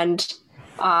 and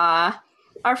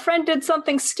our friend did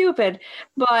something stupid,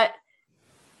 but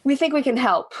we think we can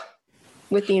help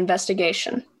with the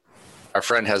investigation. Our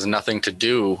friend has nothing to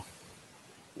do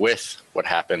with what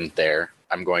happened there.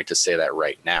 I'm going to say that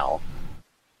right now.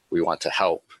 We want to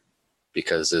help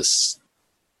because this,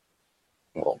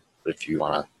 well, if you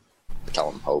want to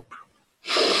tell him Hope.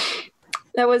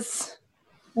 That was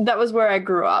where I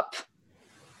grew up,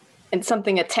 and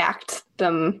something attacked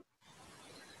them.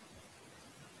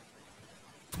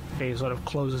 He sort of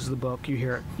closes the book. You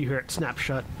hear it snap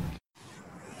shut.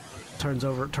 Turns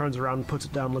around, puts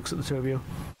it down, looks at the two of you.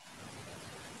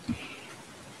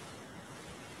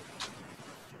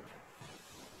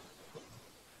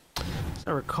 As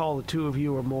I recall, the two of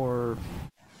you are more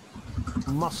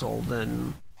muscle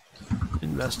than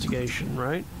investigation,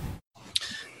 right?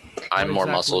 I'm more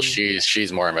muscle. exactly-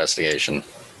 She's more investigation.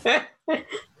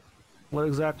 What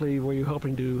exactly were you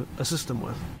hoping to assist them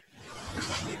with?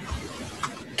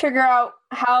 Figure out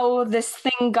how this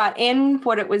thing got in,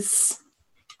 what it was,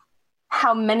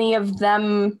 how many of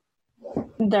them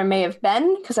there may have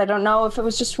been, because I don't know if it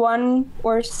was just one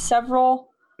or several.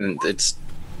 And it's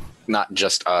not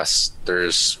just us.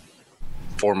 There's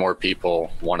 4 more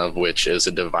people, one of which is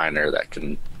a diviner that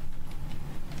can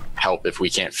help if we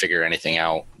can't figure anything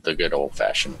out the good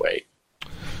old-fashioned way.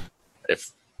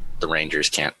 If the Rangers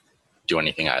can't do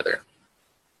anything either.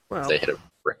 Well, If they hit a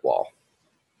brick wall.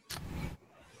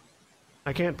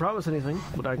 I can't promise anything,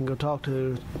 but I can go talk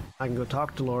to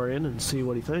Lorian and see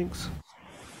what he thinks.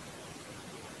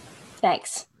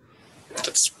 Thanks.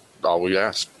 That's all we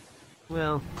ask.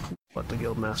 Well, what the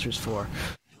Guildmaster's for.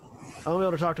 I won't be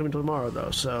able to talk to him tomorrow, though,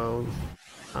 so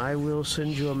I will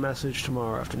send you a message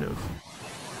tomorrow afternoon.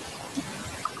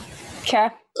 Okay.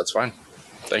 That's fine.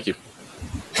 Thank you.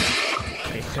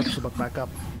 He picks the book back up.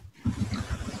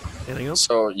 Anything else?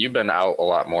 So you've been out a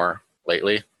lot more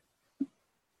lately,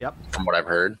 Yep. from what I've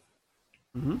heard.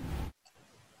 Mm-hmm.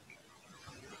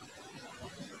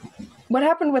 What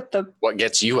happened with the... What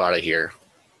gets you out of here?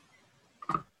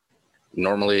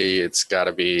 Normally, it's got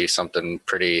to be something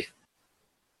pretty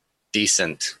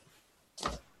decent.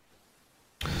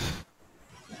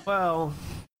 Well,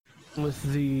 with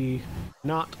the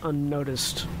not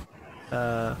unnoticed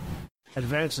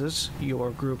advances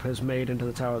your group has made into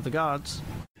the Tower of the Gods,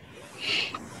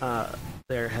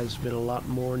 there has been a lot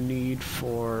more need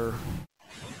for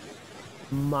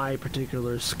my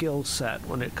particular skill set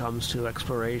when it comes to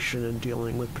exploration and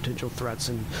dealing with potential threats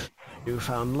in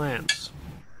newfound lands.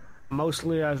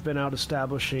 Mostly I've been out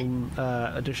establishing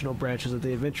additional branches of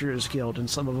the Adventurers Guild in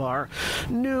some of our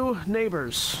new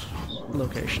neighbors'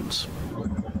 locations.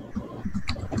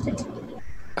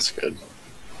 That's good.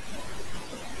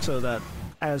 So that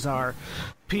as our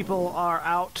people are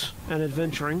out and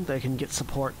adventuring, they can get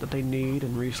support that they need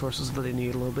and resources that they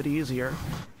need a little bit easier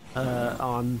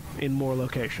in more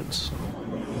locations.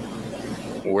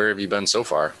 Where have you been so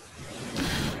far?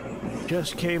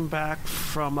 Just came back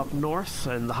from up north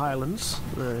in the Highlands.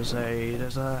 There's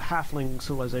a Halfling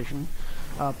civilization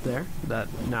up there that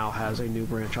now has a new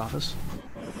branch office.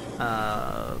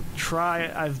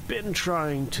 I've been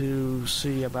trying to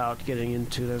see about getting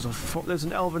into. There's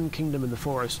an elven kingdom in the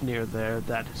forest near there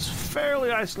that is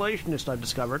fairly isolationist, I've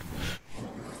discovered.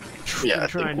 Yeah, I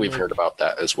think we've heard about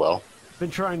that as well. Been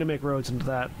trying to make roads into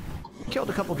that. Killed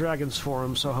a couple dragons for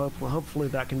him, so hopefully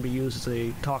that can be used as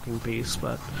a talking piece,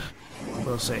 but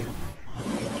we'll see.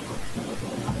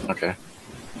 Okay.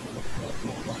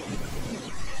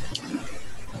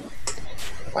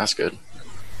 That's good.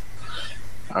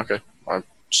 Okay. I'm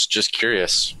just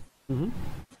curious. Mm-hmm.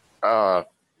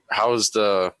 How's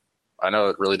I know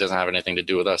it really doesn't have anything to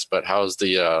do with us, but how's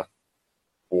the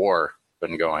war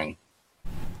been going?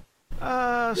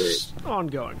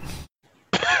 Ongoing.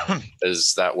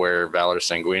 Is that where Valor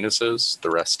Sanguinus is? The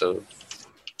rest of...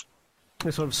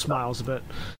 He sort of smiles a bit.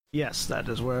 Yes, that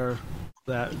is where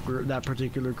that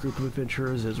particular group of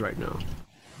adventurers is right now.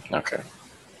 Okay.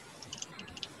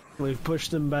 We've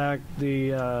pushed them back.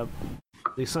 The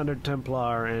Sundered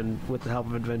Templar, and with the help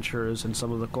of adventurers and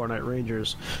some of the Cornite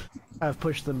Rangers, have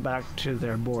pushed them back to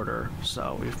their border.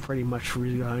 So we've pretty much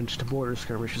resigned to border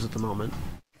skirmishes at the moment.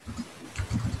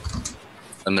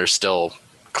 And they're still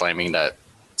claiming that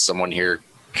someone here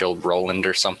killed Roland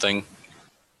or something?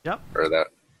 Yep. Or that...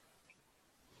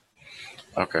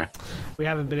 Okay. We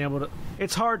haven't been able to...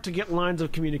 It's hard to get lines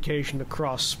of communication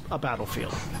across a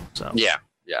battlefield. So Yeah.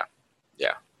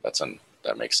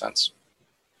 That makes sense.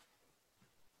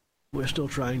 We're still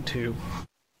trying to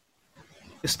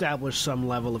establish some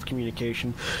level of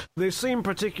communication. They seem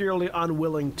particularly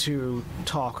unwilling to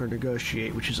talk or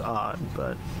negotiate, which is odd,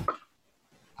 but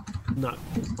not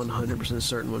 100%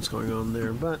 certain what's going on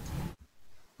there. But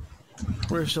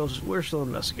we're still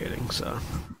investigating. So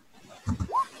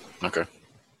Okay.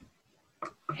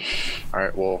 All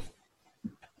right. Well,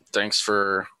 thanks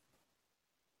for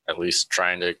at least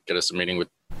trying to get us a meeting with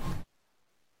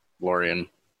Lorian.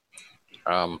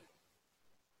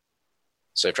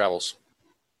 Safe travels.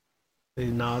 he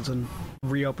nods and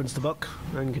reopens the book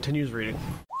and continues reading.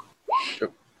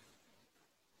 Yep.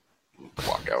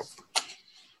 Walk out.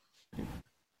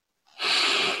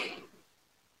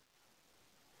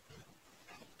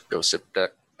 Go sit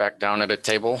back down at a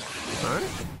table. All right.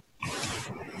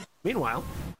 Meanwhile,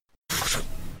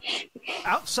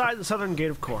 outside the southern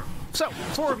gate of Kor. So,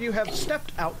 4 of you have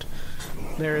stepped out.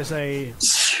 There is a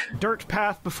dirt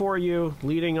path before you,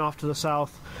 leading off to the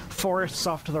south, forests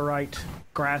off to the right,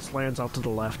 grasslands off to the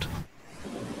left.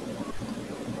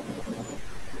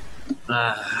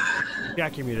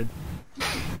 Jack, you're muted.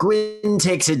 Gwyn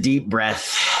takes a deep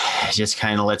breath, just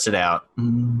kind of lets it out.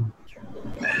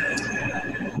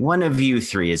 One of you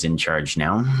 3 is in charge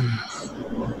now.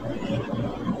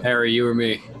 Harry, you or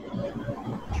me?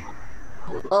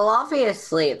 Well,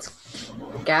 obviously it's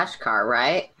Gashkar,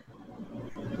 right?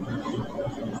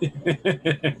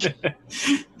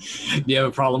 You have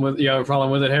a problem with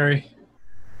it, Harry?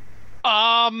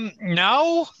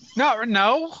 No.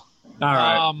 No. All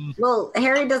right. Well,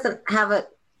 Harry doesn't have it.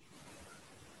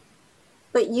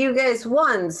 But you guys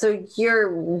won, so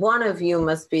one of you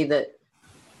must be the...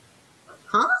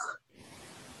 Huh?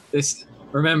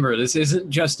 Remember, this isn't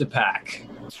just a pack.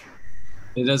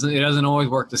 It doesn't always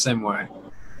work the same way.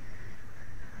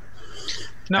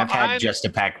 No, I've had just a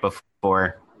pack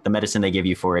before. The medicine they give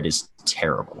you for it is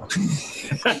terrible.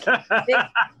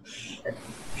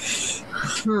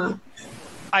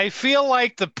 I feel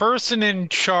like the person in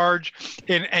charge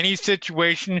in any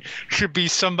situation should be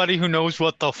somebody who knows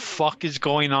what the fuck is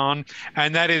going on.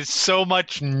 And that is so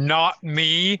much not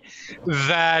me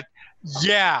that,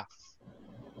 yeah.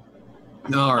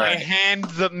 All I right. hand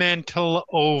the mantle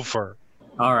over.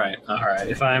 All right.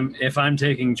 If I'm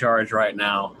taking charge right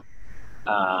now,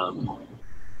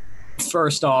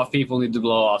 first off, people need to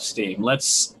blow off steam.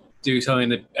 Let's do something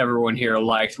that everyone here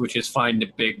liked, which is find a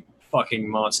big fucking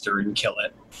monster and kill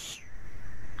it.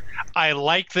 I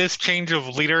like this change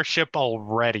of leadership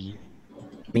already.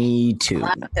 Me too.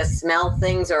 To smell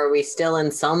things, or are we still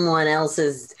in someone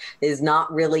else's? Is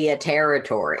not really a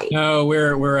territory. No,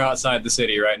 we're outside the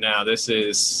city right now. This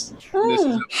is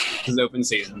open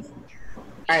season.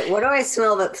 All right, what do I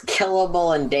smell that's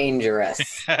killable and dangerous?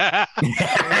 Yeah.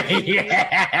 Give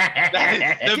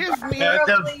me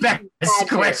The best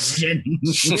question.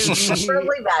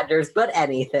 Preferably badgers, but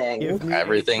anything. Give me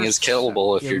Everything a is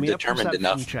killable if give you're me a determined perception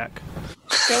enough. Check.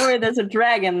 Don't worry, there's a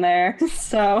dragon there.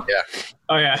 So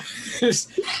Oh yeah,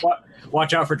 just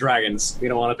watch out for dragons. We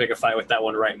don't want to pick a fight with that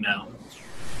one right now.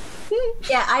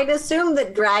 Yeah, I'd assume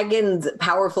that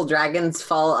powerful dragons,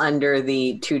 fall under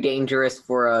the too dangerous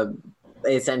for a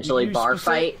essentially bar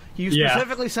fight. You Yeah.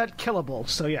 specifically said killable,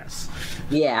 so yes.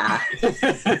 Yeah.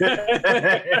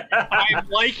 I'm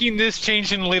liking this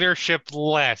change in leadership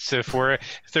less. If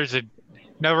there's a,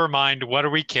 never mind. What are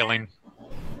we killing?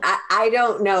 I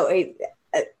don't know.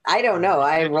 I don't know.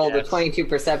 I rolled a Yes. 22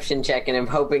 perception check, and I'm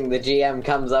hoping the GM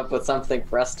comes up with something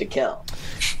for us to kill.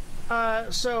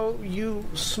 So you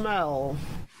smell.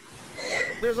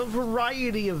 There's a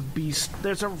variety of beasts.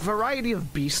 There's a variety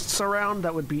of beasts around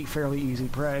that would be fairly easy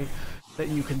prey that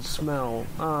you can smell.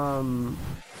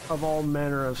 Of all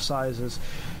manner of sizes.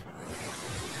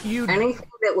 Anything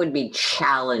that would be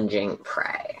challenging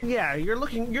prey. Yeah, you're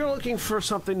looking for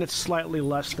something that's slightly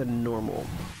less than normal.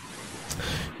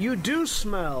 You do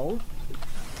smell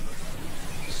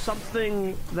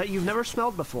something that you've never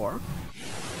smelled before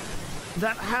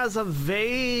that has a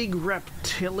vague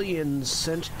reptilian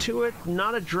scent to it.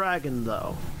 Not a dragon,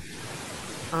 though.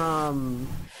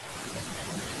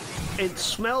 It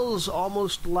smells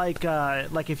almost like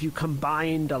if you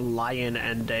combined a lion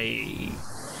and a...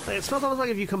 It smells almost like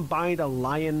if you combined a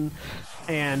lion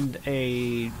and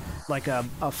a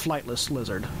flightless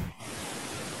lizard.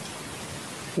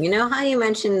 You know how you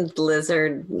mentioned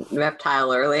lizard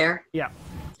reptile earlier? Yeah.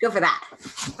 Go for that.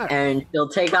 And she'll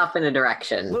take off in a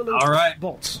direction. Lulu, All right.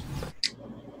 bolts.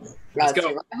 Let's go.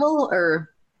 Survival or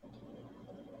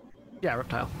Yeah,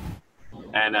 reptile.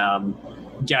 And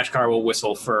Gashkar will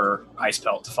whistle for Ice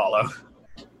Pelt to follow.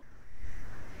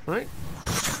 All right.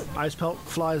 Ice pelt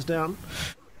flies down.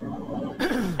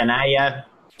 Can I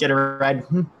get a ride?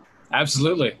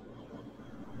 Absolutely.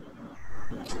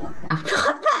 I'm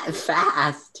not that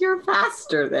fast. You're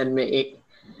faster than me.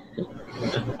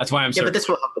 That's why I'm Yeah, certain. but this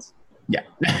will help us. Yeah.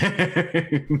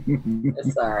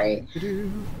 Sorry.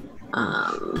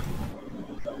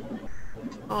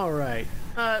 All right.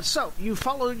 So you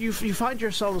find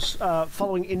yourselves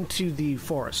following into the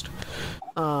forest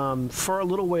for a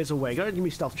little ways away. Go ahead and give me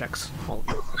stealth checks. All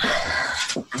of you.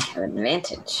 I have an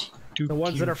advantage. The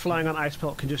ones that are flying on ice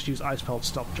pelt can just use ice pelt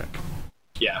stealth check.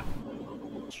 Yeah.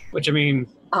 Which, I mean,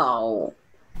 Oh.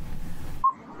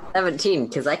 17,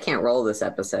 because I can't roll this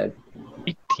episode.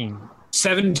 18.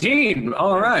 17.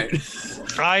 All right.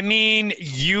 I mean,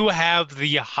 you have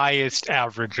the highest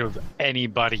average of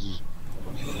anybody.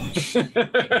 It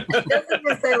doesn't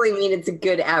necessarily mean it's a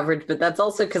good average, but that's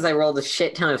also because I rolled a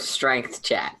shit ton of strength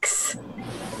checks.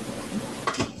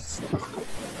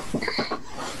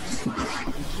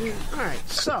 All right.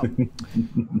 So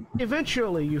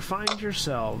eventually, you find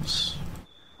yourselves.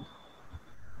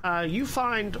 You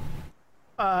find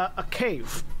a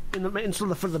cave in the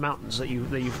foot of the mountains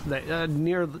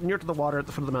near to the water at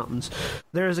the foot of the mountains.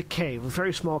 There is a cave, a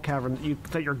very small cavern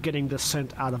that you're getting the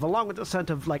scent out of, along with the scent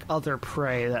of like other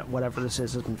prey that whatever this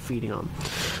is has been feeding on.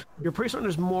 You're pretty certain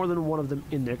there's more than one of them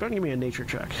in there. Go ahead and give me a nature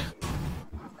check.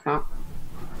 Huh?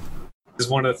 This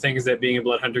is one of the things that being a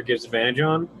blood hunter gives advantage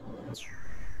on.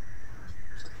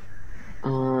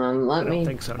 Let me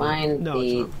think so, no. find No,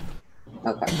 the. it's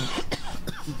Okay.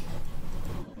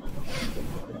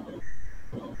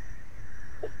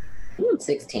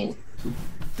 16.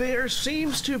 There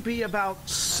seems to be about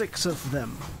 6 of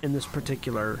them in this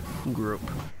particular group.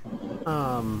 Do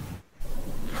I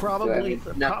Probably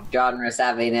have enough genre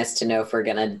savviness to know if we're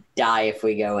gonna die if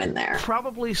we go in there?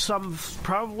 probably some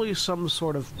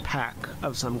sort of pack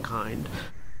of some kind.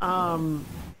 And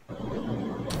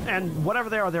whatever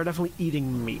they are, they're definitely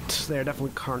eating meat. They're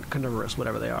definitely carnivorous,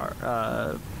 whatever they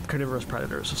are. Carnivorous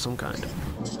predators of some kind.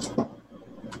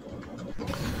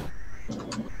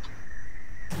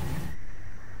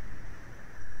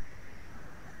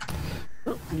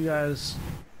 You guys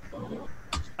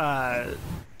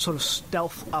sort of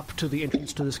stealth up to the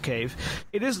entrance to this cave.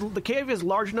 The cave is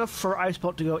large enough for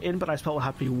Icebolt to go in, but Icebolt will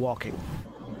have to be walking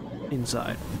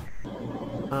inside.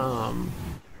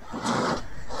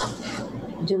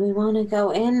 Do we want to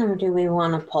go in, or do we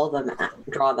want to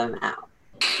draw them out?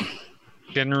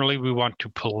 Generally, we want to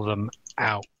pull them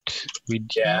out.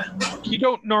 Yeah. You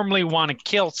don't normally want to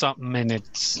kill something in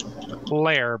its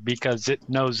lair because it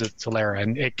knows it's a lair,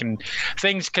 and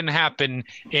things can happen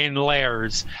in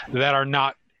lairs that are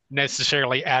not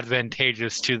necessarily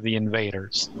advantageous to the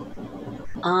invaders.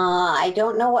 I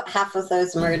don't know what half of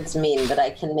those words mean, but I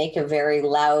can make a very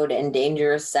loud and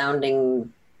dangerous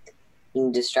sounding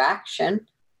distraction.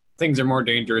 Things are more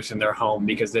dangerous in their home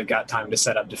because they've got time to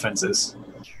set up defenses.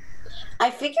 I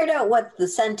figured out what the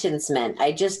sentence meant.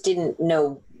 I just didn't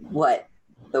know what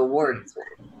the words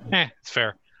meant. It's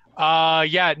fair.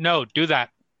 No, do that.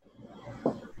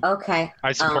 Okay.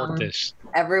 I support this.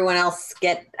 Everyone else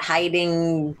get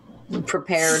hiding,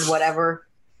 prepared, whatever.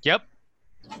 Yep.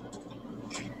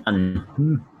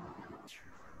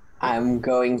 I'm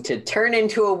going to turn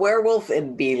into a werewolf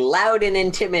and be loud and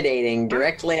intimidating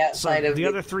directly outside of the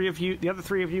other three of you. The other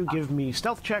three of you give me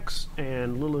stealth checks,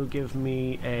 and Lulu give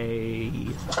me a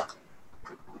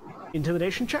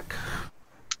intimidation check.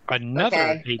 Another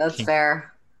Okay, 18. that's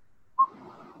fair.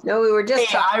 No, we were just.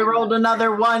 Hey, I rolled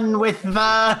another one with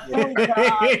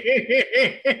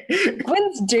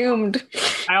Gwyn's doomed.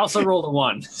 I also rolled a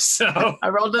 1, so I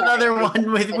rolled another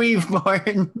one with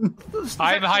Weaveborn.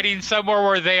 I'm hiding somewhere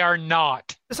where they are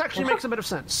not. This actually makes a bit of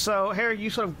sense. So, Harry, you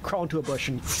sort of crawl into a bush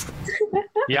and...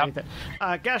 Yep.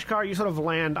 Gashkar, you sort of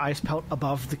land ice pelt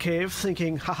above the cave,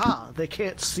 thinking, haha, they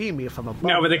can't see me if I'm above.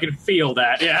 no, but they can feel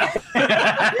that. Yeah.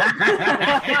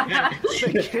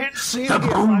 They can't see me if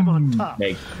I'm on top.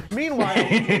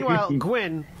 Meanwhile,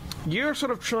 Gwyn, you're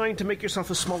sort of trying to make yourself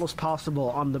as small as possible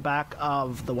on the back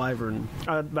of the wyvern,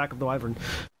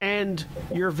 and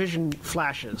your vision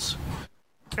flashes,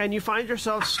 and you find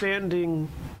yourself standing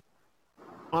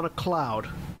on a cloud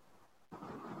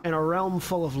in a realm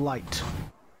full of light.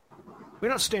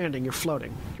 You're not standing, you're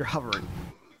floating, you're hovering.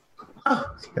 Oh,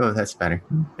 that's better.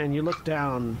 And you look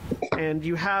down, and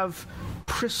you have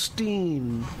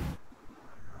pristine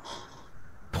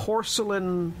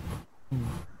porcelain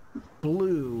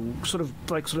blue, sort of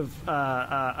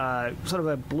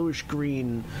a bluish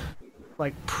green,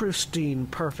 like pristine,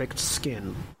 perfect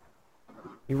skin.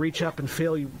 You reach up and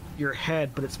feel your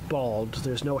head, but it's bald.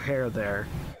 There's no hair there.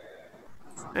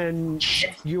 And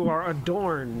you are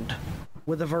adorned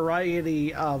with a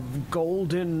variety of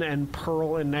golden and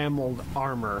pearl enameled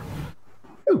armor.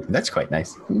 Ooh, that's quite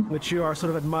nice. Which you are sort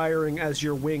of admiring as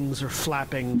your wings are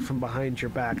flapping from behind your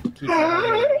back to keep you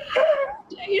out.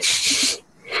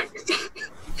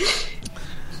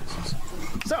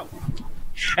 So.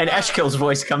 And Eshkill's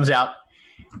voice comes out.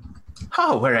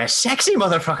 Oh, we're a sexy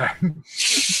motherfucker.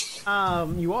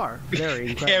 You are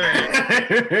very incredible.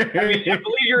 I mean, I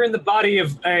believe you're in the body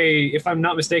of if I'm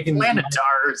not mistaken, Planetar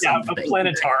or something. Yeah, a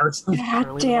planetar.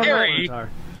 God damn it. Harry,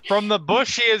 from the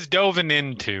bush he has dove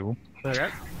into,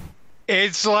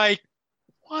 it's like,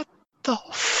 what the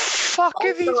fuck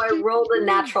are these Also, I people rolled a doing?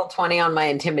 natural 20 on my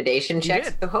intimidation check,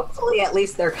 did. so hopefully at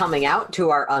least they're coming out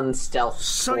to our unstealth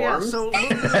So forms.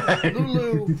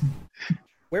 Lulu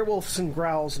werewolves and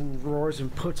growls and roars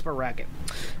and puts up a racket.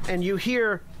 And you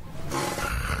hear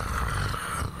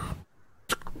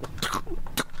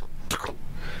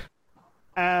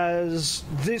as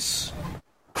this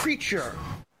creature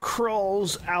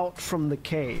crawls out from the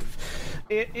cave.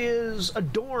 It is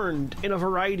adorned in a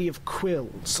variety of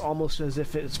quills, almost as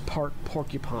if it's part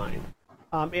porcupine.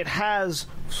 It has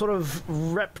sort of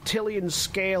reptilian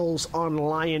scales on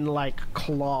lion-like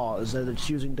claws that it's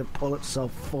using to pull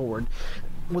itself forward,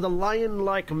 with a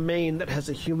lion-like mane that has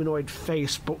a humanoid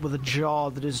face, but with a jaw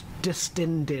that is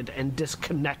distended and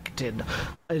disconnected.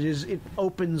 It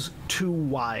opens too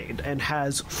wide and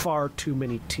has far too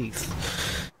many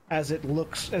teeth. As it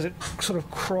sort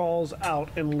of crawls out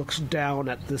and looks down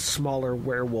at this smaller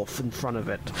werewolf in front of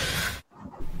it.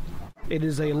 It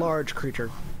is a large creature.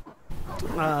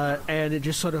 And it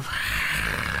just sort of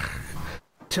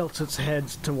tilts its head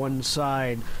to one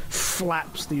side,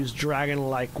 flaps these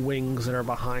dragon-like wings that are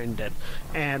behind it,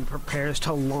 and prepares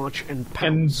to launch and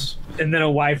pounce. And then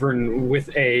a wyvern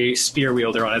with a spear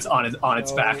wielder on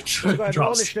its back So go ahead and roll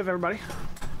drops. initiative, everybody.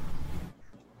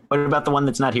 What about the one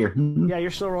that's not here? Yeah,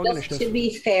 you're still rolling Just initiative. to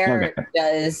be fair, Okay.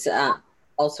 does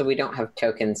also we don't have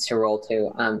tokens to roll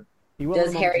to. You will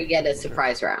Does roll Harry initiative. get a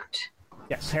surprise round?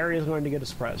 Yes, Harry is going to get a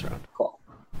surprise round. Cool.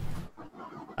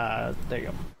 There you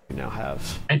go. You now have...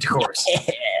 Manticores.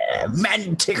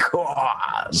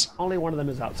 Manticores. Only one of them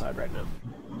is outside right now.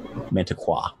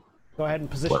 Manticore. Go ahead and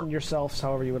position yourselves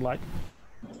however you would like.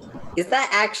 Is that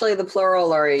actually the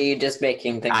plural, or are you just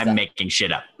making things up? I'm making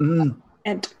shit up.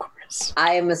 Manticores.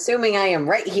 I am assuming I am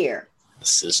right here.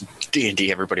 This is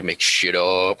D&D. Everybody makes shit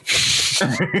up.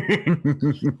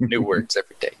 New words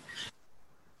every day.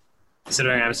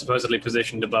 Considering I'm supposedly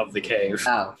positioned above the cave.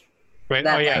 Oh, Wait,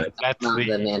 That's that's not the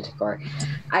the manticore.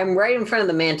 I'm right in front of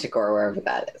the manticore, wherever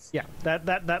that is. Yeah,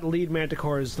 that lead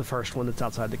manticore is the first one that's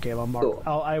outside the cave. Cool.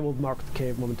 I will mark the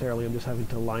cave momentarily. I'm just having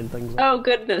to line things up. Oh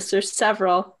goodness, there's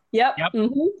several. Yep. Yep.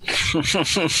 Oh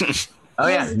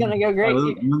yeah, This is gonna go great.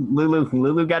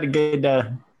 Lulu got a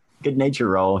good nature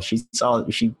roll. She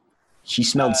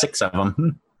smelled 6 of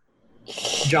them.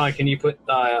 John, can you put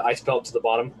ice belt to the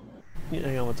bottom? Yeah,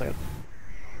 hang on 1 second.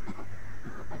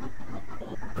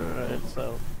 Alright,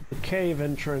 so the cave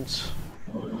entrance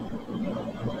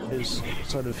is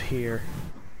sort of here.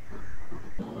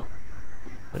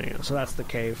 There you go. So that's the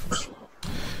cave.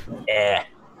 Yeah.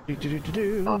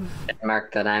 Oh,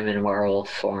 mark that I'm in werewolf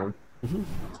form.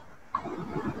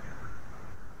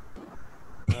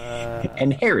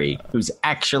 And Harry, who's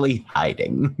actually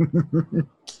hiding.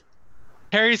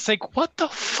 Harry's like, what the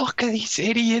fuck are these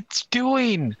idiots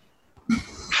doing?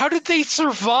 How did they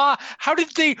survive? How did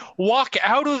they walk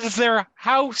out of their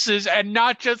houses and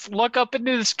not just look up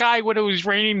into the sky when it was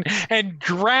raining and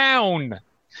drown?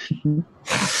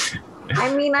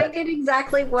 I mean, I did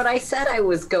exactly what I said I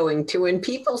was going to, and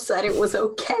people said it was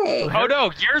okay. Oh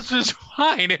no, yours was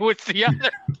fine. It was the other.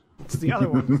 It's the other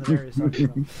one that Harry's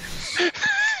talking about.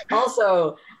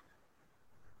 Also,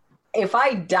 if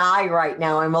I die right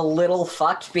now, I'm a little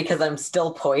fucked because I'm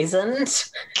still poisoned.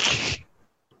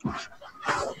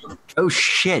 Oh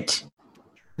shit!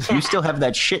 You still have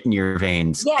that shit in your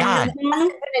veins. Yeah, God. it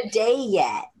hasn't been a day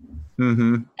yet.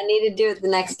 Mm-hmm. I need to do it the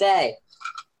next day.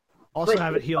 Also But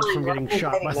have it healed from getting fine,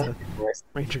 shot by the anyway.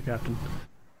 ranger captain.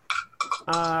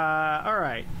 All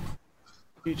right.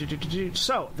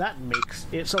 So that makes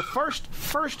it. So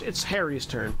first it's Harry's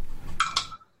turn.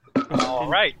 All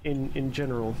right. In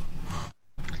general,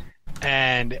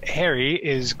 And Harry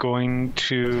is going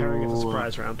Harry gets a to.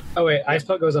 surprise round. Oh wait, ice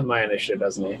belt goes on my initiative,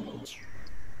 doesn't he?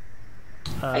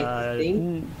 I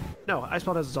think. No,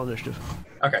 Icebelt has its own initiative.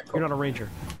 Okay, You're cool. not a ranger.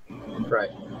 Right.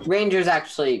 Rangers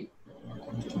actually.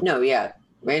 No, yeah.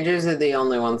 Rangers are the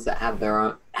only ones that have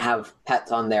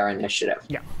pets on their initiative.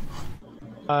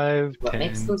 5, What 10,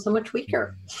 makes them so much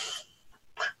weaker?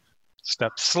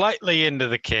 step slightly into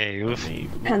the cave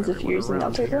Depends if you're using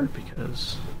around Delta here then.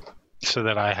 because so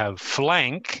that I have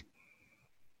flank.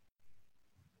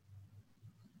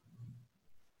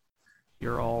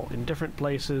 you're all in different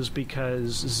places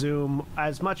because Zoom,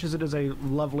 as much as it is a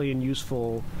lovely and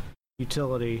useful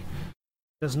utility,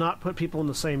 does not put people in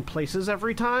the same places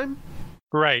every time.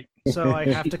 Right. So I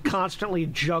have to constantly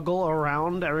juggle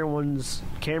around everyone's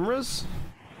cameras.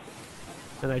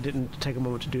 And I didn't take a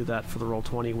moment to do that for the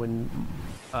Roll20 when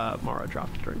Mara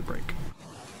dropped it during the break.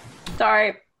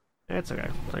 Sorry. It's okay.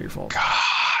 It's not your fault.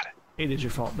 God. It is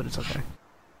your fault, but it's okay.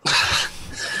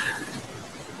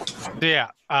 Yeah.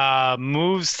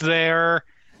 Moves there,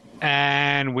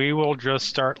 and we will just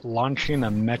start launching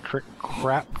a metric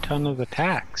crap ton of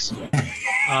attacks.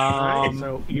 Alright,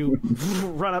 so you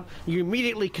run up, you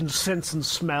immediately can sense and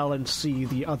smell and see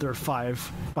the other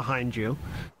 5 behind you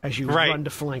as you run to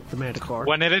flank the Manticore.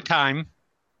 One at a time.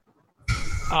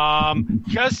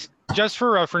 Just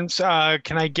for reference,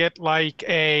 can I get like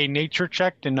a nature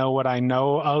check to know what I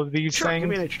know of these Sure, things? give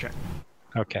me a nature check.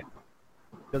 Okay.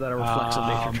 Give that a reflexive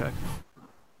nature check.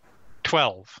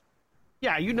 12.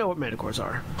 Yeah, you know what Manticores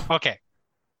are. Okay.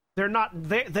 They're not.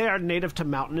 They are native to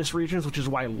mountainous regions, which is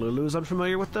why Lulu is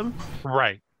unfamiliar with them.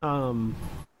 Right.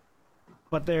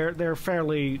 But they're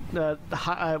fairly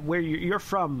where you're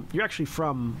from. You're actually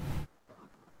from.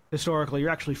 Historically, you're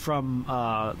actually from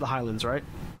the Highlands, right?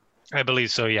 I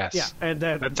believe so. Yes. Yeah, and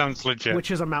that sounds legit.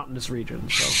 Which is a mountainous region.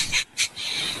 So.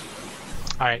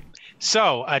 All right.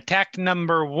 So attack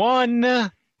number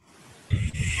 1.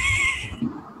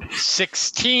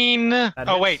 16.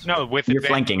 Oh wait, no, with You're advantage.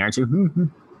 flanking, aren't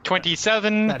you?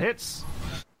 27. That hits.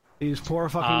 These poor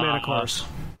fucking Manticores.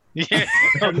 Yeah.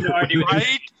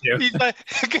 Right? He's like,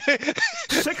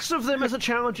 6 of them is a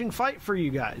challenging fight for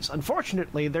you guys.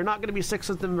 Unfortunately, they're not going to be 6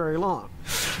 of them very long.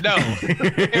 no.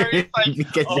 Harry's like,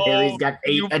 Because Harry's got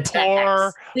 8 you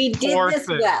attacks. We did Poor this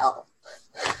thing. well.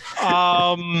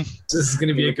 This is going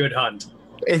to be a good hunt.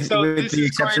 So With this the is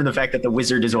exception of the fact that the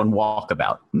wizard is on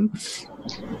walkabout.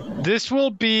 This will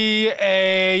be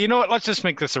a. You know what? Let's just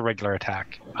make this a regular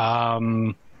attack.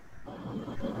 So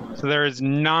there is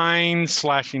 9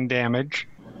 slashing damage.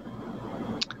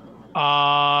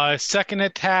 Second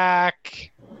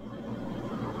attack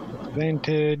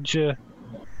advantage.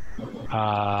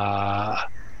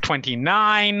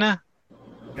 29.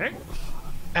 Okay.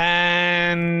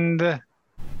 And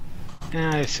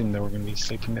I assume that we're going to be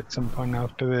sleeping at some point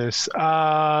after this.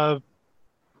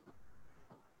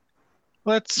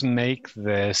 Let's make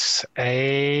this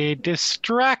a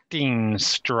distracting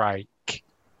strike.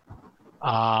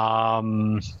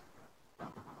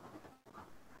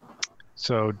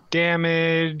 So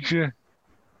damage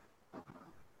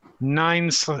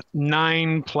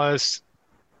 9 plus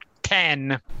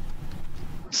 10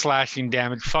 slashing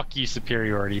damage. Fuck you,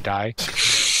 superiority die.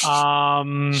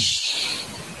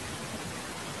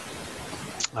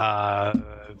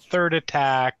 Third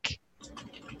attack.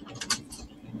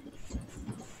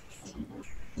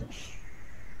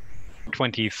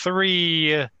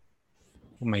 $23.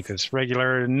 We'll make this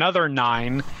regular. Another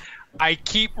 9. I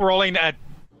keep rolling a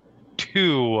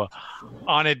 2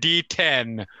 on a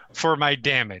D10 for my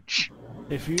damage.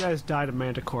 If you guys die to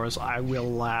manticores, I will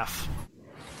laugh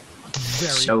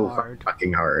very So hard.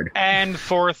 fucking hard. And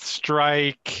fourth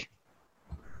strike.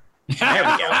 There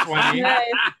we go. 20.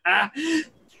 Nice.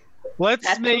 Let's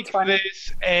That's make fun.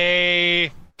 this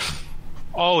a...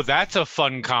 Oh, that's a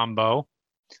fun combo.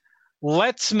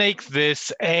 Let's make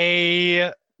this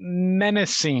a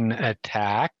menacing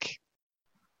attack.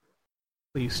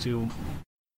 Please do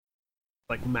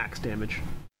like max damage.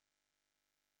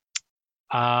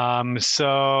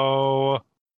 So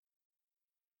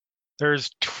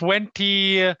there's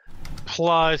 20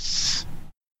 plus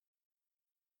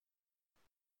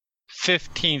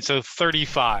 15, so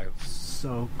 35.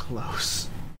 So close.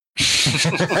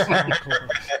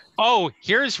 Oh,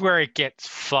 here's where it gets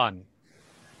fun.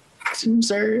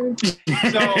 Surge.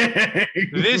 So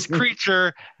this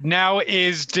creature now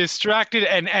is distracted,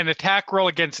 and an attack roll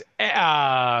against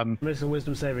Makes a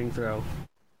wisdom saving throw.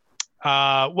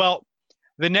 well,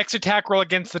 the next attack roll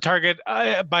against the target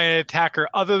by an attacker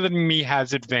other than me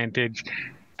has advantage,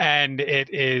 and it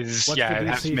is What's it the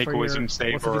has to DC make for a wisdom your,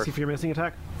 save what's the or DC for your missing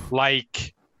attack?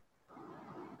 like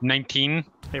 19.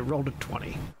 It rolled a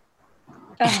 20.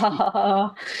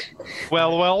 Oh,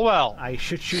 Well. I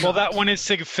shit you Well, not. that one is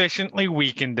sufficiently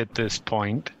weakened at this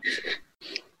point.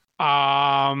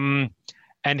 And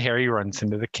Harry runs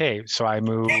into the cave. So I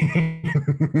move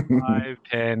 5,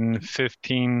 10,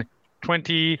 15,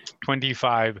 20,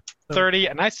 25, 30,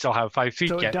 and I still have 5 feet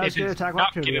So it yet. does get does attack not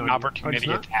opportunity get an on you. Oh, it opportunity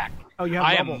does not? attack. Oh, you have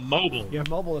I mobile. am mobile. You have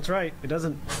mobile, that's right. It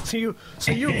doesn't. So you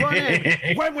run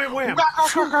in, wham, wham, wham,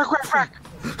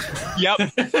 Yep.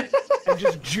 and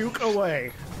just juke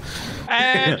away.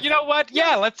 And you know what?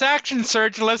 Yeah, let's action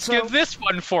surge. Let's So, give this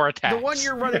one 4 attacks. The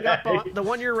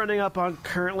one you're running up on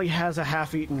currently has a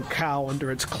half-eaten cow under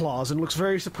its claws and looks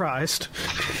very surprised.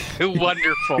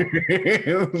 Wonderful.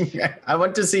 I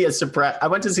want to see I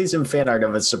want to see some fan art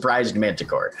of a surprised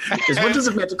manticore. Because what does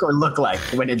a manticore look like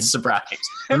when it's surprised?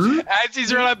 As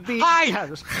he's running up, hi,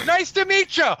 Yes. nice to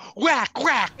meet you. Whack,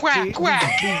 whack, whack,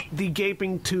 whack. The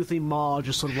gaping, toothy maw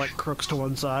just sort of like crooks to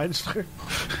one side.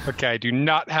 Okay, I do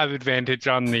not have advantage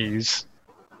on these.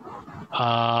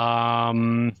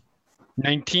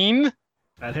 19.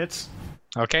 That hits.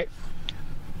 Okay.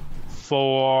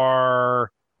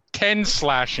 For 10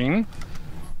 slashing.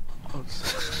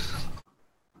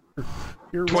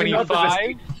 You're rolling,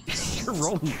 25 you're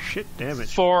rolling shit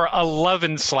damage. for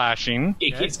 11 slashing.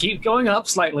 It keeps going up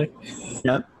slightly.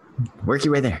 Yep. Work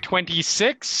your way there.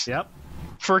 26 Yep.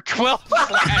 for 12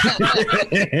 slashing.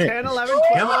 10, 11, 12,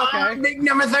 Come on, okay. big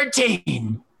number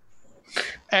 13.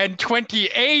 And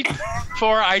 28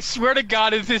 for, I swear to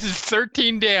God, if this is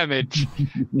 13 damage.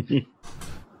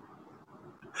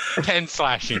 10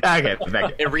 slashing. Okay,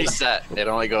 back. It reset. It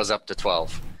only goes up to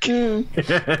 12.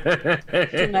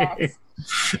 nice.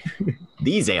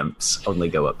 These amps only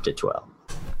go up to 12.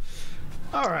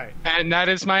 All right. And that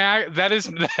is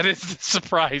the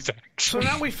surprise So action.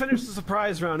 now we finish the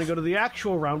surprise round and go to the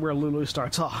actual round where Lulu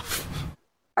starts off.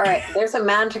 All right, there's a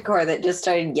manticore that just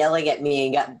started yelling at me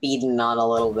and got beaten on a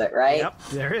little bit, right? Yep,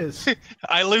 there is.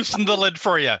 I loosened the lid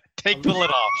for you. Take the lid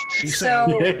off. You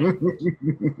So,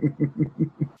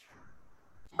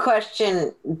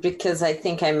 Question, because I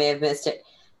think I may have missed it.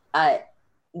 I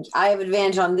have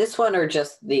advantage on this one or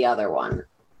just the other one?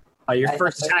 Your I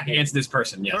first thought- attack against this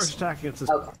person, yes. First attack against this,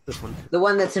 Okay. this one. The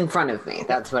one that's in front of me.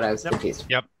 That's what I was Yep. confused.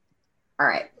 Yep. All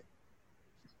right.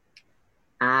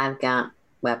 I've got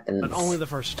weapons. But only the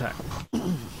first attack.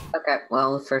 Okay,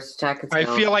 well, the first attack is I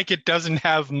no- feel like it doesn't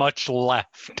have much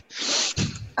left.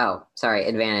 Oh, sorry,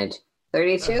 advantage.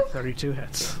 32? 32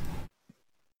 hits.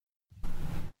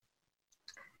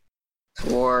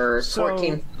 Or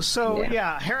 14. So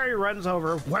yeah, Harry runs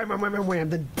over, wham, wham, wham, wham, wham,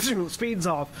 then speeds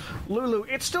off. Lulu,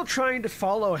 it's still trying to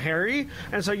follow Harry,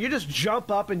 and so you just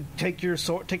jump up and take your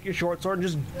short sword and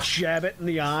just jab it in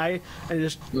the eye, and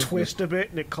just twist a bit,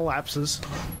 and it collapses.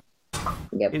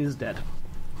 Yep. It is dead.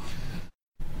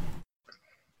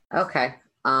 Okay.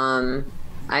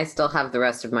 I still have the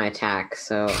rest of my attack,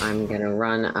 so I'm gonna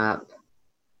run up.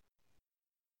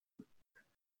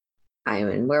 I am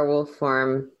in werewolf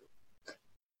form.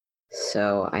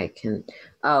 So I can...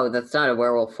 Oh, that's not a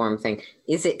werewolf form thing.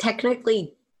 Is it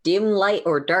technically dim light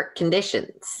or dark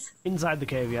conditions? Inside the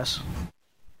cave, yes.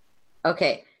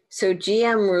 Okay, so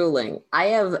GM ruling. I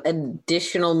have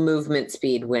additional movement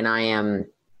speed when I am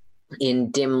in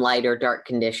dim light or dark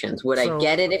conditions. Would I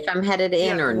get it if I'm headed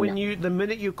in or when no? the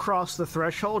minute you cross the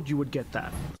threshold, you would get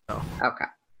that. So. Okay.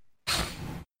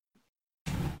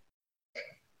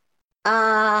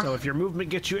 So if your movement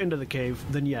gets you into the cave,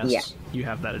 then yes, you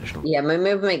have that additional. Yeah, my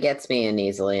movement gets me in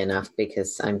easily enough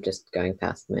because I'm just going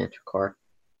past the manticore.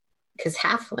 Because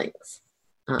halflings.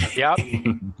 Yep.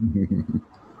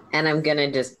 And I'm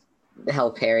gonna just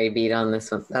help Harry beat on this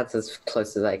one. That's as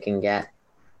close as I can get.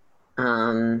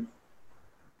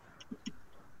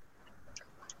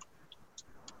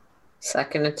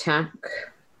 Second attack.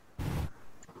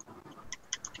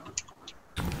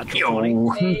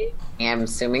 I'm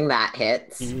assuming that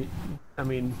hits. I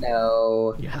mean,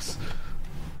 no. Yes.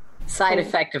 Side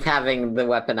effect of having the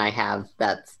weapon I have,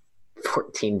 that's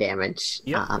 14 damage.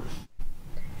 Yep.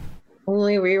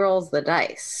 Only rerolls the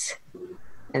dice.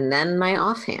 And then my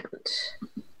offhand.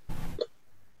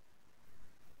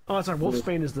 Oh, sorry.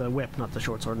 Wolfsbane is the whip, not the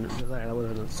short sword.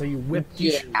 So you whipped.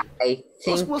 I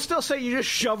think... We'll still say you just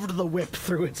shoved the whip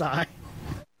through its eye.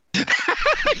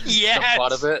 Yes.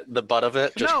 The butt of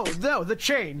it. Just... No, the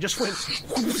chain just went,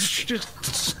 just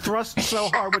thrust so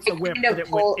hard with the whip that it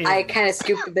went in. I kind of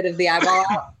scooped a bit of the eyeball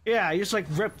out. Yeah, you just like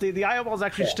ripped the eyeball's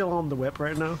actually still on the whip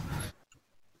right now.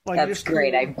 Like, that's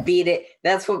great. I beat it.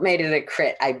 That's what made it a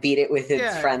crit. I beat it with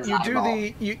its friend's eyeball.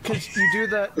 You do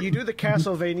the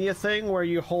Castlevania thing where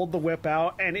you hold the whip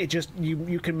out and it just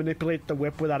you can manipulate the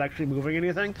whip without actually moving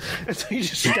anything, and so you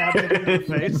just stab it in the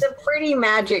face. It's a pretty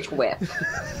magic whip.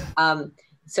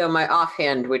 So my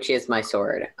offhand, which is my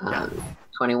sword,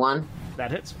 21.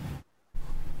 That hits.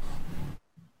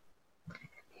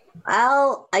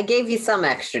 Well, I gave you some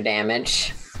extra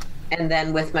damage, and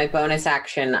then with my bonus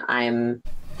action, I'm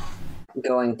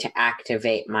going to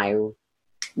activate my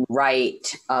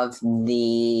Rite of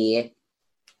the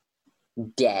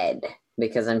Dead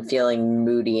because I'm feeling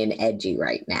moody and edgy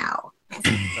right now.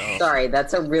 Sorry,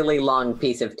 that's a really long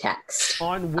piece of text.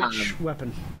 On which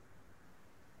weapon?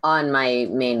 On my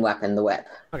main weapon, the whip.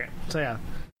 Okay, so yeah.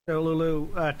 So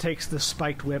Lulu takes the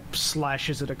spiked whip,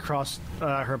 slashes it across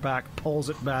her back, pulls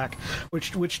it back,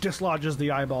 which dislodges the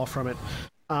eyeball from it.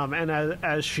 And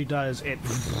as she does, it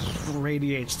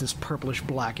radiates this purplish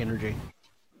black energy.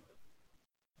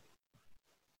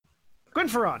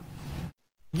 Gwynfaran,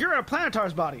 you're a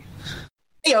Planetar's body.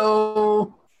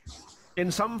 Yo.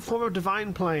 In some form of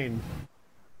divine plane.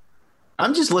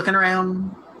 I'm just looking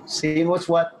around, seeing what's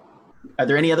what. Are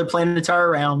there any other Planetar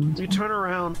around? You turn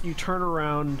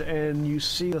around, and you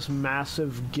see this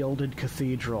massive gilded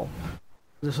cathedral.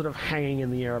 Just sort of hanging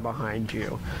in the air behind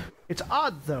you. It's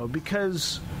odd, though,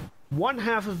 because one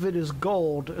half of it is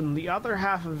gold, and the other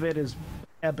half of it is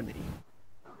ebony.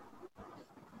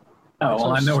 Oh,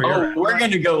 well, I know where you're at. We're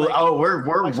gonna go. Oh, we're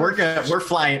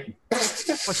flying. Like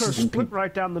sort of split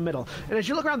right down the middle. And as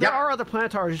you look around, there are other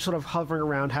Planetars just sort of hovering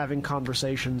around, having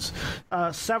conversations.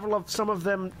 Some of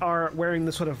them are wearing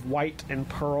the sort of white and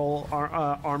pearl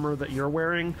armor that you're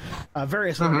wearing.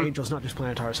 Various other angels, not just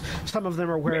Planetars. Some of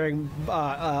them are wearing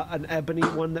an ebony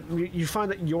one. That you find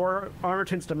that your armor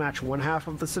tends to match one half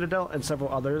of the Citadel, and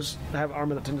several others have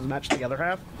armor that tends to match the other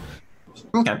half.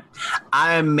 Okay.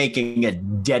 I'm making a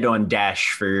dead-on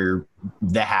dash for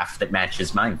the half that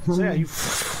matches mine. So yeah, you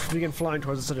begin flying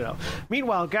towards the Citadel.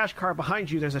 Meanwhile, Gashkar,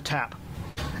 behind you, there's a tap.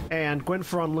 And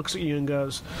Gwynfaran looks at you and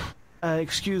goes,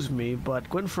 excuse me, but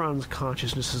Gwynfaran's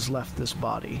consciousness has left this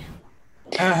body.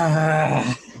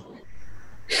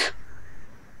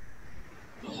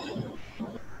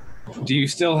 Do you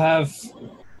still have...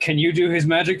 Can you do his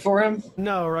magic for him?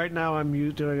 No, right now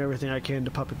I'm doing everything I can to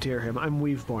puppeteer him. I'm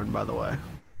Weaveborn, by the way.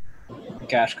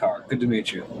 Gashkar, good to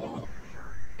meet you.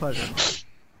 Pleasure.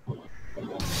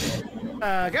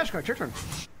 Gashkar, it's your turn.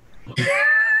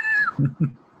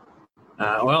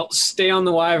 Well, stay on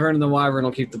the Wyvern, and the Wyvern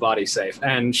will keep the body safe.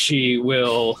 And she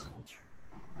will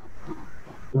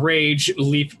rage,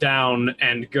 leap down,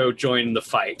 and go join the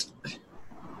fight.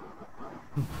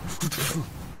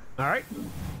 All right.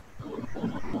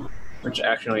 which I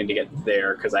actually need to get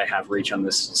there because I have reach on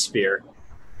this spear.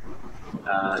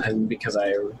 And because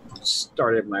I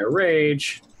started my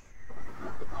rage,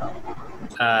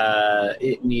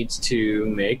 it needs to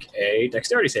make a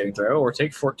dexterity saving throw or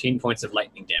take 14 points of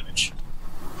lightning damage.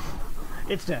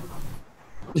 It's dead.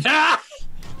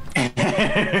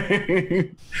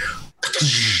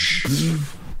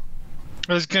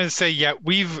 I was going to say, yeah,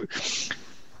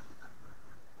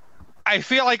 I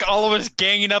feel like all of us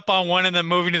ganging up on one and then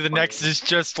moving to the next is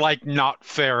just, like, not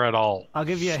fair at all. I'll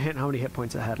give you a hint how many hit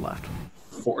points it had left.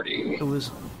 40. It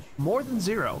was more than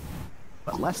 0,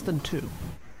 but less than 2.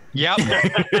 Yep.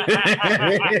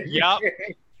 Yep.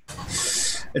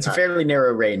 It's a fairly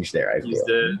narrow range there, I feel. Use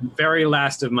the very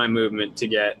last of my movement to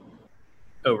get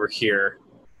over here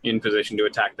in position to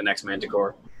attack the next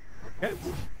Manticore. Okay.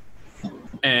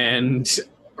 And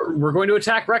we're going to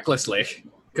attack recklessly,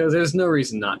 because there's no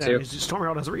reason not to. Storm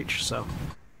Herald has reach, so...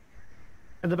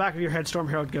 In the back of your head, Storm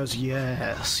Herald goes,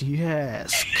 yes,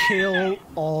 yes, kill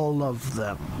all of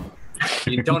them.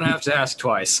 You don't have to ask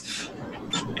twice.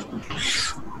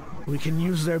 We can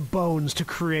use their bones to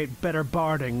create better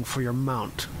barding for your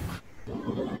mount.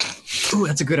 Ooh,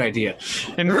 that's a good idea.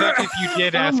 In fact, if you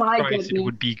did ask my twice, goodness. it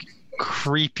would be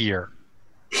creepier.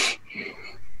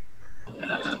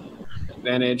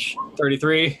 Advantage,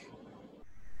 33.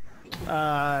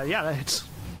 Yeah, that hits.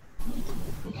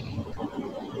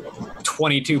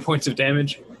 22 points of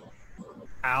damage.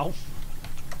 Ow.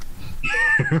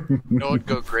 You know what would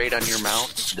go great on your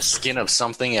mount? The skin of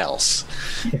something else.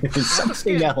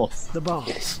 Something else. The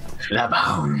bones. The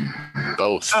bone.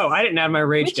 Both. Oh, I didn't add my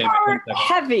rage Which damage. are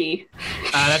heavy.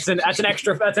 That's an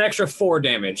extra 4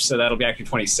 damage, so that'll be actually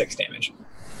 26 damage.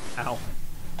 Ow.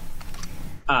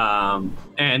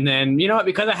 And then, you know what?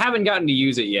 Because I haven't gotten to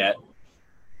use it yet,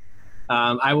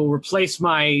 I will replace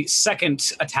my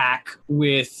second attack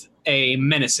with a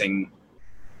menacing,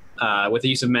 with the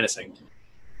use of menacing.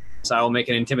 So I will make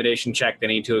an intimidation check. They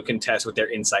need to contest with their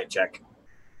insight check.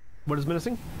 What is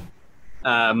menacing?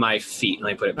 My feet.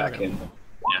 Let me put it back Okay. in.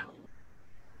 Yeah.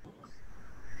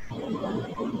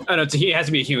 Oh no, he has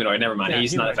to be a humanoid. Never mind. Yeah,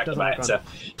 He's not humanoid, affected by it. doesn't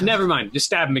So never mind. Just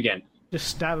stab him again. Just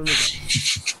stab him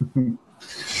again.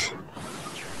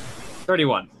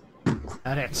 31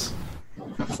 That hits.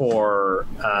 for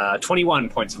 21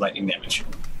 points of lightning damage.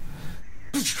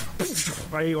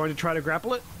 Are you going to try to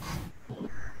grapple it?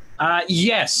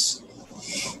 Yes.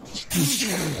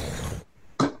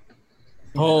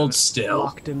 Hold still.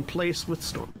 Locked in place with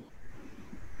Storm.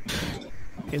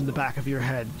 In the back of your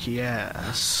head,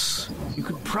 yes. You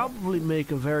could probably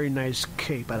make a very nice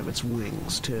cape out of its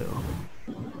wings, too.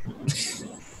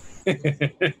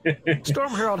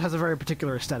 Storm Herald has a very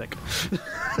particular aesthetic.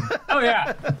 Oh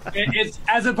yeah, it's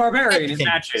as a barbarian, it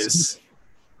matches.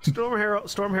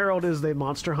 Storm Herald is the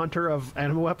monster hunter of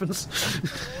animal weapons.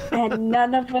 And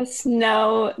none of us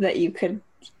know that you could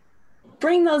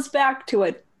bring those back to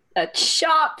a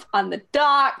shop on the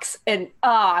docks and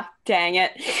dang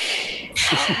it.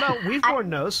 No, Weaveborn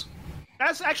knows.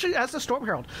 As the Storm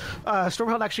Herald. Storm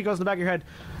Herald actually goes in the back of your head.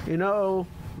 You know,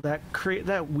 that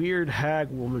weird hag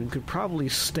woman could probably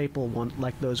staple one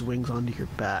like those wings onto your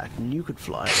back, and you could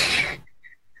fly.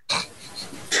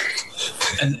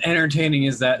 As entertaining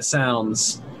as that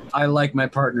sounds, I like my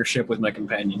partnership with my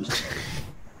companion.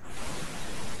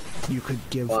 You could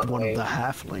give one of the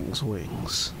halflings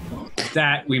wings.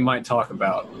 That we might talk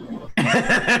about.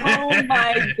 Oh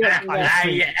my goodness.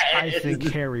 I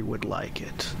think Harry would like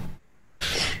it.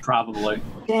 Probably.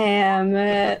 Damn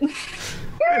it.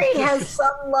 Harry has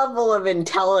some level of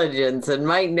intelligence and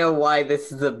might know why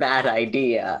this is a bad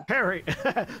idea. Harry,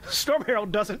 Storm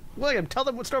Herald doesn't. William, tell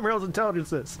them what Storm Herald's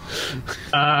intelligence is.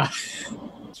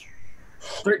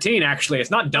 13 actually. It's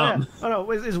not dumb. Yeah. Oh no,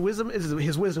 his wisdom is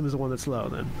the one that's low.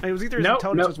 Then it was either his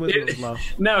intelligence or his wisdom was low.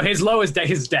 No, his low is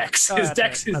his dex. Oh, His that's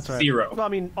dex right. is That's right. 0. Well, I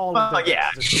mean, all of them.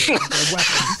 yeah. They're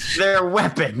weapons. They're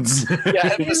weapons.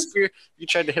 Yeah, the spear, you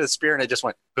tried to hit a spear and it just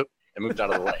went boop, and moved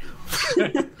out of the way.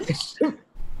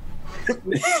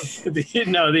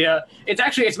 It's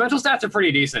actually its mental stats are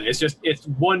pretty decent. It's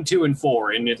 1, 2, and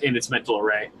 4 in its mental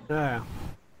array. All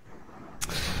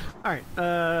right.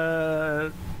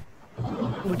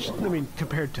 Which I mean,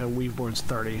 compared to Weaveborn's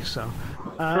 30, so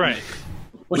Right.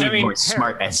 Which I mean, More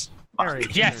smart as Harry,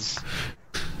 Yes.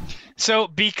 So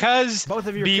because both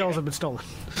of your kills have been stolen.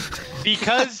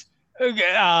 because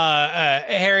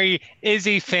Harry is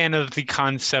a fan of the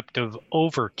concept of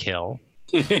overkill,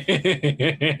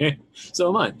 so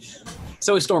am I.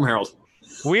 So is Storm Herald.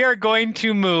 we are going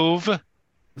to move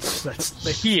That's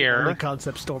the Here. only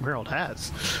concept Storm Herald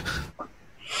has.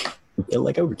 feel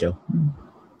like overkill.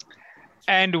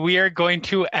 and we are going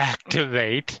to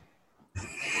activate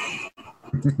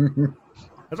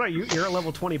That's right. You're a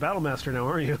level 20 Battlemaster now,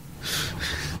 aren't you?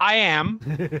 I am.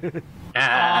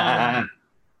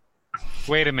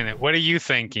 Wait a minute. What are you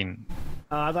thinking?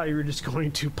 I thought you were just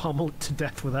going to pummel it to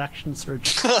death with action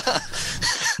surge.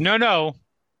 No.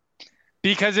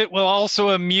 Because it will also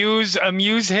amuse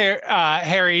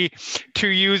Harry to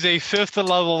use a 5th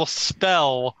level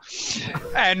spell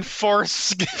and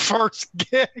force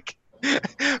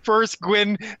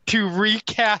Gwyn to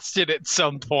recast it at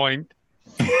some point.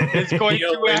 It's going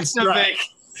to activate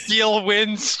Steel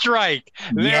Wind Strike.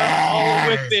 They're all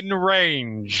within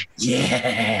range.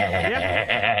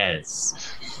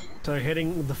 Yes. So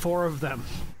hitting the 4 of them.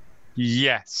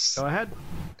 Yes. Go ahead.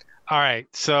 All right,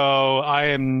 so I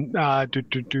am so I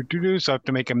have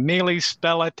to make a melee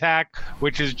spell attack,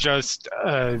 which is just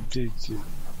which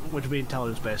would be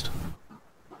intelligence based.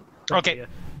 Okay.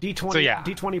 D20. So, yeah.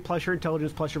 D20 plus your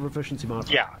intelligence plus your proficiency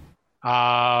modifier.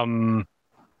 Yeah.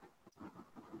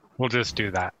 We'll just do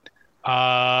that.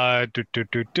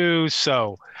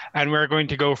 So, and we're going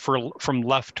to go from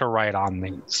left to right on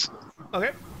these.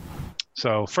 Okay.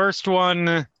 So first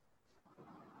one,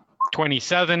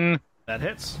 27. That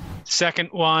hits. Second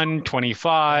one,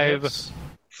 25. Hits.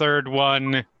 Third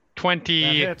one, 20.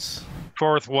 That hits.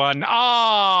 Fourth one,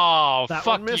 oh, That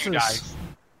fuck one misses. you guys.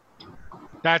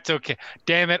 That's okay.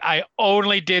 Damn it, I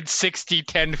only did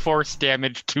 10 force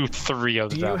damage to 3 of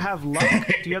them. Do you have luck?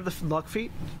 Do you have the luck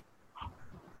feat?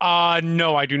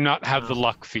 No, I do not have the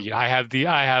luck feat. I have the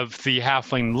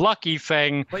halfling lucky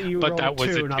thing, But you but rolled that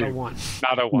was a 2, a not 2. a 1.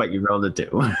 Not a 1. But you rolled a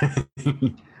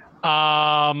 2.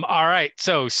 All right,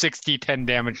 so 10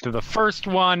 damage to the first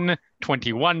one,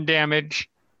 21 damage.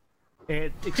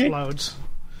 It explodes.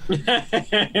 So,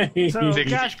 60,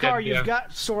 Gashkar, yeah. you've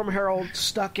got Storm Herald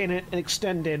stuck in it and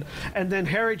extended, and then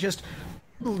Harry just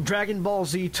Dragon Ball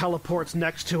Z teleports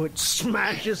next to it,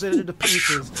 smashes it into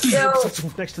pieces So,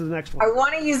 next to the next I one.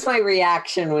 want to use my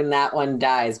reaction when that one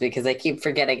dies because I keep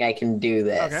forgetting I can do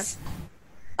this.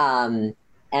 Okay.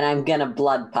 And I'm gonna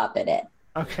blood puppet it.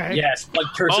 Okay. Yes, like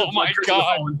curse Oh my curse of the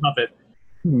God. fallen puppet.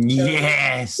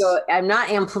 Yes. So I'm not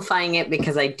amplifying it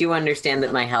because I do understand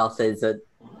that my health is a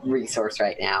resource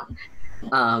right now.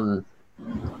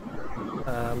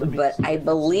 But I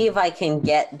believe I can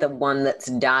get the one that's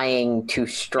dying to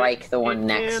strike the one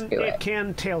next to It it.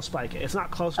 can tail spike it. It's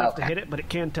not close enough to Okay. hit it, but it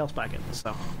can tail spike it.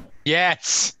 So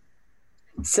Yes.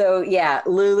 So yeah,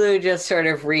 Lulu just sort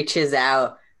of reaches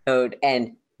out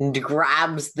and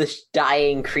grabs the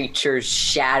dying creature's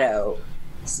shadow,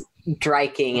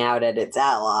 striking out at its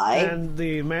ally. and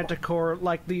the manticore,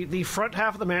 like the front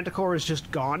half of the manticore is just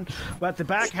gone, but the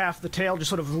back half, the tail just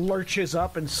sort of lurches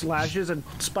up and slashes and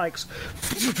spikes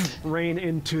rain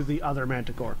into the other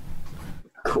manticore.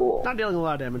 Cool. Not dealing a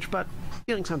lot of damage, but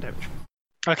dealing some damage.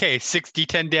 Okay,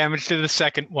 10 damage to the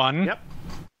second one. Yep.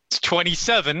 It's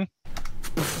 27.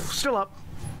 Still up.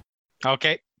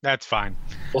 Okay, that's fine.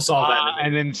 We'll solve that.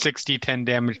 in a And then 10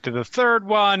 damage to the third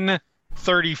one.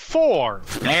 34.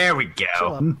 There we Still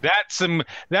go. up.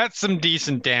 That's some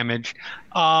decent damage.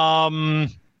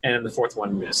 minute. And then the fourth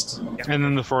one missed. And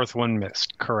then the fourth one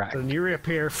missed. Correct. And you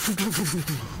reappear.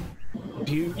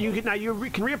 You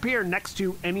can reappear next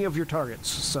to any of your targets.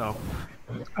 So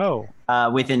Oh.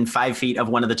 Within 5 feet of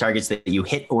one of the targets that you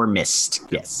hit or missed.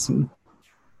 Yes.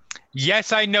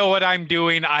 Yes, I know what I'm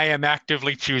doing. I am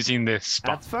actively choosing this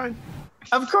spot. that's fine.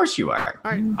 Of course you are.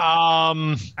 All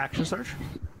right. Action search.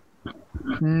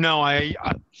 No, I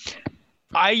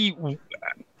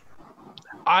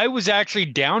was actually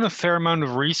down a fair amount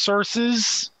of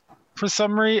resources for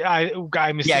some reason.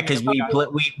 Yeah, because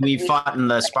we fought in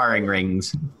the sparring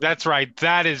rings. That's right.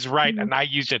 That is right, and I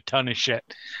used a ton of shit.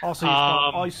 Also,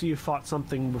 you fought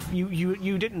something.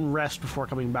 You didn't rest before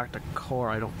coming back to core.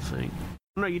 I don't think.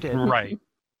 No, you did. Right.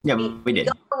 Yeah, we did.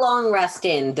 Got a long rest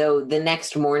in, though the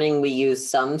next morning we used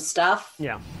some stuff.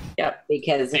 Yeah. Yep.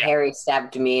 Because Harry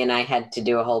stabbed me and I had to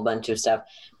do a whole bunch of stuff,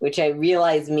 which I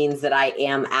realize means that I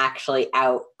am actually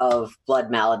out of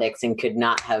blood maledicts and could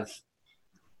not have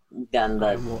done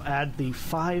I the will add the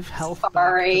 5 health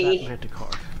Sorry. back to that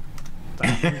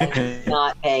manticore.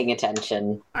 not paying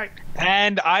attention. All right.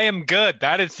 And I am good.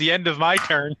 That is the end of my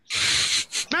turn.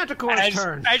 Manticore's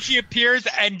turn. As she appears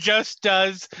and just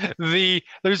does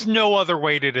there's no other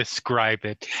way to describe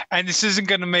it. And this isn't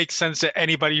going to make sense to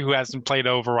anybody who hasn't played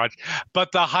Overwatch,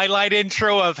 but the highlight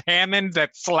intro of Hammond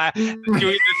that's doing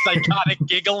the psychotic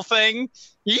giggle thing.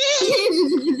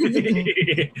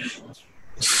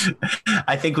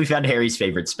 I think we found Harry's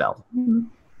favorite spell.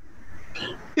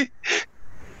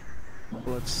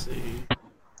 Let's see.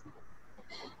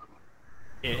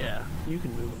 Yeah, you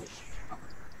can move.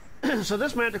 So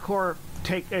this manticore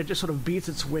it just sort of beats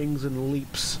its wings and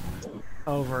leaps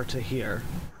over to here.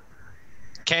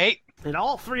 Okay. And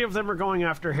all three of them are going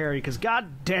after Harry, because god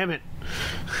damn it.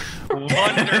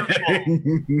 Wonderful.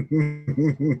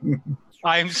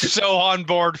 I'm so on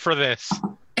board for this.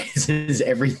 This is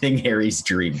everything Harry's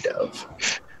dreamed of.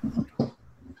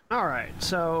 All right,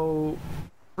 so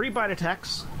 3 bite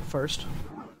attacks first.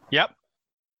 Yep.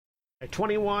 A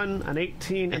 21, an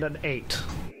 18, and an 8.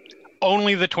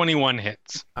 Only the 21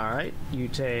 hits. All right, you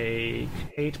take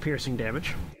 8 piercing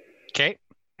damage. Okay.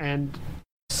 And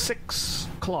 6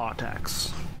 claw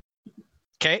attacks.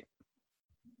 Okay.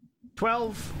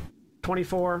 12,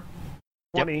 24,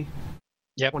 20,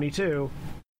 Yep. 22,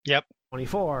 Yep.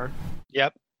 24,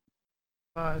 Yep.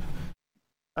 5,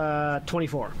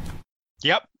 24.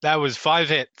 Yep. That was 5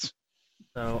 hits.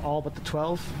 So all but the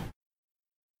 12,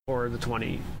 or the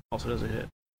 20 also doesn't hit.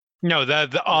 No,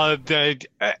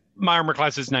 my armor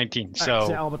class is 19, so All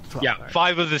right, all but the 12. yeah, All right.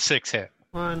 5 of the 6 hit.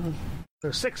 1, so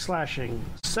 6 slashing,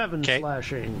 7 Okay.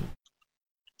 slashing,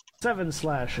 7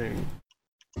 slashing,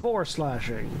 4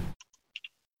 slashing,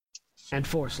 and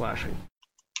 4 slashing.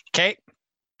 Okay.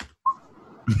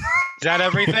 Is that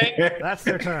everything? That's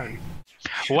their turn.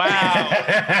 Wow.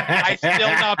 I still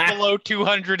not below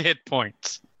 200 hit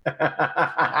points. They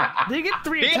get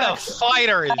 3 Being a attacks.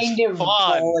 fighter is Kind of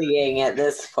fun. bullying at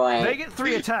this point. They get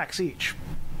 3 attacks each,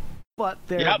 but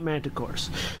they're Yep. manticores.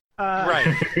 Right.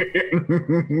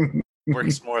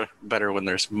 Works better when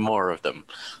there's more of them.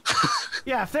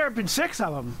 Yeah, if there had been 6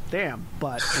 of them, damn.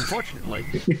 But unfortunately,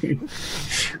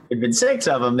 If it'd been 6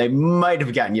 of them, they might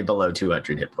have gotten you below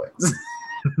 200 hit points.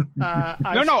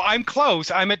 No, I'm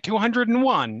close. I'm at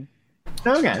 201.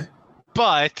 Okay.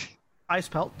 But Ice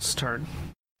Pelt's turn.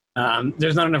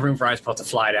 There's not enough room for Icepelt to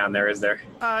fly down there, is there?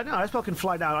 No, Ice Pelt can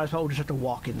fly down. Ice Pelt will just have to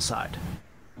walk inside.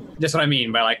 That's what I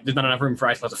mean by there's not enough room for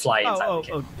Icepelt to fly inside the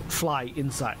cave. Fly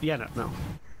inside. Yeah, no.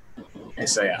 And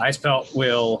so yeah, Icepelt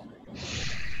will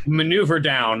maneuver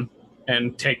down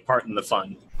and take part in the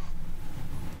fun.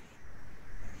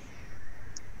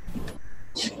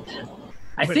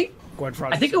 I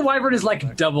think a wyvern is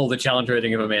like double the challenge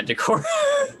rating of a manticore.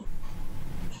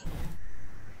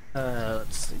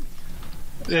 Let's see.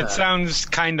 it sounds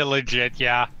kind of legit,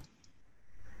 yeah.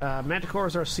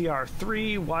 Manticores are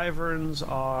CR3. Wyverns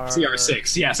are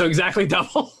CR6. Yeah, so exactly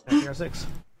double. CR6.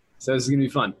 So this is gonna be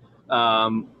fun.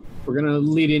 We're gonna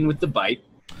lead in with the bite.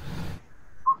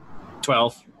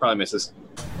 12 probably misses,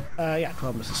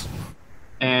 12 misses.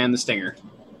 and the stinger.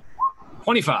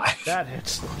 25. That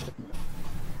hits.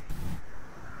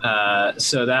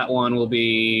 So that one will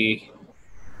be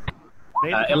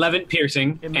 11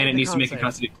 piercing, It and made it the needs to con make a save.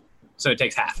 constitution. So it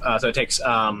takes half. So it takes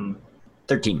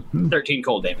 13. 13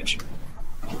 cold damage.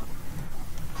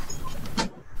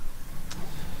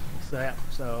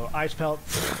 So Ice Pelt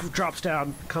drops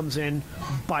down, comes in,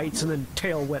 bites, and then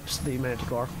tail whips the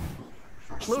Manticore.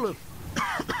 Lulu.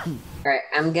 Alright,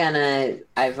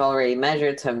 I've already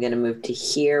measured, so I'm gonna move to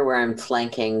here where I'm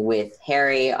flanking with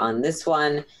Harry on this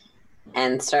one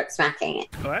and start smacking it.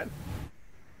 Go ahead.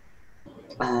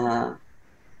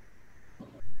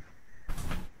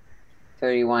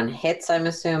 31 hits, I'm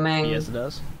assuming. Yes, it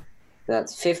does.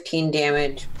 That's 15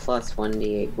 damage plus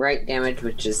 1d8 right damage,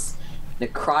 which is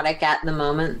necrotic at the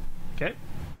moment. Okay.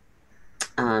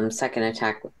 Second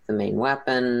attack with the main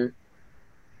weapon.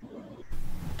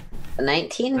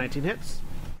 19. 19 hits.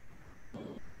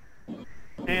 And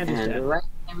it's And dead. right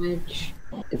damage.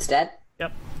 It's dead?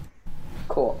 Yep.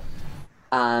 Cool.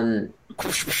 I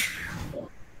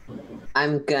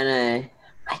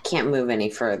can't move any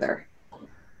further.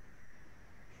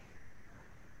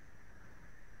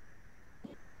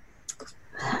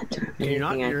 You're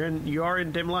not. You are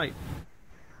in dim light.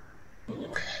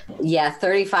 Yeah,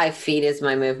 35 feet is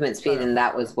my movement speed, and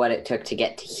that was what it took to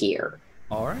get to here.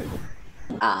 All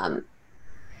right.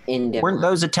 In dim Weren't light.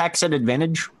 those attacks at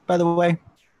advantage, by the way?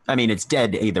 I mean, it's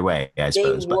dead either way, I They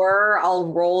suppose. But were. I'll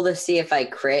roll to see if I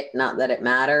crit. Not that it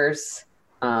matters.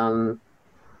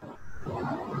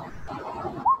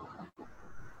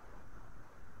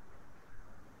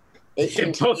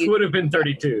 It both would have been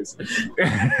 32s.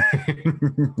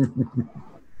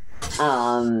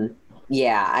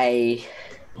 Yeah,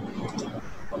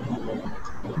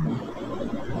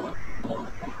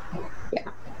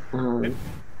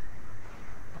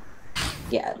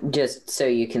 yeah, just so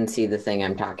you can see the thing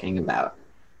I'm talking about.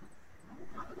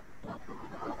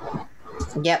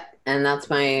 Yep, and that's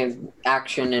my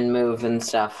action and move and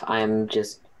stuff. I'm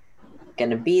just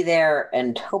gonna be there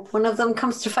and hope one of them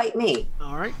comes to fight me.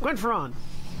 All right. Gwynfaran,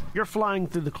 you're flying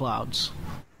through the clouds.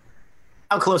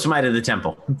 how close am I to the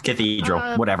temple?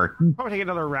 Cathedral, whatever. Probably take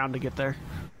another round to get there.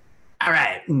 All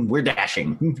right, we're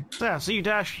dashing. Yeah, so you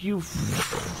dash, you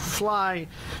fly,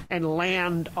 and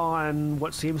land on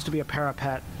what seems to be a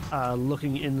parapet,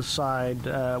 looking inside,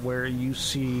 where you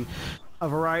see a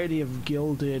variety of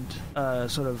gilded,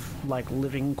 sort of like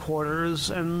living quarters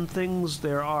and things.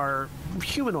 There are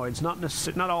humanoids,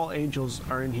 not all angels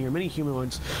are in here. Many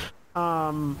humanoids,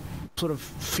 sort of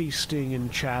feasting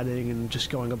and chatting and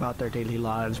just going about their daily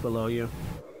lives below you.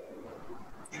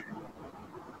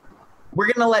 We're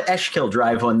going to let Eshkill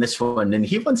drive on this one, and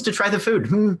he wants to try the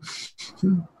food. All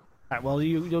right, well,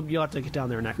 you'll have to get down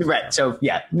there next. Right, so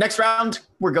yeah, next round,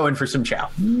 we're going for some chow.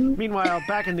 Meanwhile,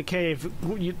 back in the cave,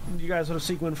 you guys sort of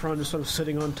see Gwynfaran just sort of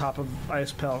sitting on top of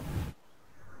Ice Pelt,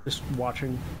 just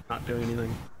watching, not doing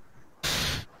anything.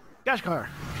 Gashkar.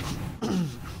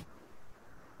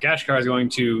 Gashkar is going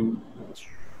to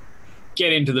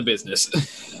get into the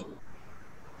business.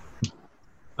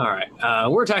 All right,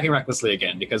 we're attacking recklessly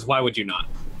again, because why would you not?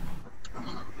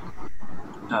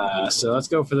 So let's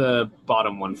go for the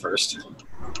bottom one first.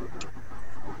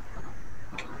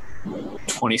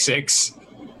 26.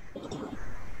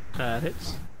 That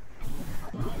hits.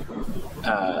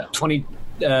 20.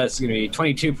 It's going to be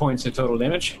 22 points of total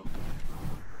damage.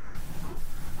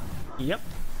 Yep.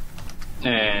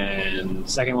 And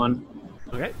second one.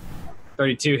 Okay.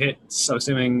 32 hits, so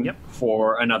assuming Yep.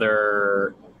 for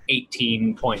another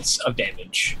 18 points of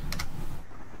damage.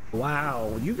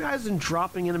 Wow, you guys are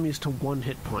dropping enemies to 1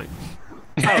 hit point.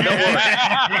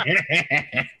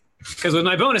 Because with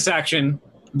my bonus action,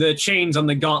 the chains on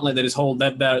the gauntlet that is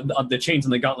the chains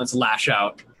on the gauntlets lash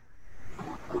out.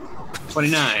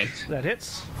 29. That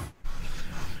hits.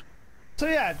 So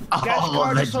yeah, Oh,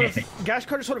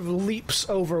 Gashkar just sort of leaps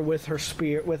over with her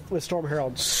spear, with Storm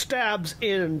Herald, stabs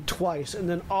in twice, and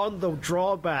then on the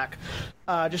drawback,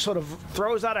 just sort of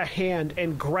throws out a hand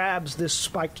and grabs this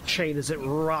spiked chain as it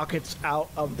rockets out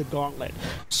of the gauntlet,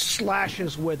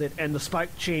 slashes with it, and the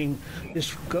spiked chain just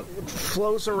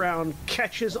flows around,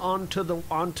 catches onto the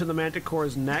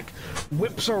Manticore's neck,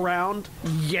 whips around,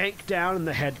 yank down, and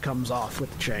the head comes off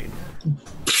with the chain.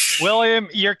 William,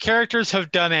 your characters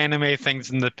have done anime things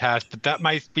in the past, but that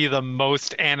might be the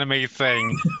most anime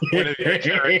thing one of your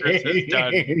characters has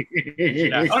done.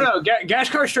 Yeah. Oh no,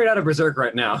 Gashkar straight out of Berserk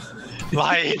right now.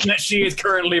 Like, That she is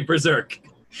currently Berserk.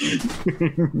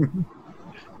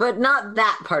 But not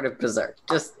that part of Berserk.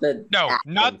 Just the no,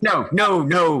 not No,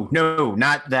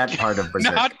 not that part of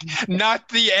Berserk. not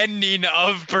the ending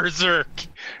of Berserk.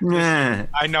 Nah.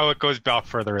 I know it goes back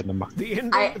further in the month. The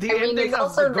ending. I the mean, ending it's of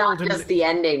also the not golden. just the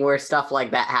ending where stuff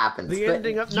like that happens. The but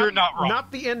ending of You're not wrong.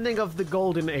 Not the ending of the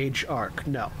Golden Age arc.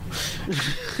 No.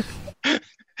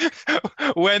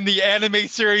 When the anime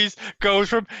series goes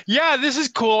from, yeah, this is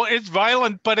cool, it's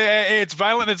violent, but it's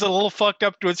violent, it's a little fucked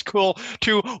up, to it's cool,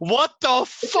 to what the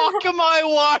fuck am I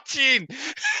watching?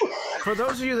 For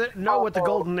those of you that know what the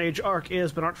Golden Age arc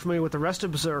is but aren't familiar with the rest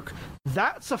of Berserk,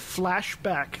 that's a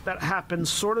flashback that happens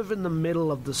sort of in the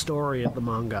middle of the story of the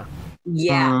manga.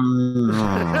 yeah.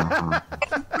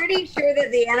 I'm pretty sure that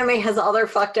the anime has other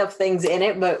fucked up things in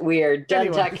it, but we are done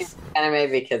Anyways. talking anime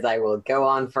because I will go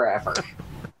on forever.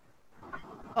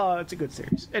 Oh, it's a good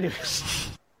series. Anyways.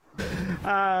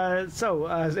 Is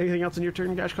anything else in your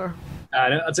turn, Gashkar?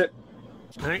 No, that's it.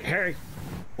 All right, Harry.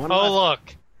 One Oh, left.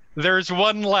 look, there's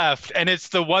one left, and it's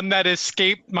the one that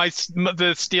escaped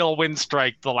the steel wind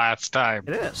strike the last time.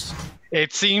 It is.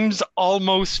 It seems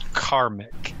almost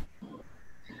karmic.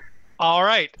 All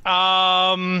right.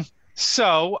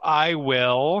 So I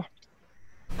will.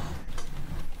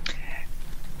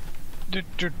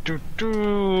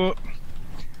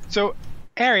 So,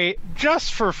 Harry,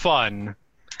 just for fun,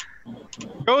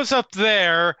 goes up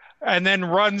there and then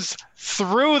runs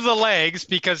through the legs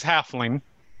because halfling,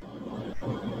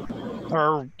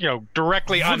 or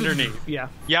directly underneath. Yeah.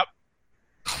 Yep.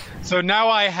 So now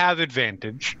I have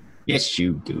advantage. Yes,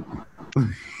 you do.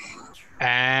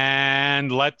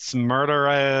 And let's murder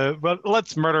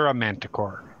a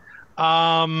manticore.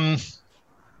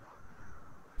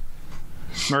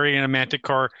 Murdering a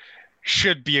manticore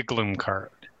should be a gloom card.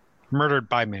 Murdered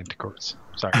by manticores.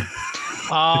 Sorry.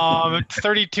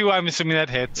 32. I'm assuming that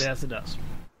hits. Yes, it does.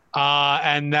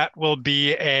 And that will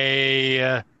be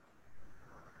a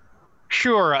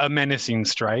menacing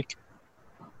strike.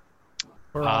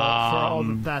 For all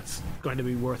that's going to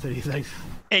be worth anything.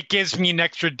 It gives me an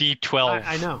extra D12.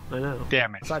 I know.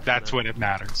 Damn it. Aside from That's that. when it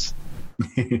matters.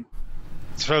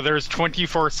 So there's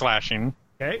 24 slashing.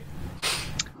 Okay.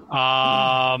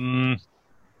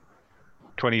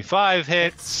 25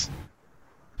 hits.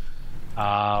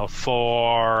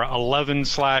 For 11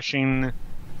 slashing.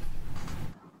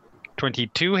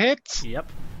 22 hits.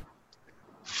 Yep.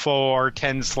 for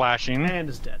 10 slashing. And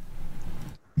is dead.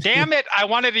 Damn it! I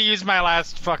wanted to use my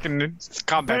last fucking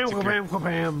combat. Bam, bam,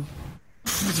 bam.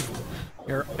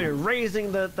 You're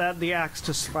raising the axe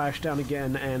to slash down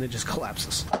again, and it just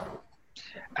collapses.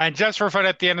 And just for fun,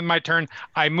 at the end of my turn,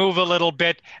 I move a little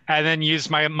bit and then use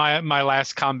my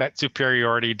last combat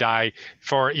superiority die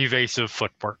for evasive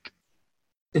footwork.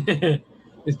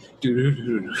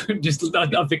 Just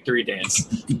a victory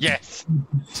dance. Yes.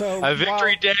 So A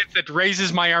victory dance that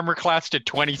raises my armor class to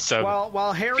 27.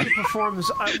 while Harry performs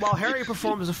a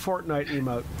Fortnite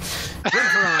emote,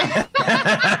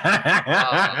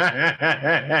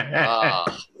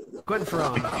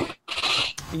 Gwynfaran,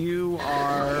 you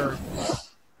are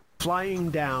flying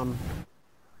down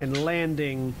and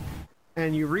landing,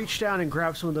 and you reach down and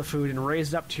grab some of the food and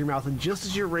raise it up to your mouth, and just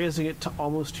as you're raising it to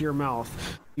almost to your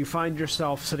mouth, you find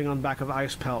yourself sitting on the back of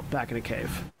Ice Pelt back in a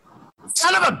cave.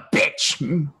 Son of a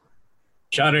bitch!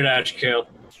 Shot at Ashkill.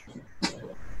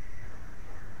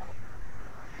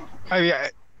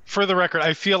 For the record,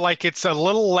 I feel like it's a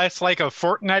little less like a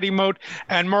Fortnite emote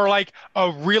and more like a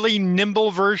really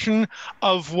nimble version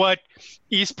of what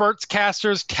esports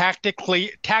casters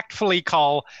tactfully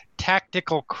call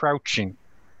tactical crouching.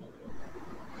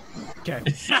 Okay.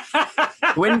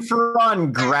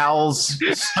 Gwynfaran growls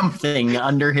something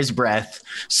under his breath,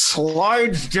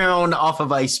 slides down off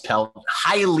of Ice Pelt,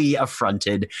 highly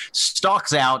affronted,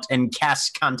 stalks out, and casts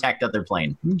Contact Other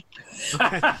Plane.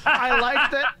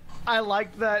 I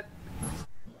like that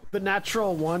the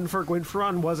natural one for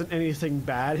Gwynfaran wasn't anything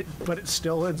bad, but it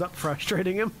still ends up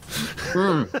frustrating him.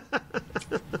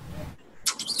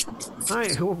 Hi,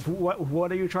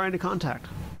 what are you trying to contact?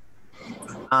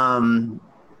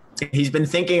 He's been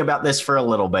thinking about this for a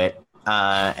little bit,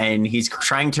 and he's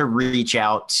trying to reach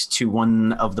out to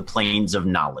one of the planes of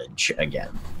knowledge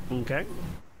again. Okay.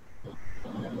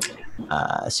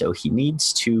 So he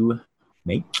needs to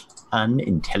make an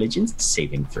intelligence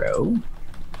saving throw.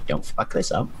 Don't fuck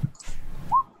this up.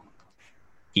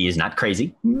 He is not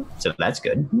crazy, so that's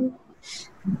good.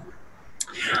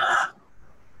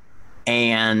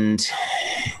 And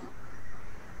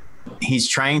he's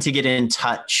trying to get in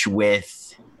touch with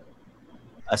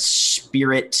a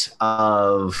spirit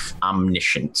of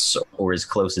omniscience, or as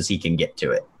close as he can get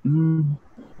to it.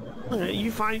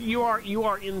 You find you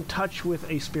are in touch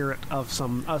with a spirit of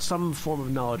some form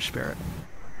of knowledge spirit.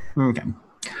 Okay.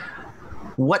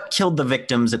 What killed the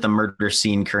victims at the murder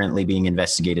scene currently being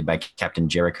investigated by Captain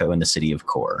Jericho in the city of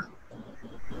Kor?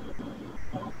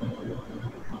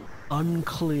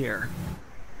 Unclear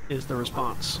is the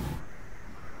response.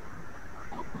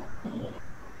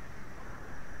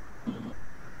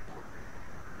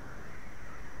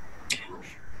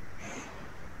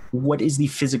 What is the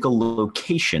physical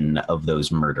location of those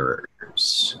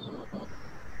murderers?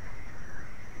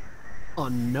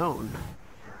 Unknown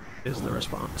is the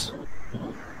response.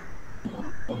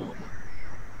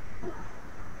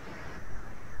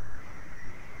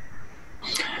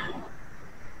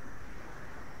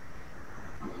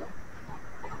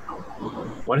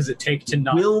 What does it take to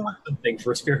not do something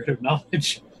for a spirit of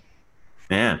knowledge?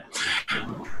 Yeah.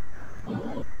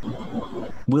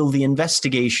 Will the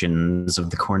investigations of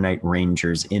the Kornite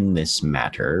Rangers in this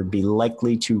matter be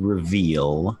likely to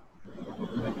reveal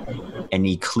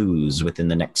any clues within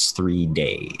the next 3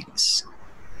 days?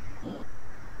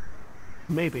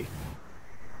 Maybe.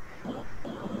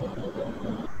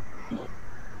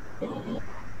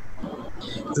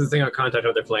 This is the thing on Contact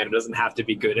Other Plane. It doesn't have to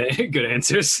be good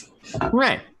answers.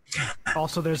 Right.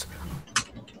 Also, there's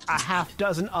a half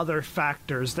dozen other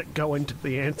factors that go into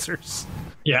the answers.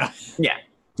 Yeah. Yeah.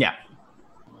 Yeah.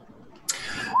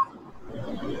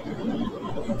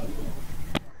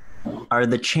 Are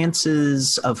the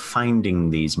chances of finding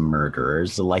these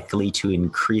murderers likely to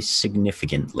increase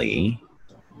significantly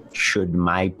should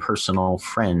my personal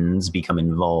friends become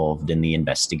involved in the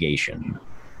investigation?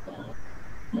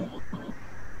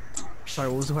 Sorry,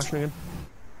 what was the question again?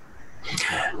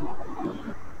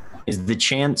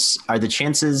 Are the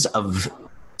chances of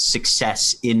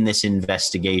success in this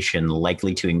investigation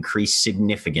likely to increase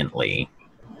significantly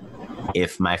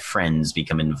if my friends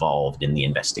become involved in the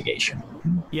investigation?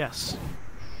 Yes.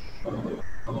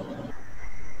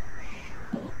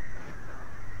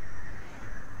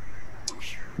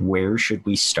 Where should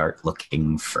we start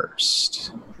looking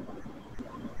first?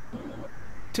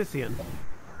 Tithian.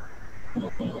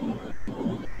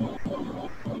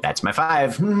 That's my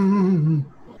 5.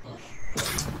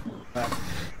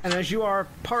 And as you are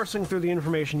parsing through the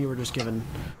information you were just given,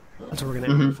 that's where we're going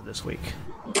to end for this week.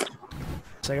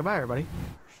 Say goodbye, everybody.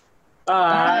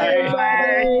 Bye.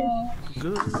 Bye.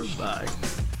 Goodbye.